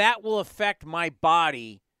will affect my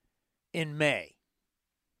body in May.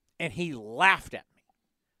 And he laughed at me.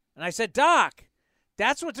 And I said, Doc,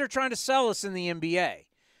 that's what they're trying to sell us in the NBA.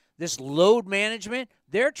 This load management,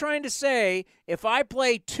 they're trying to say if I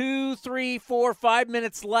play 2, 3, 4, 5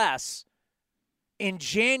 minutes less in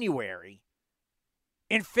January,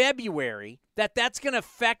 in February, that's going to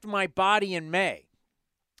affect my body in May.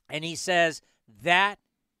 And he says that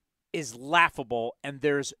is laughable, and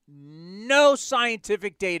there's no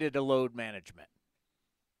scientific data to load management.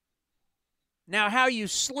 Now, how you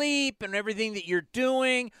sleep and everything that you're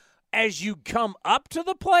doing as you come up to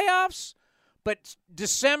the playoffs, but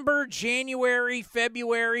December, January,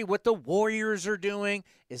 February, what the Warriors are doing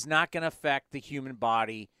is not going to affect the human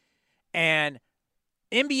body. And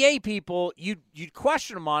NBA people, you'd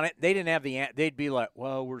question them on it. They didn't have the answer. They'd be like,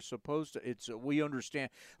 well, we're supposed to. We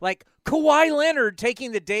understand. Like Kawhi Leonard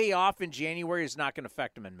taking the day off in January is not going to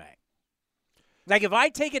affect him in May. Like if I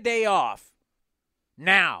take a day off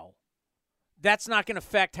now, that's not going to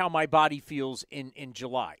affect how my body feels in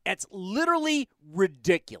July. That's literally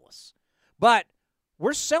ridiculous. But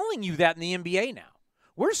we're selling you that in the NBA now.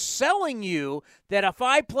 We're selling you that if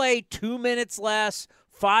I play 2 minutes less,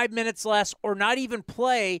 5 minutes less, or not even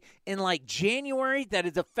play in like January, that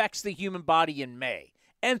it affects the human body in May.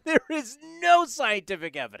 And there is no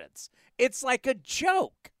scientific evidence. It's like a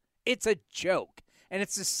joke. It's a joke. And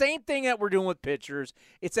it's the same thing that we're doing with pitchers.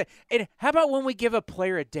 And how about when we give a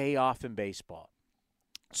player a day off in baseball?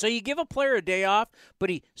 So you give a player a day off, but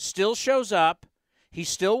he still shows up. He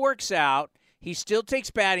still works out. He still takes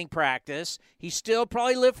batting practice. He still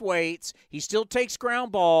probably lifts weights. He still takes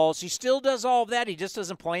ground balls. He still does all of that. He just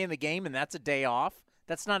doesn't play in the game, and that's a day off.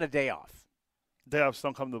 That's not a day off. Day offs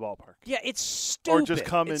don't come to the ballpark. Yeah, it's stupid. Or just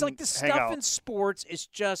come it's and like the hang stuff out. in sports is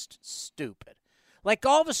just stupid. Like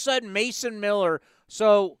all of a sudden, Mason Miller.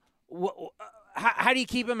 So how do you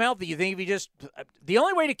keep him healthy? You think if you just the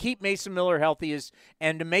only way to keep Mason Miller healthy is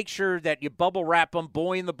and to make sure that you bubble wrap him,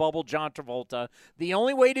 boy in the bubble, John Travolta. The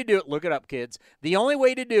only way to do it, look it up, kids. The only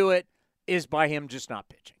way to do it is by him just not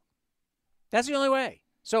pitching. That's the only way.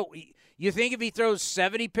 So you think if he throws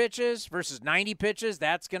 70 pitches versus 90 pitches,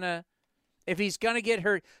 that's gonna if he's gonna get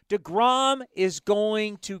hurt. DeGrom is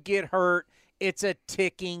going to get hurt. It's a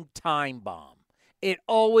ticking time bomb. It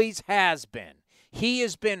always has been. He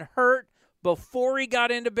has been hurt before he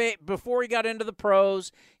got into the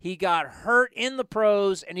pros. He got hurt in the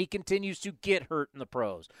pros, and he continues to get hurt in the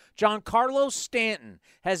pros. Giancarlo Stanton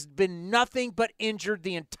has been nothing but injured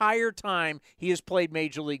the entire time he has played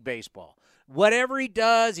Major League Baseball. Whatever he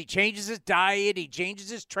does, he changes his diet, he changes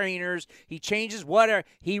his trainers, he changes whatever.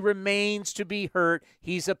 He remains to be hurt.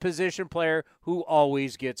 He's a position player who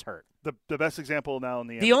always gets hurt. The best example now in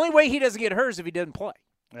the only way he doesn't get hurt is if he doesn't play.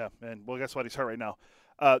 Yeah, and well, guess what? He's hurt right now.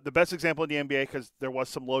 The best example in the NBA, because there was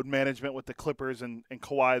some load management with the Clippers and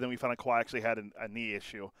Kawhi. Then we found out Kawhi actually had a knee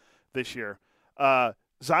issue this year.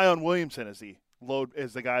 Zion Williamson is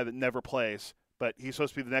the guy that never plays, but he's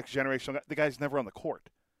supposed to be the next generation. The guy's never on the court.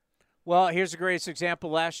 Well, here's the greatest example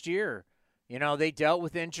last year. You know, they dealt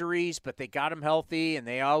with injuries, but they got him healthy, and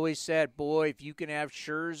they always said, boy, if you can have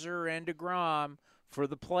Scherzer and DeGrom for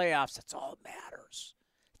the playoffs, that's all that matters.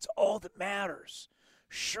 It's all that matters.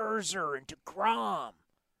 Scherzer and DeGrom.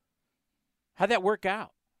 How'd that work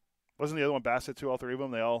out? Wasn't the other one Bassett too? All three of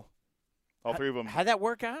them? Three of them. How'd that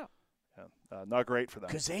work out? Yeah, not great for them.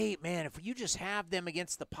 Because, man, if you just have them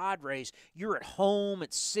against the Padres, you're at home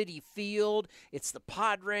at Citi Field. It's the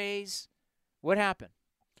Padres. What happened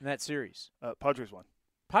in that series? Padres won.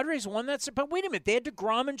 Padres won that series. But wait a minute. They had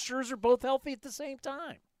DeGrom and Scherzer both healthy at the same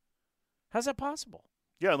time. How's that possible?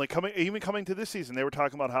 Yeah, like coming to this season, they were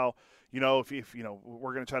talking about how, if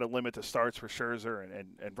we're going to try to limit the starts for Scherzer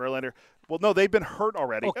and Verlander. Well, no, they've been hurt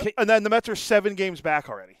already. Okay. And then the Mets are 7 games back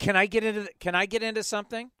already. Can I get into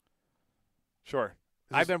something? Sure.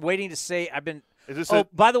 I've been waiting to say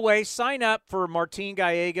by the way, sign up for Martin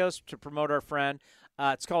Gallegos to promote our friend.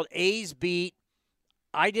 It's called A's Beat.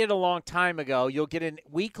 I did a long time ago. You'll get a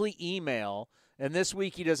weekly email, and this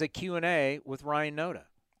week he does a Q&A with Ryan Noda.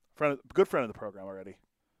 Good friend of the program already.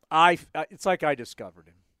 It's like I discovered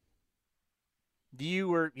him. You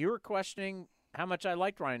were questioning how much I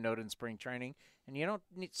liked Ryan Noda in spring training, and you don't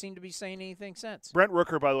seem to be saying anything since. Brent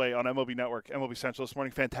Rooker, by the way, on MLB Network, MLB Central this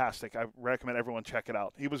morning, fantastic. I recommend everyone check it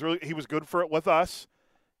out. He was good for it with us.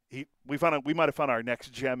 We might have found our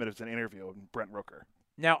next gem as an interview with Brent Rooker.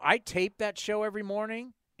 Now I tape that show every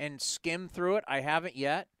morning and skim through it. I haven't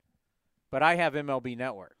yet, but I have MLB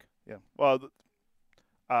Network. Yeah. Well,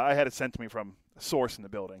 I had it sent to me from a source in the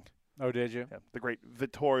building. Oh, did you? Yeah, the great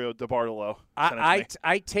Vittorio DiBartolo.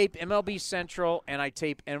 I tape MLB Central and I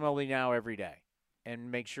tape MLB Now every day.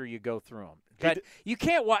 and make sure you go through them. But you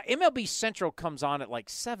can't watch. MLB Central comes on at like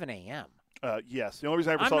 7 a.m. Yes. The only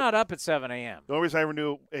reason I'm not up at 7 a.m. The only reason I ever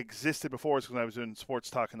knew it existed before was when I was doing sports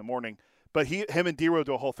talk in the morning. But him and D-Row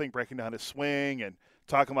do a whole thing breaking down his swing and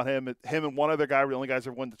talking about him. Him and one other guy were the only guys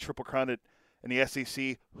that ever won the Triple Crown in the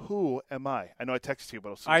SEC. Who am I? I know I texted you,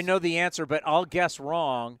 but I know the answer, but I'll guess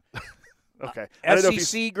wrong. Okay.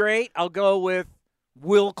 SEC great. I'll go with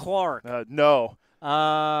Will Clark. No. We're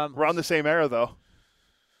on the same era, though.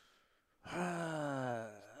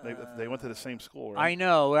 They went to the same school, right? I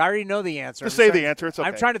know. I already know the answer. Just say the answer. It's okay.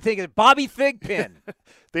 I'm trying to think of Bobby Thigpen.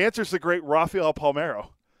 The answer is the great Rafael Palmeiro.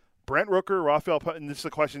 Brent Rooker, and this is the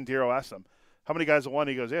question Dero asked him. How many guys have won?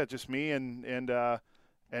 He goes, yeah, just me and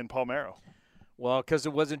Palmeiro. Well, because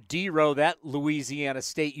it wasn't D-Row, that Louisiana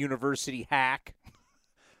State University hack.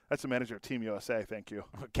 That's the manager of Team USA. Thank you.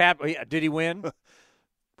 Did he win? I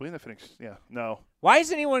believe they finished. Yeah, no. Why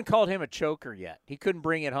hasn't anyone called him a choker yet? He couldn't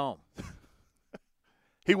bring it home.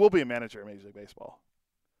 He will be a manager in Major League Baseball.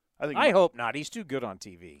 I hope not. He's too good on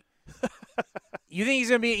TV. You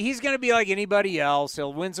think he's gonna be like anybody else?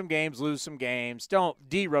 He'll win some games, lose some games.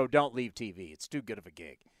 D-Row, don't leave TV. It's too good of a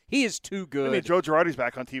gig. He is too good. I mean, Joe Girardi's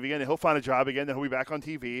back on TV again. He'll find a job again. Then he'll be back on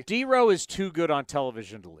TV. D-Row is too good on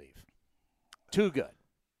television to leave. Too good.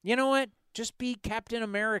 You know what? Just be Captain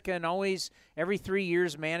America and always every 3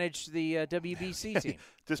 years manage the WBC team.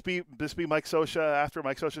 just be Mike Scioscia after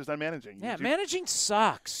Mike Scioscia's done managing. Yeah, managing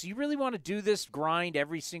sucks. You really want to do this grind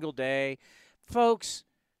every single day? Folks,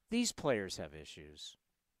 these players have issues.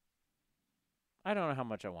 I don't know how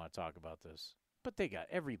much I want to talk about this, but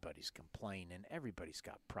everybody's complaining. Everybody's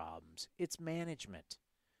got problems. It's management.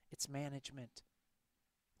 It's management.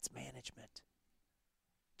 It's management.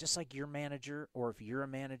 Just like your manager, or if you're a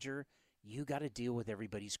manager, you got to deal with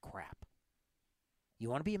everybody's crap. You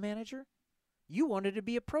want to be a manager? You wanted to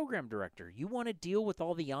be a program director. You want to deal with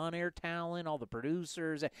all the on-air talent, all the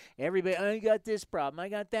producers, everybody. I got this problem. I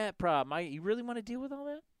got that problem. You really want to deal with all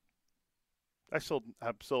that? I'm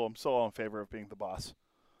still in favor of being the boss.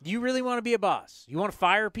 Do you really want to be a boss? You want to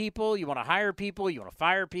fire people? You want to hire people? You want to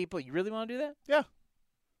fire people? You really want to do that? Yeah.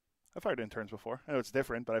 I've hired interns before. I know it's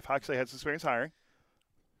different, but I've actually had some experience hiring.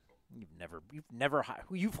 You've never hired.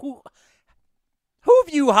 Who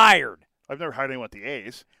have you hired? I've never hired anyone at the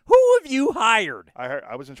A's. Who have you hired?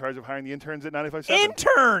 I was in charge of hiring the interns at 95.7.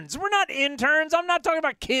 Interns? We're not interns. I'm not talking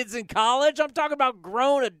about kids in college. I'm talking about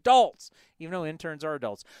grown adults. Even though interns are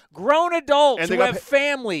adults. Grown adults who have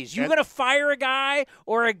families. You going to fire a guy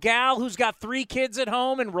or a gal who's got 3 kids at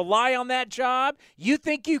home and rely on that job? You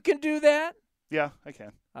think you can do that? Yeah, I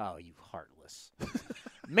can. Oh, you heartless.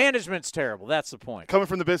 Management's terrible. That's the point. Coming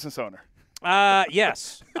from the business owner.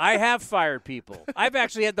 Yes, I have fired people. I've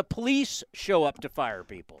actually had the police show up to fire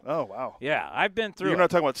people. Oh, wow. Yeah, I've been through You're not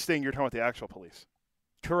talking about Sting. You're talking about the actual police.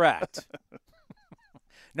 Correct.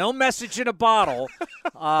 No message in a bottle.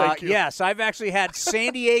 Thank you. Yes, I've actually had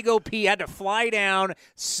San Diego had to fly down.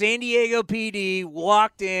 San Diego PD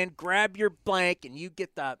walked in, grab your blank, and you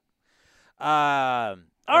get the all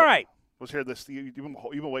right. Let's hear this. You've been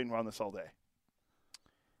waiting around this all day.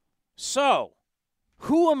 So,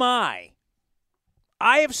 who am I?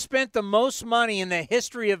 I have spent the most money in the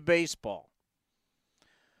history of baseball.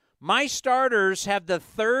 My starters have the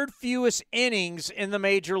 3rd fewest innings in the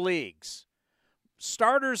major leagues.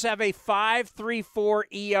 Starters have a 5.34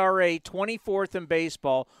 ERA, 24th in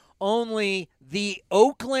baseball. Only the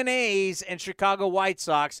Oakland A's and Chicago White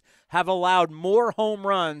Sox have allowed more home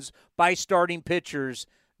runs by starting pitchers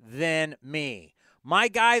than me. My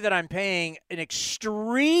guy that I'm paying an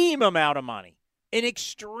extreme amount of money,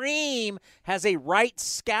 has a right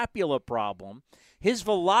scapula problem. His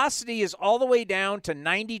velocity is all the way down to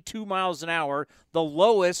 92 miles an hour, the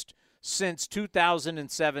lowest since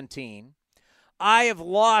 2017. I have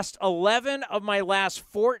lost 11 of my last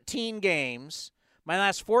 14 games. My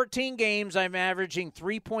last 14 games, I'm averaging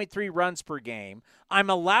 3.3 runs per game. I'm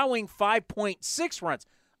allowing 5.6 runs.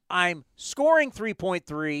 I'm scoring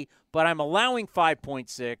 3.3, but I'm allowing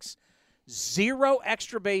 5.6. 0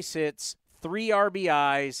 extra base hits, 3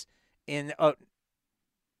 RBIs in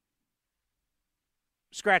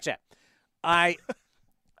scratch that. I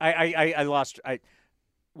lost.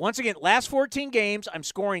 Once again, last 14 games, I'm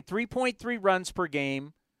scoring 3.3 runs per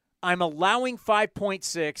game. I'm allowing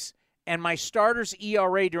 5.6, and my starter's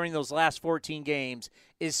ERA during those last 14 games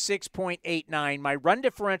is 6.89. My run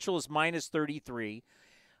differential is -33.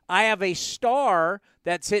 I have a star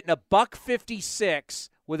that's hitting a $156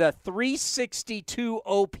 with a 362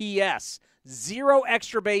 OPS, 0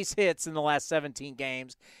 extra base hits in the last 17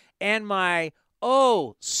 games, and my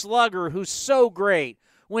slugger, who's so great,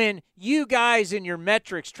 when you guys in your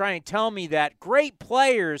metrics try and tell me that great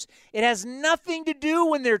players, it has nothing to do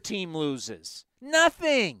when their team loses.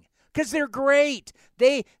 Nothing. Because they're great.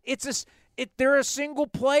 They're a single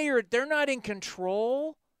player. They're not in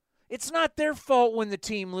control. It's not their fault when the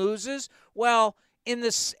team loses. Well, in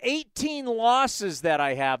the 18 losses that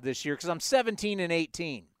I have this year, because I'm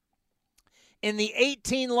 17-18, in the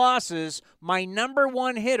 18 losses, my number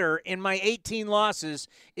one hitter in my 18 losses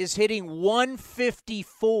is hitting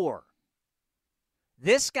 154.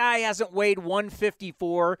 This guy hasn't weighed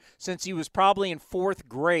 154 since he was probably in 4th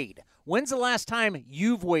grade. When's the last time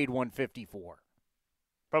you've weighed 154?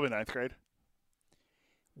 Probably 9th grade.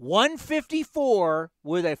 154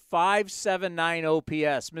 with a 5.79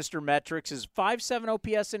 OPS. Mr. Metrics, is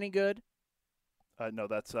 5.7 OPS any good? No,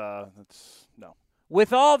 that's no.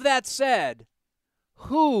 With all of that said,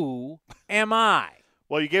 who am I?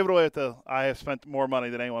 Well, you gave it away at the I have spent more money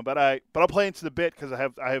than anyone, but I'll play into the bit because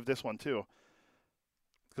I have this one too.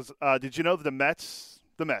 Because did you know that the Mets?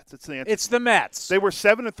 It's the answer. It's the Mets. They were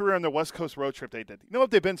 7-3 on their West Coast road trip. They did. You know what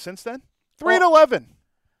they've been since then? 3-11.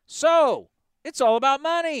 So it's all about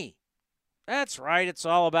money. That's right. It's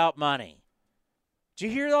all about money. Did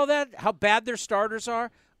you hear all that? How bad their starters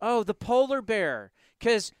are? Oh, the polar bear.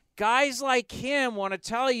 Because guys like him want to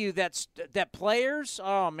tell you that players,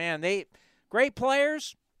 oh, man, great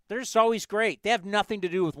players, they're just always great. They have nothing to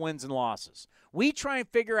do with wins and losses. We try and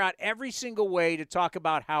figure out every single way to talk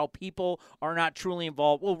about how people are not truly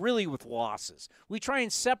involved, well, really with losses. We try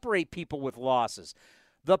and separate people with losses.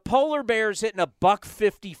 The polar bear's hitting a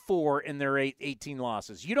 $154 in their 18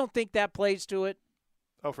 losses. You don't think that plays to it?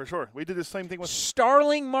 Oh, for sure. We did the same thing with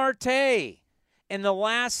Starling Marte. In the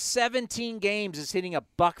last 17 games is hitting a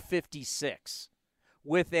 $156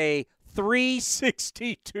 with a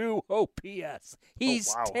 362 OPS.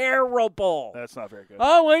 He's terrible. That's not very good.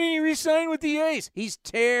 Oh, why didn't he re-sign with the A's? He's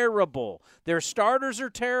terrible. Their starters are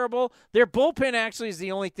terrible. Their bullpen actually is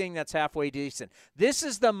the only thing that's halfway decent. This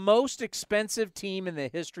is the most expensive team in the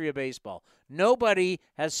history of baseball. Nobody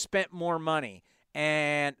has spent more money.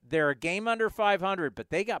 And they're a game under 500, but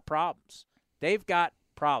they got problems. They've got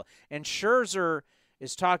problems. And Scherzer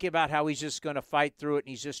is talking about how he's just going to fight through it and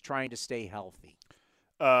he's just trying to stay healthy.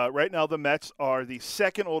 Right now, the Mets are the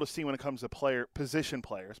second oldest team when it comes to position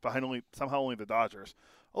players, behind only the Dodgers.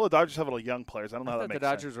 All the Dodgers have a little young players. I don't know how that makes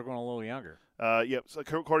sense. The Dodgers are going a little younger. Yep. So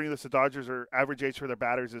according to this, the Dodgers' average age for their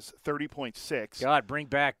batters is 30.6. God, bring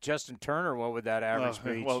back Justin Turner. What would that average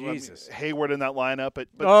be? Well, Jesus. I mean, Hayward in that lineup, but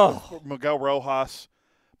Miguel Rojas.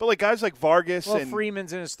 But like guys like Vargas and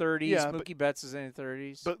Freeman's in his 30s. Yeah, Mookie Betts is in his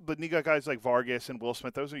 30s. But you got guys like Vargas and Will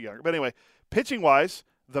Smith. Those are younger. But anyway, pitching wise,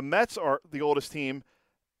 the Mets are the oldest team.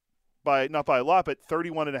 Not by a lot, but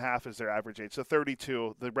 31.5 is their average age. So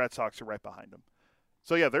 32, the Red Sox are right behind them.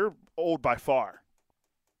 So, yeah, they're old by far.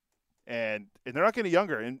 And they're not getting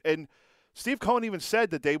younger. And Steve Cohen even said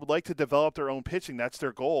that they would like to develop their own pitching. That's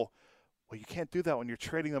their goal. Well, you can't do that when you're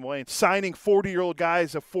trading them away and signing 40-year-old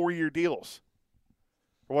guys of 4-year deals.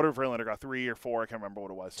 Or whatever Verlander got, 3 or 4. I can't remember what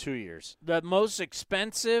it was. 2 years. The most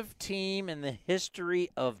expensive team in the history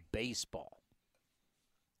of baseball.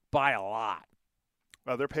 By a lot.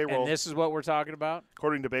 Their payroll. And this is what we're talking about?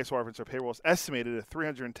 According to Baseball Reference, their payroll is estimated at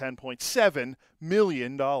 $310.7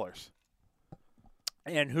 million.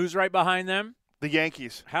 And who's right behind them? The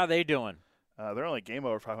Yankees. How they doing? They're only a game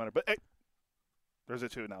over 500. But there's a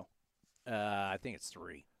 2 now. I think it's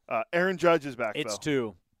 3. Aaron Judge is back, It's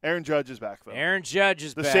though. 2. Aaron Judge is back, though. Aaron Judge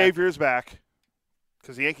is back. The Savior is back.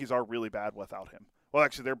 Because the Yankees are really bad without him. Well,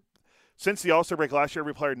 actually, since the All-Star break last year,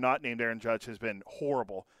 every player not named Aaron Judge has been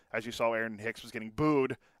horrible. As you saw, Aaron Hicks was getting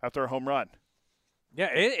booed after a home run. Yeah,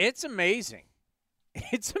 it's amazing.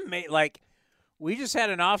 It's amazing. Like, we just had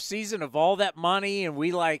an off season of all that money, and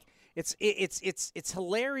we it's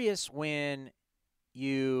hilarious when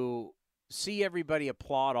you see everybody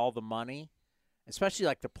applaud all the money, especially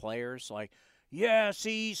like the players. Like, yeah,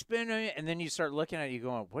 see, he's spending it, and then you start looking at it, you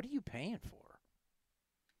going, what are you paying for?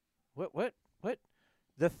 What?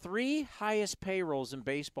 The 3 highest payrolls in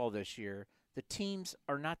baseball this year. The teams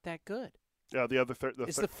are not that good. Yeah, the other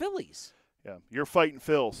it's the Phillies. Yeah, you're fighting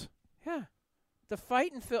Phils. Yeah, the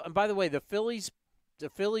fighting Phil. And by the way, the Phillies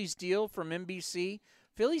deal from NBC.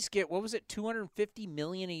 Phillies get $250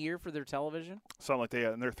 million a year for their television. Something like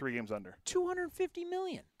that, and they're 3 games under. $250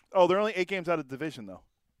 million. Oh, they're only 8 games out of the division though.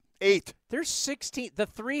 8. There's 16. The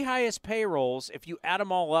 3 highest payrolls, if you add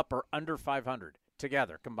them all up, are under 500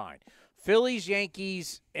 together combined. Phillies,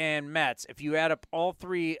 Yankees, and Mets, if you add up all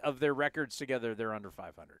 3 of their records together, they're under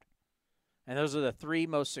 500. And those are the 3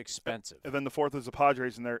 most expensive. And then the 4th is the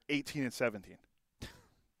Padres, and they're 18 and 17.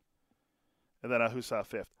 And then who's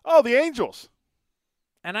 5th? Oh, the Angels.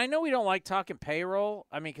 And I know we don't like talking payroll.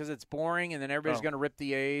 I mean, because it's boring, and then everybody's going to rip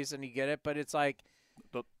the A's, and you get it. But it's like,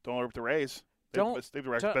 don't rip the Rays. They've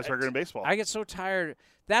the best record in baseball. I get so tired.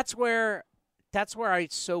 That's where I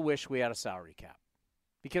so wish we had a salary cap,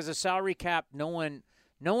 because a salary cap, no one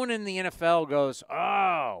in the NFL goes,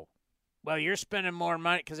 oh, well, you're spending more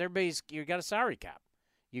money, because you got a salary cap,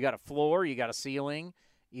 you got a floor, you got a ceiling,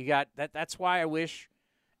 you got that. That's why I wish.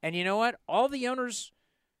 And you know what? All the owners,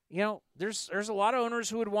 there's a lot of owners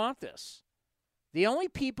who would want this. The only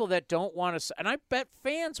people that don't want to, and I bet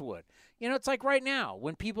fans would. It's like right now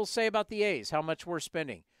when people say about the A's how much we're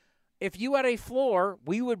spending. If you had a floor,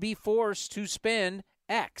 we would be forced to spend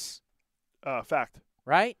X. Fact.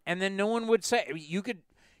 Right? And then no one would say you could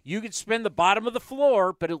spend the bottom of the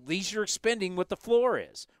floor, but at least you're spending what the floor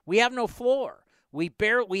is. We have no floor. We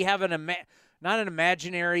have not an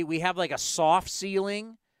imaginary. We have like a soft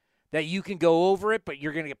ceiling that you can go over it, but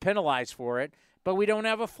you're going to get penalized for it. But we don't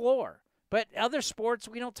have a floor. But other sports,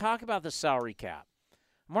 we don't talk about the salary cap.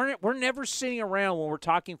 We're never sitting around when we're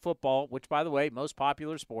talking football, which, by the way, most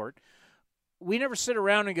popular sport. We never sit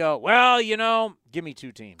around and go, well, give me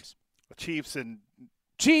two teams.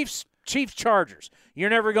 Chiefs, Chargers. You're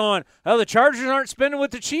never going, oh, the Chargers aren't spending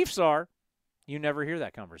what the Chiefs are. You never hear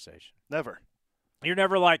that conversation. Never. You're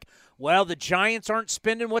never like, well, the Giants aren't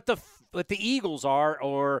spending what the Eagles are,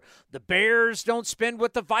 or the Bears don't spend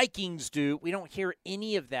what the Vikings do. We don't hear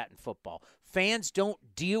any of that in football. Fans don't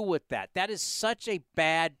deal with that. That is such a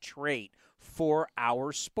bad trait for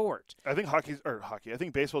our sport. I think hockey. I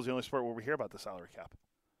think baseball is the only sport where we hear about the salary cap.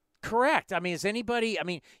 Correct.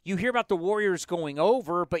 You hear about the Warriors going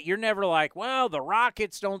over, but you're never like, well, the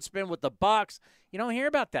Rockets don't spend with the Bucks. You don't hear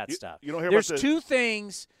about that stuff. You don't hear There's about two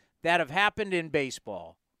things that have happened in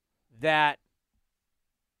baseball that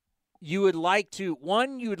you would like to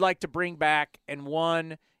bring back, and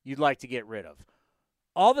one you'd like to get rid of.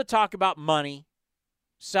 All the talk about money,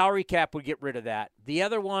 salary cap would get rid of that. The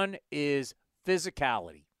other one is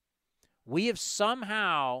physicality. We have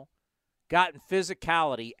somehow gotten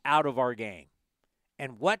physicality out of our game.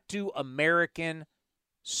 And what do American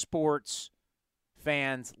sports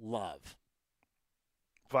fans love?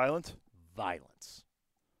 Violence.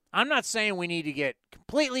 I'm not saying we need to get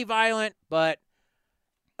completely violent, but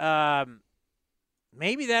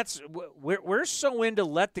maybe that's we're so into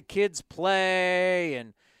let the kids play,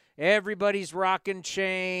 and everybody's rocking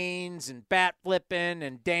chains and bat flipping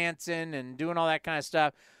and dancing and doing all that kind of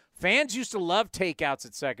stuff. Fans used to love takeouts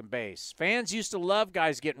at second base. Fans used to love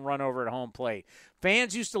guys getting run over at home plate.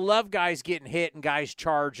 Fans used to love guys getting hit and guys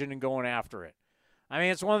charging and going after it. I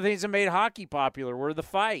mean, it's one of the things that made hockey popular were the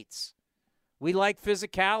fights. We like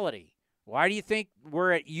physicality. Why do you think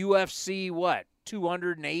we're at UFC,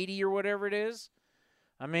 280 or whatever it is?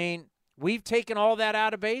 I mean, we've taken all that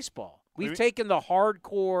out of baseball. We've taken the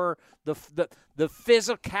hardcore, the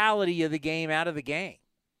physicality of the game out of the game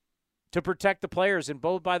to protect the players. And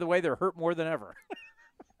both, by the way, they're hurt more than ever.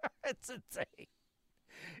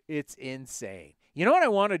 It's insane. You know what I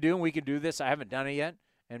want to do, and we can do this. I haven't done it yet,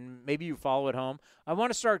 and maybe you follow at home. I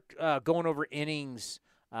want to start going over innings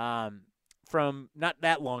from not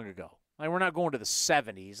that long ago. Like, we're not going to the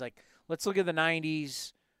 70s. Like, let's look at the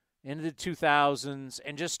 90s, into the 2000s,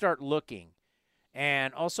 and just start looking.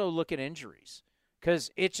 And also look at injuries.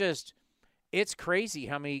 Because it's crazy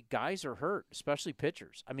how many guys are hurt, especially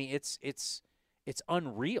pitchers. I mean, it's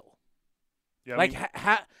unreal. Yeah, like,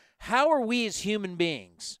 how are we as human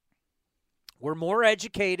beings? We're more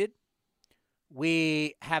educated.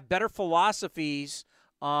 We have better philosophies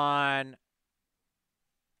on,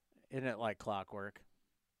 isn't it like clockwork?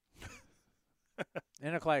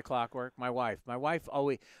 Isn't it like clockwork? My wife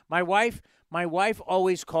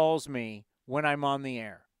always calls me when I'm on the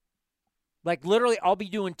air. Like, literally, I'll be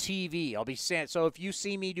doing TV. I'll be saying, so if you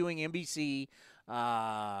see me doing NBC,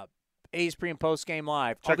 A's pre- and post-game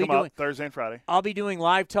live. Check them out Thursday and Friday. I'll be doing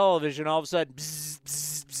live television. All of a sudden, bzz,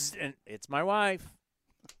 bzz, bzz, and it's my wife.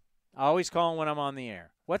 I always call when I'm on the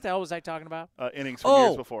air. What the hell was I talking about? Innings from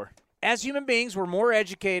years before. As human beings, we're more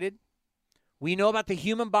educated. We know about the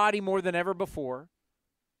human body more than ever before.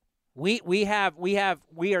 We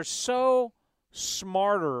are so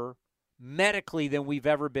smarter medically than we've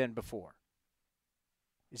ever been before.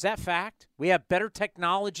 Is that fact? We have better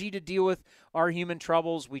technology to deal with our human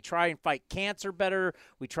troubles. We try and fight cancer better.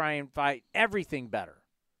 We try and fight everything better.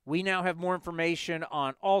 We now have more information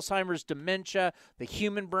on Alzheimer's, dementia, the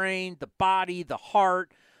human brain, the body, the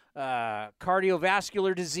heart,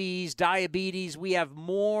 cardiovascular disease, diabetes. We have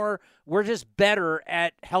more. We're just better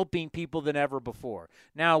at helping people than ever before.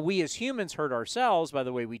 Now, we as humans hurt ourselves by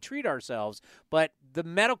the way we treat ourselves, but the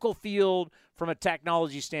medical field from a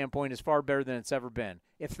technology standpoint is far better than it's ever been.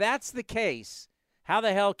 If that's the case, how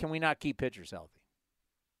the hell can we not keep pitchers healthy?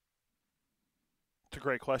 It's a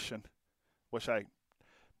great question. Wish I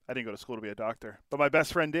didn't go to school to be a doctor, but my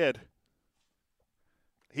best friend did.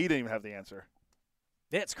 He didn't even have the answer.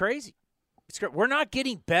 It's crazy. It's great. We're not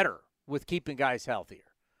getting better with keeping guys healthier.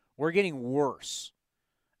 We're getting worse,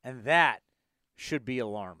 and that should be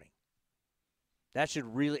alarming. That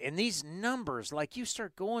should really – and these numbers, like you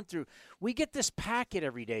start going through – we get this packet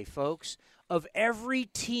every day, folks, of every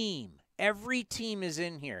team. Every team is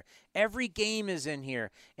in here. Every game is in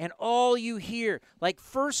here. And all you hear, like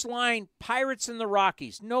first line, Pirates and the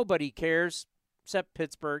Rockies. Nobody cares except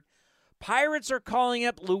Pittsburgh. Pirates are calling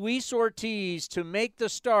up Luis Ortiz to make the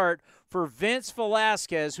start for Vince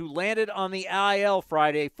Velasquez, who landed on the IL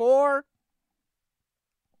Friday for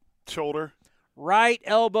shoulder. Right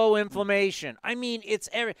elbow inflammation. I mean, it's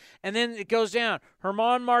every, and then it goes down.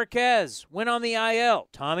 German Marquez went on the IL.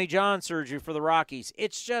 Tommy John surgery for the Rockies.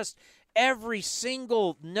 It's just every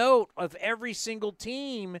single note of every single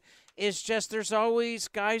team is just there's always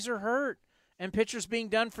guys are hurt and pitchers being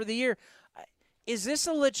done for the year. Is this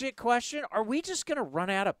a legit question? Are we just going to run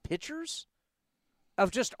out of pitchers? Of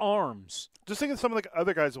just arms. Just think of some of the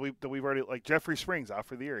other guys that we've already, like Jeffrey Springs out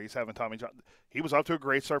for the year. He's having Tommy John. He was off to a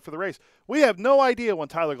great start for the Rays. We have no idea when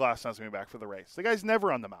Tyler Glasnow's going to be back for the Rays. The guy's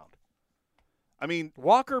never on the mound. I mean,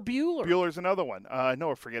 Walker Buehler. Buehler's another one. I know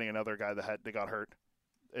we're forgetting another guy that got hurt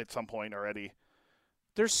at some point already.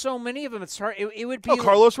 There's so many of them. It's hard. It would be.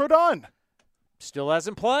 Carlos Rodon still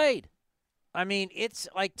hasn't played. I mean, it's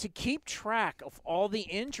like to keep track of all the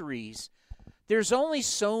injuries. There's only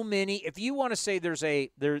so many. If you want to say there's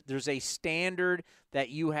a standard that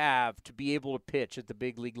you have to be able to pitch at the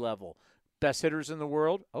big league level, best hitters in the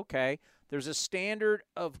world, okay. There's a standard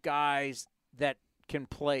of guys that can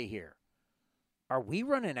play here. Are we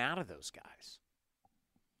running out of those guys?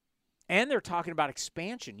 And they're talking about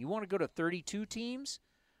expansion. You want to go to 32 teams?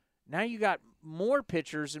 Now you got more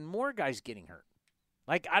pitchers and more guys getting hurt.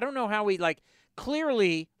 Like, I don't know how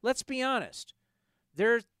clearly, let's be honest.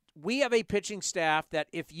 We have a pitching staff that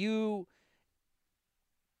if you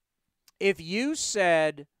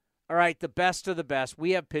said, all right, the best of the best,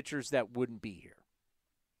 we have pitchers that wouldn't be here.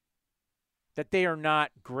 That they are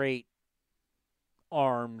not great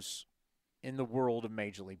arms in the world of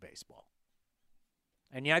Major League Baseball.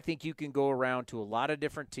 And yeah, I think you can go around to a lot of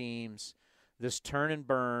different teams, this turn and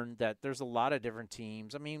burn, that there's a lot of different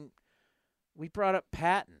teams. I mean, we brought up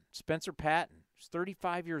Spencer Patton. He's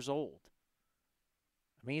 35 years old.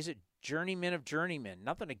 I mean, he's a journeyman of journeymen.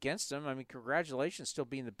 Nothing against him. I mean, congratulations still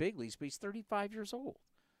being in the big leagues, but he's 35 years old.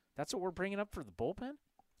 That's what we're bringing up for the bullpen?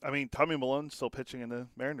 I mean, Tommy Malone's still pitching in the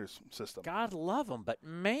Mariners system. God love him, but,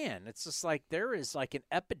 man, it's just like there is like an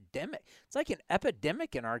epidemic. It's like an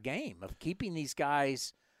epidemic in our game of keeping these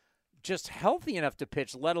guys just healthy enough to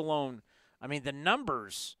pitch, let alone, I mean, the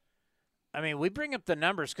numbers. I mean, we bring up the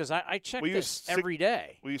numbers because I check this every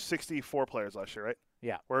day. We used 64 players last year, right?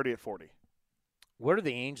 Yeah. We're already at 40. Where are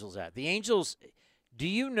the Angels at? The Angels, do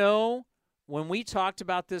you know when we talked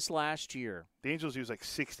about this last year? The Angels used like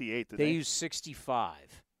 68. They used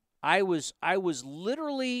 65. I was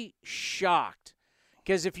literally shocked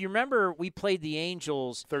because if you remember, we played the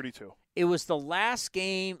Angels. 32. It was the last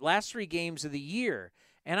 3 games of the year.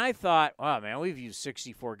 And I thought, oh, man, we've used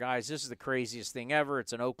 64 guys. This is the craziest thing ever.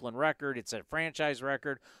 It's an Oakland record. It's a franchise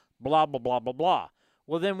record, blah, blah, blah, blah, blah.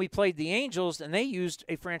 Well, then we played the Angels, and they used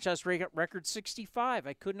a franchise record 65.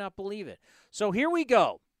 I could not believe it. So here we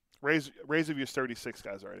go. Rays have used 36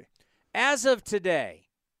 guys already. As of today,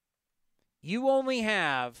 you only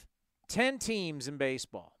have 10 teams in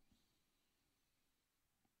baseball.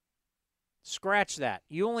 Scratch that.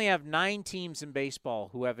 You only have 9 teams in baseball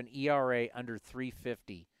who have an ERA under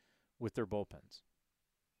 3.50 with their bullpens.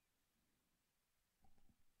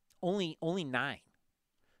 Only 9.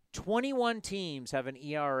 21 teams have an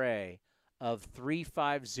ERA of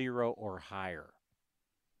 3.50 or higher.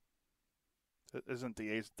 Isn't the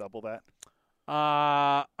A's double that?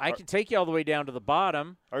 I can take you all the way down to the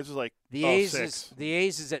bottom. Ours is like the A's 6. The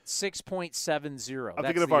A's is at 6.70. I'm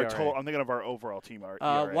thinking of our total. I'm thinking of our overall team.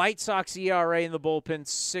 ERA. White Sox ERA in the bullpen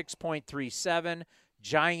 6.37.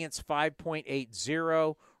 Giants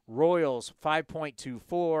 5.80. Royals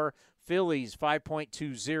 5.24. Phillies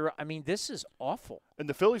 5.20. I mean, this is awful. And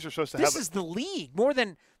the Phillies are supposed to have. This is the league.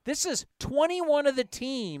 This is 21 of the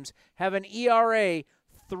teams have an ERA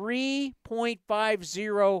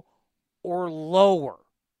 3.50 or lower.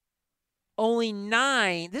 Only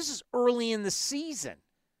 9. This is early in the season.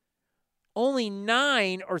 Only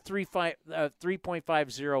 9 are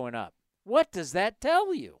 3.50 and up. What does that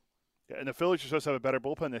tell you? Yeah, and the Phillies are supposed to have a better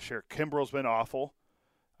bullpen this year. Kimbrel's been awful.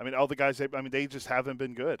 I mean, all the guys, they just haven't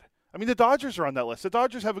been good. I mean, the Dodgers are on that list. The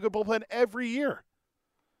Dodgers have a good bullpen every year.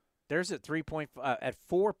 There's at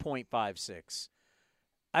 4.56.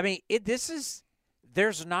 I mean,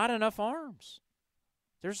 there's not enough arms.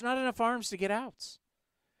 There's not enough arms to get outs.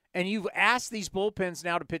 And you've asked these bullpens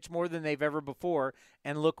now to pitch more than they've ever before,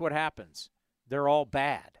 and look what happens. They're all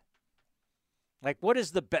bad. Like, what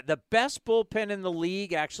is the best bullpen in the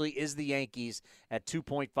league actually is the Yankees at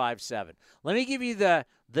 2.57. Let me give you the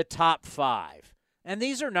top 5. And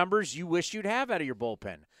these are numbers you wish you'd have out of your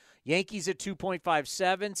bullpen. Yankees at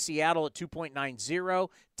 2.57, Seattle at 2.90,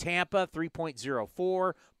 Tampa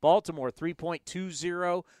 3.04, Baltimore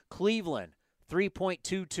 3.20, Cleveland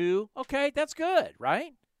 3.22. Okay, that's good,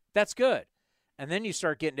 right? That's good. And then you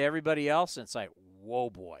start getting to everybody else, and it's like, whoa,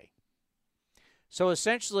 boy. So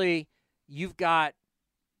essentially, you've got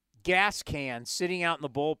gas cans sitting out in the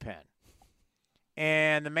bullpen,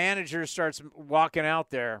 and the manager starts walking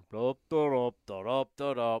out there,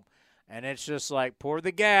 and it's just like, pour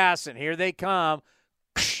the gas, and here they come,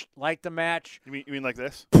 like the match. You mean like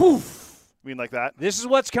this? Poof. You mean like that? This is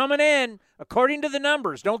what's coming in, according to the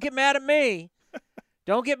numbers. Don't get mad at me.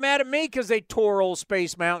 Don't get mad at me because they tore old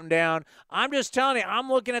Space Mountain down. I'm just telling you, I'm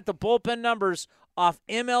looking at the bullpen numbers off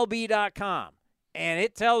MLB.com, and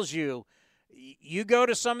it tells you, you go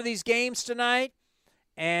to some of these games tonight,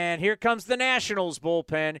 and here comes the Nationals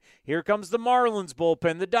bullpen. Here comes the Marlins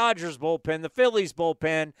bullpen, the Dodgers bullpen, the Phillies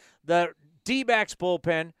bullpen, the D-backs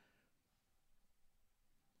bullpen.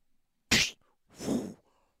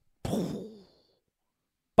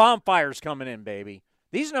 Bonfires coming in, baby.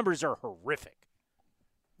 These numbers are horrific.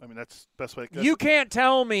 I mean, that's the best way to go. You can't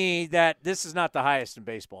tell me that this is not the highest in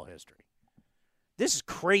baseball history. This is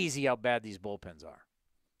crazy how bad these bullpens are.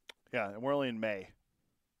 Yeah, and we're only in May.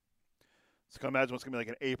 So can you imagine what's going to be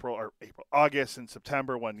like in August and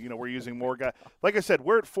September when, we're using more guys. Like I said,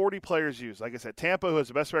 we're at 40 players used. Like I said, Tampa, who has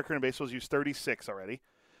the best record in baseball, has used 36 already.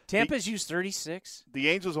 Tampa's used 36? The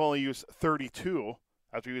Angels only used 32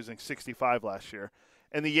 after using 65 last year.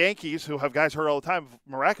 And the Yankees, who have guys hurt all the time,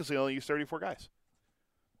 miraculously only used 34 guys.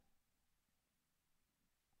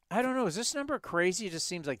 I don't know. Is this number crazy? It just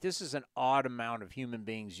seems like this is an odd amount of human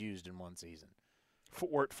beings used in one season.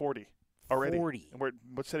 We're at 40 already. 40. And we're at,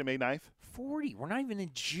 what's today, May 9th? 40. We're not even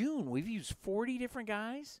in June. We've used 40 different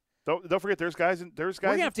guys. Don't forget, there's guys. We're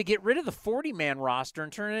going to have to get rid of the 40-man roster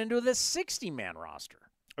and turn it into the 60-man roster.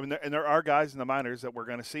 I mean, there are guys in the minors that we're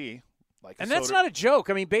going to see. And that's not a joke.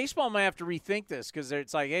 I mean, baseball might have to rethink this because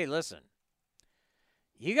it's like, hey, listen,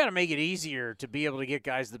 you got to make it easier to be able to get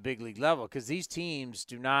guys to the big league level because these teams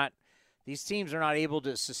are not able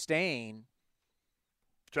to sustain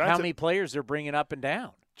how many players they're bringing up and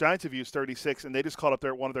down. Giants have used 36, and they just called up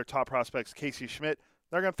one of their top prospects, Casey Schmidt.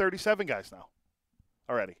 They're going to have 37 guys now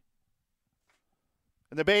already.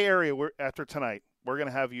 In the Bay Area, after tonight, we're going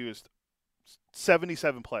to have used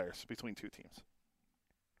 77 players between two teams.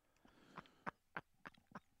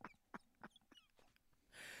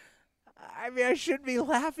 I mean, I shouldn't be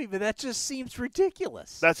laughing, but that just seems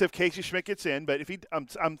ridiculous. That's if Casey Schmidt gets in, but if I'm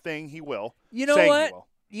saying he will. You know what?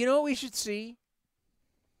 You know what we should see?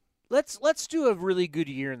 Let's do a really good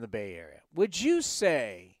year in the Bay Area. Would you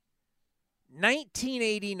say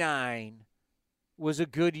 1989 was a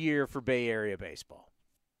good year for Bay Area baseball?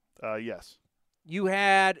 Yes. You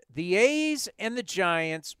had the A's and the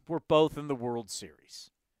Giants were both in the World Series.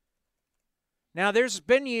 Now, there's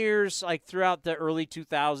been years, like throughout the early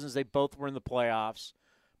 2000s, they both were in the playoffs.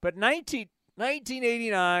 But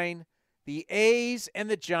 1989, the A's and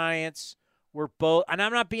the Giants were both, and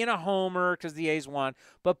I'm not being a homer because the A's won,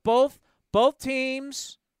 but both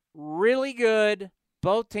teams really good.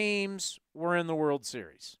 Both teams were in the World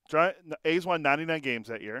Series. A's won 99 games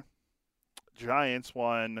that year. Giants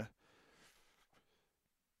won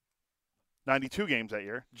 92 games that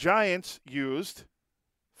year. Giants used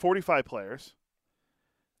 45 players.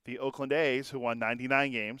 The Oakland A's, who won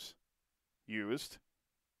 99 games, used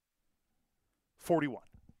 41.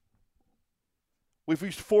 We've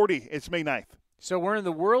used 40. It's May 9th. So we're in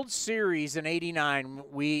the World Series in 89.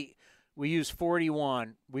 We used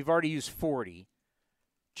 41. We've already used 40.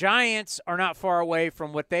 Giants are not far away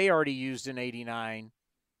from what they already used in 89.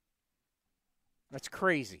 That's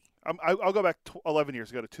crazy. I'll go back 11 years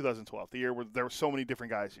ago to 2012, the year where there were so many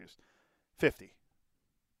different guys used. 50.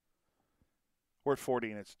 We're at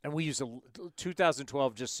 40, and we used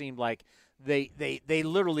 2012. Just seemed like they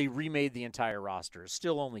literally remade the entire roster. It's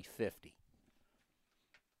still only 50.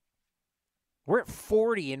 We're at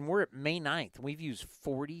 40, and we're at May 9th. We've used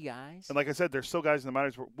 40 guys. And like I said, there's still guys in the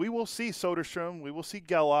minors. We will see Soderstrom. We will see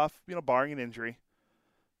Geloff, barring an injury.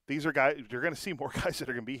 these are guys. You're going to see more guys that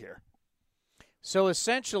are going to be here. So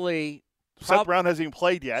essentially, Seth Brown hasn't even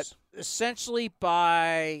played yet. Essentially he's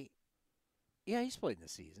played in the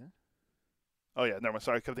season. Oh, yeah, never mind.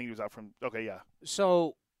 Sorry, I kept thinking he was out from – okay, yeah.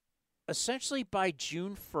 So essentially by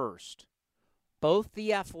June 1st, both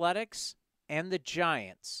the Athletics and the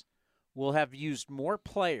Giants will have used more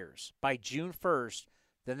players by June 1st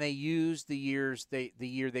than they used the year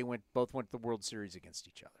they both went to the World Series against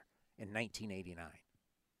each other in 1989.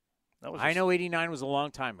 I know 89 was a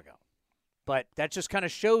long time ago, but that just kind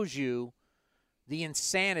of shows you the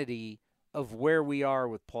insanity of where we are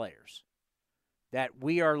with players. That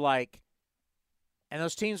we are like, and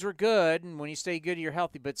those teams were good, and when you stay good, you're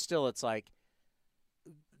healthy, but still it's like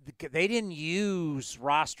they didn't use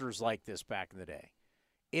rosters like this back in the day.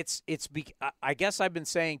 I guess I've been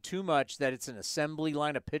saying too much that it's an assembly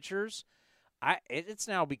line of pitchers. It's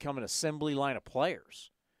now become an assembly line of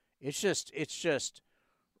players. It's just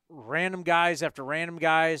random guys after random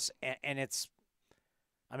guys, and it's.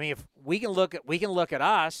 I mean, if we can look at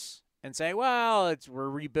us and say, well, we're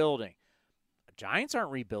rebuilding. The Giants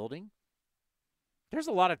aren't rebuilding. There's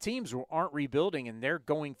a lot of teams who aren't rebuilding, and they're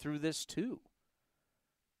going through this too.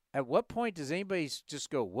 At what point does anybody just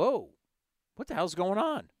go, whoa, what the hell's going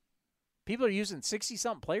on? People are using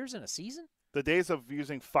 60-something players in a season? The days of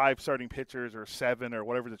using 5 starting pitchers or 7 or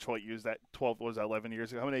whatever Detroit used that 11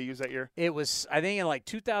 years ago. How many did they use that year? It was, I think in like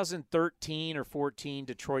 2013 or 14,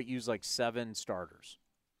 Detroit used like 7 starters.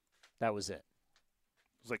 That was it.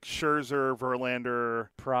 It was like Scherzer, Verlander,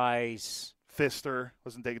 Price, Fister.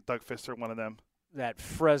 Wasn't Doug Fister one of them? That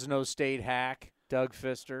Fresno State hack, Doug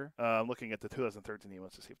Fister. I'm looking at the 2013 team.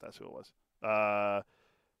 Let's see if that's who it was.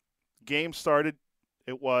 Game started.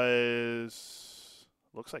 It was,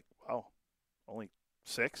 looks like, wow, only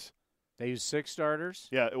 6. They used 6 starters?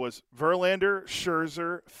 Yeah, it was Verlander,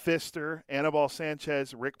 Scherzer, Fister, Anibal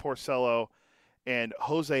Sanchez, Rick Porcello, and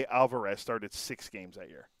Jose Alvarez started 6 games that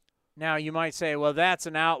year. Now, you might say, well, that's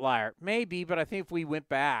an outlier. Maybe, but I think if we went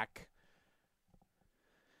back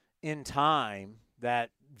in time, that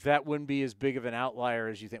wouldn't be as big of an outlier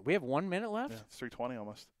as you think. We have 1 minute left? Yeah, it's 3:20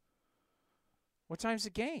 almost. What time's the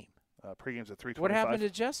game? Pregame's at 3:25. What happened to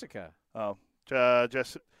Jessica? Oh,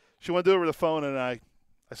 Jess, she wanted to do it over the phone, and I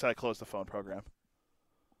said I closed the phone program.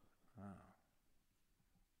 Oh.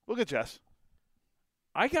 We'll get Jess.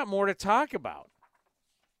 I got more to talk about.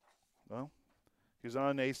 Well, he's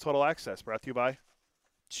on A's Total Access, brought to you by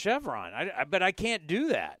Chevron. But I can't do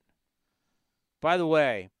that. By the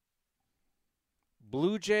way,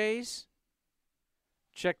 Blue Jays,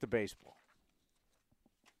 check the baseball.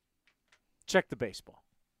 Check the baseball.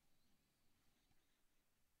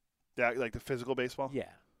 Yeah, like the physical baseball? Yeah.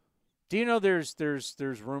 Do you know there's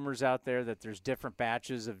rumors out there that there's different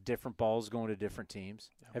batches of different balls going to different teams?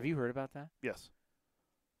 Yeah. Have you heard about that? Yes.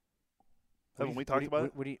 Haven't we talked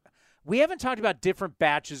about it? We haven't talked about different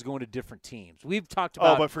batches going to different teams. We've talked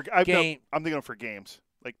about I'm thinking of for games,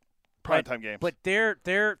 like primetime games. But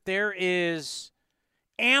there is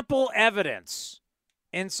ample evidence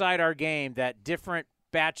inside our game that different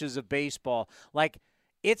batches of baseball, like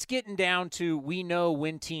it's getting down to we know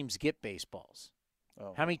when teams get baseballs.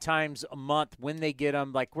 Oh. How many times a month, when they get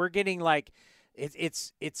them. Like we're getting like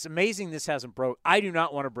it's amazing this hasn't broke. I do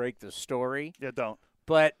not want to break the story. Yeah, don't.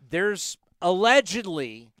 But there's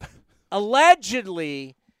allegedly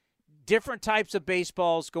different types of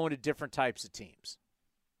baseballs going to different types of teams.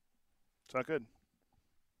 It's not good.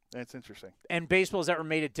 That's interesting. And baseballs that were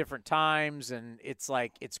made at different times, and it's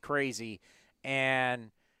like it's crazy.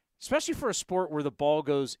 And especially for a sport where the ball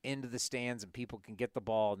goes into the stands and people can get the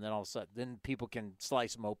ball, and then all of a sudden, then people can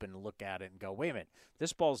slice them open and look at it and go, wait a minute,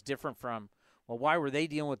 this ball's different from, well, why were they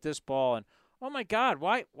dealing with this ball? And, oh, my God,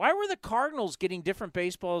 why were the Cardinals getting different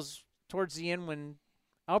baseballs towards the end when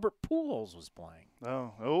Albert Pujols was playing?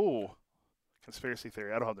 Oh. Conspiracy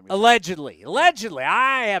theory. I don't have the music. Allegedly.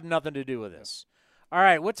 I have nothing to do with this. All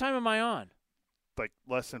right, what time am I on? Like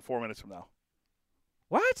less than 4 minutes from now.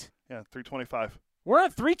 What? Yeah, 3:25. We're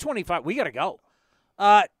on 3:25. We got to go.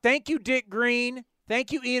 Thank you, Dick Green.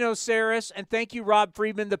 Thank you, Eno Saris. And thank you, Rob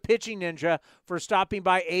Friedman, the pitching ninja, for stopping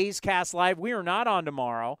by A's Cast Live. We are not on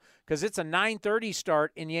tomorrow because it's a 9:30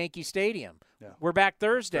 start in Yankee Stadium. Yeah. We're back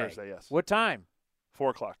Thursday. Thursday, yes. What time?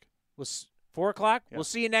 4 o'clock. 4 o'clock? Yeah. We'll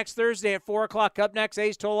see you next Thursday at 4 o'clock. Up next,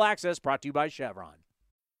 A's Total Access, brought to you by Chevron.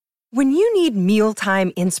 When you need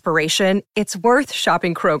mealtime inspiration, it's worth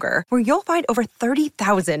shopping Kroger, where you'll find over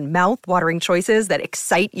 30,000 mouth-watering choices that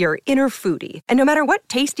excite your inner foodie. And no matter what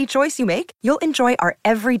tasty choice you make, you'll enjoy our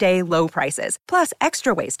everyday low prices, plus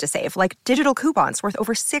extra ways to save, like digital coupons worth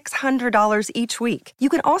over $600 each week. You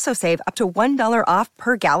can also save up to $1 off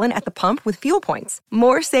per gallon at the pump with fuel points.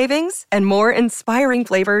 More savings and more inspiring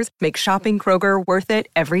flavors make shopping Kroger worth it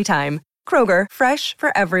every time. Kroger, fresh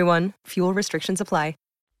for everyone. Fuel restrictions apply.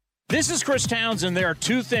 This is Chris Townsend. There are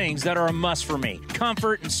two things that are a must for me: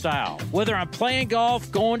 comfort and style. Whether I'm playing golf,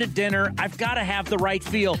 going to dinner, I've got to have the right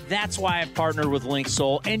feel. That's why I've partnered with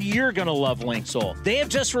Linksole, and you're going to love Linksole. They have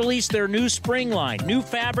just released their new spring line, new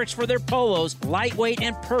fabrics for their polos, lightweight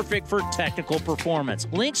and perfect for technical performance.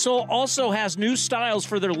 Linksole also has new styles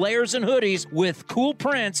for their layers and hoodies with cool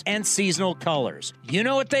prints and seasonal colors. You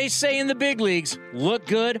know what they say in the big leagues: look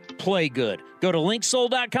good, play good. Go to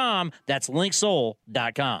Linksole.com. That's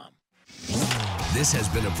Linksole.com. This has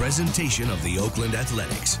been a presentation of the Oakland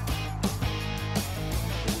Athletics.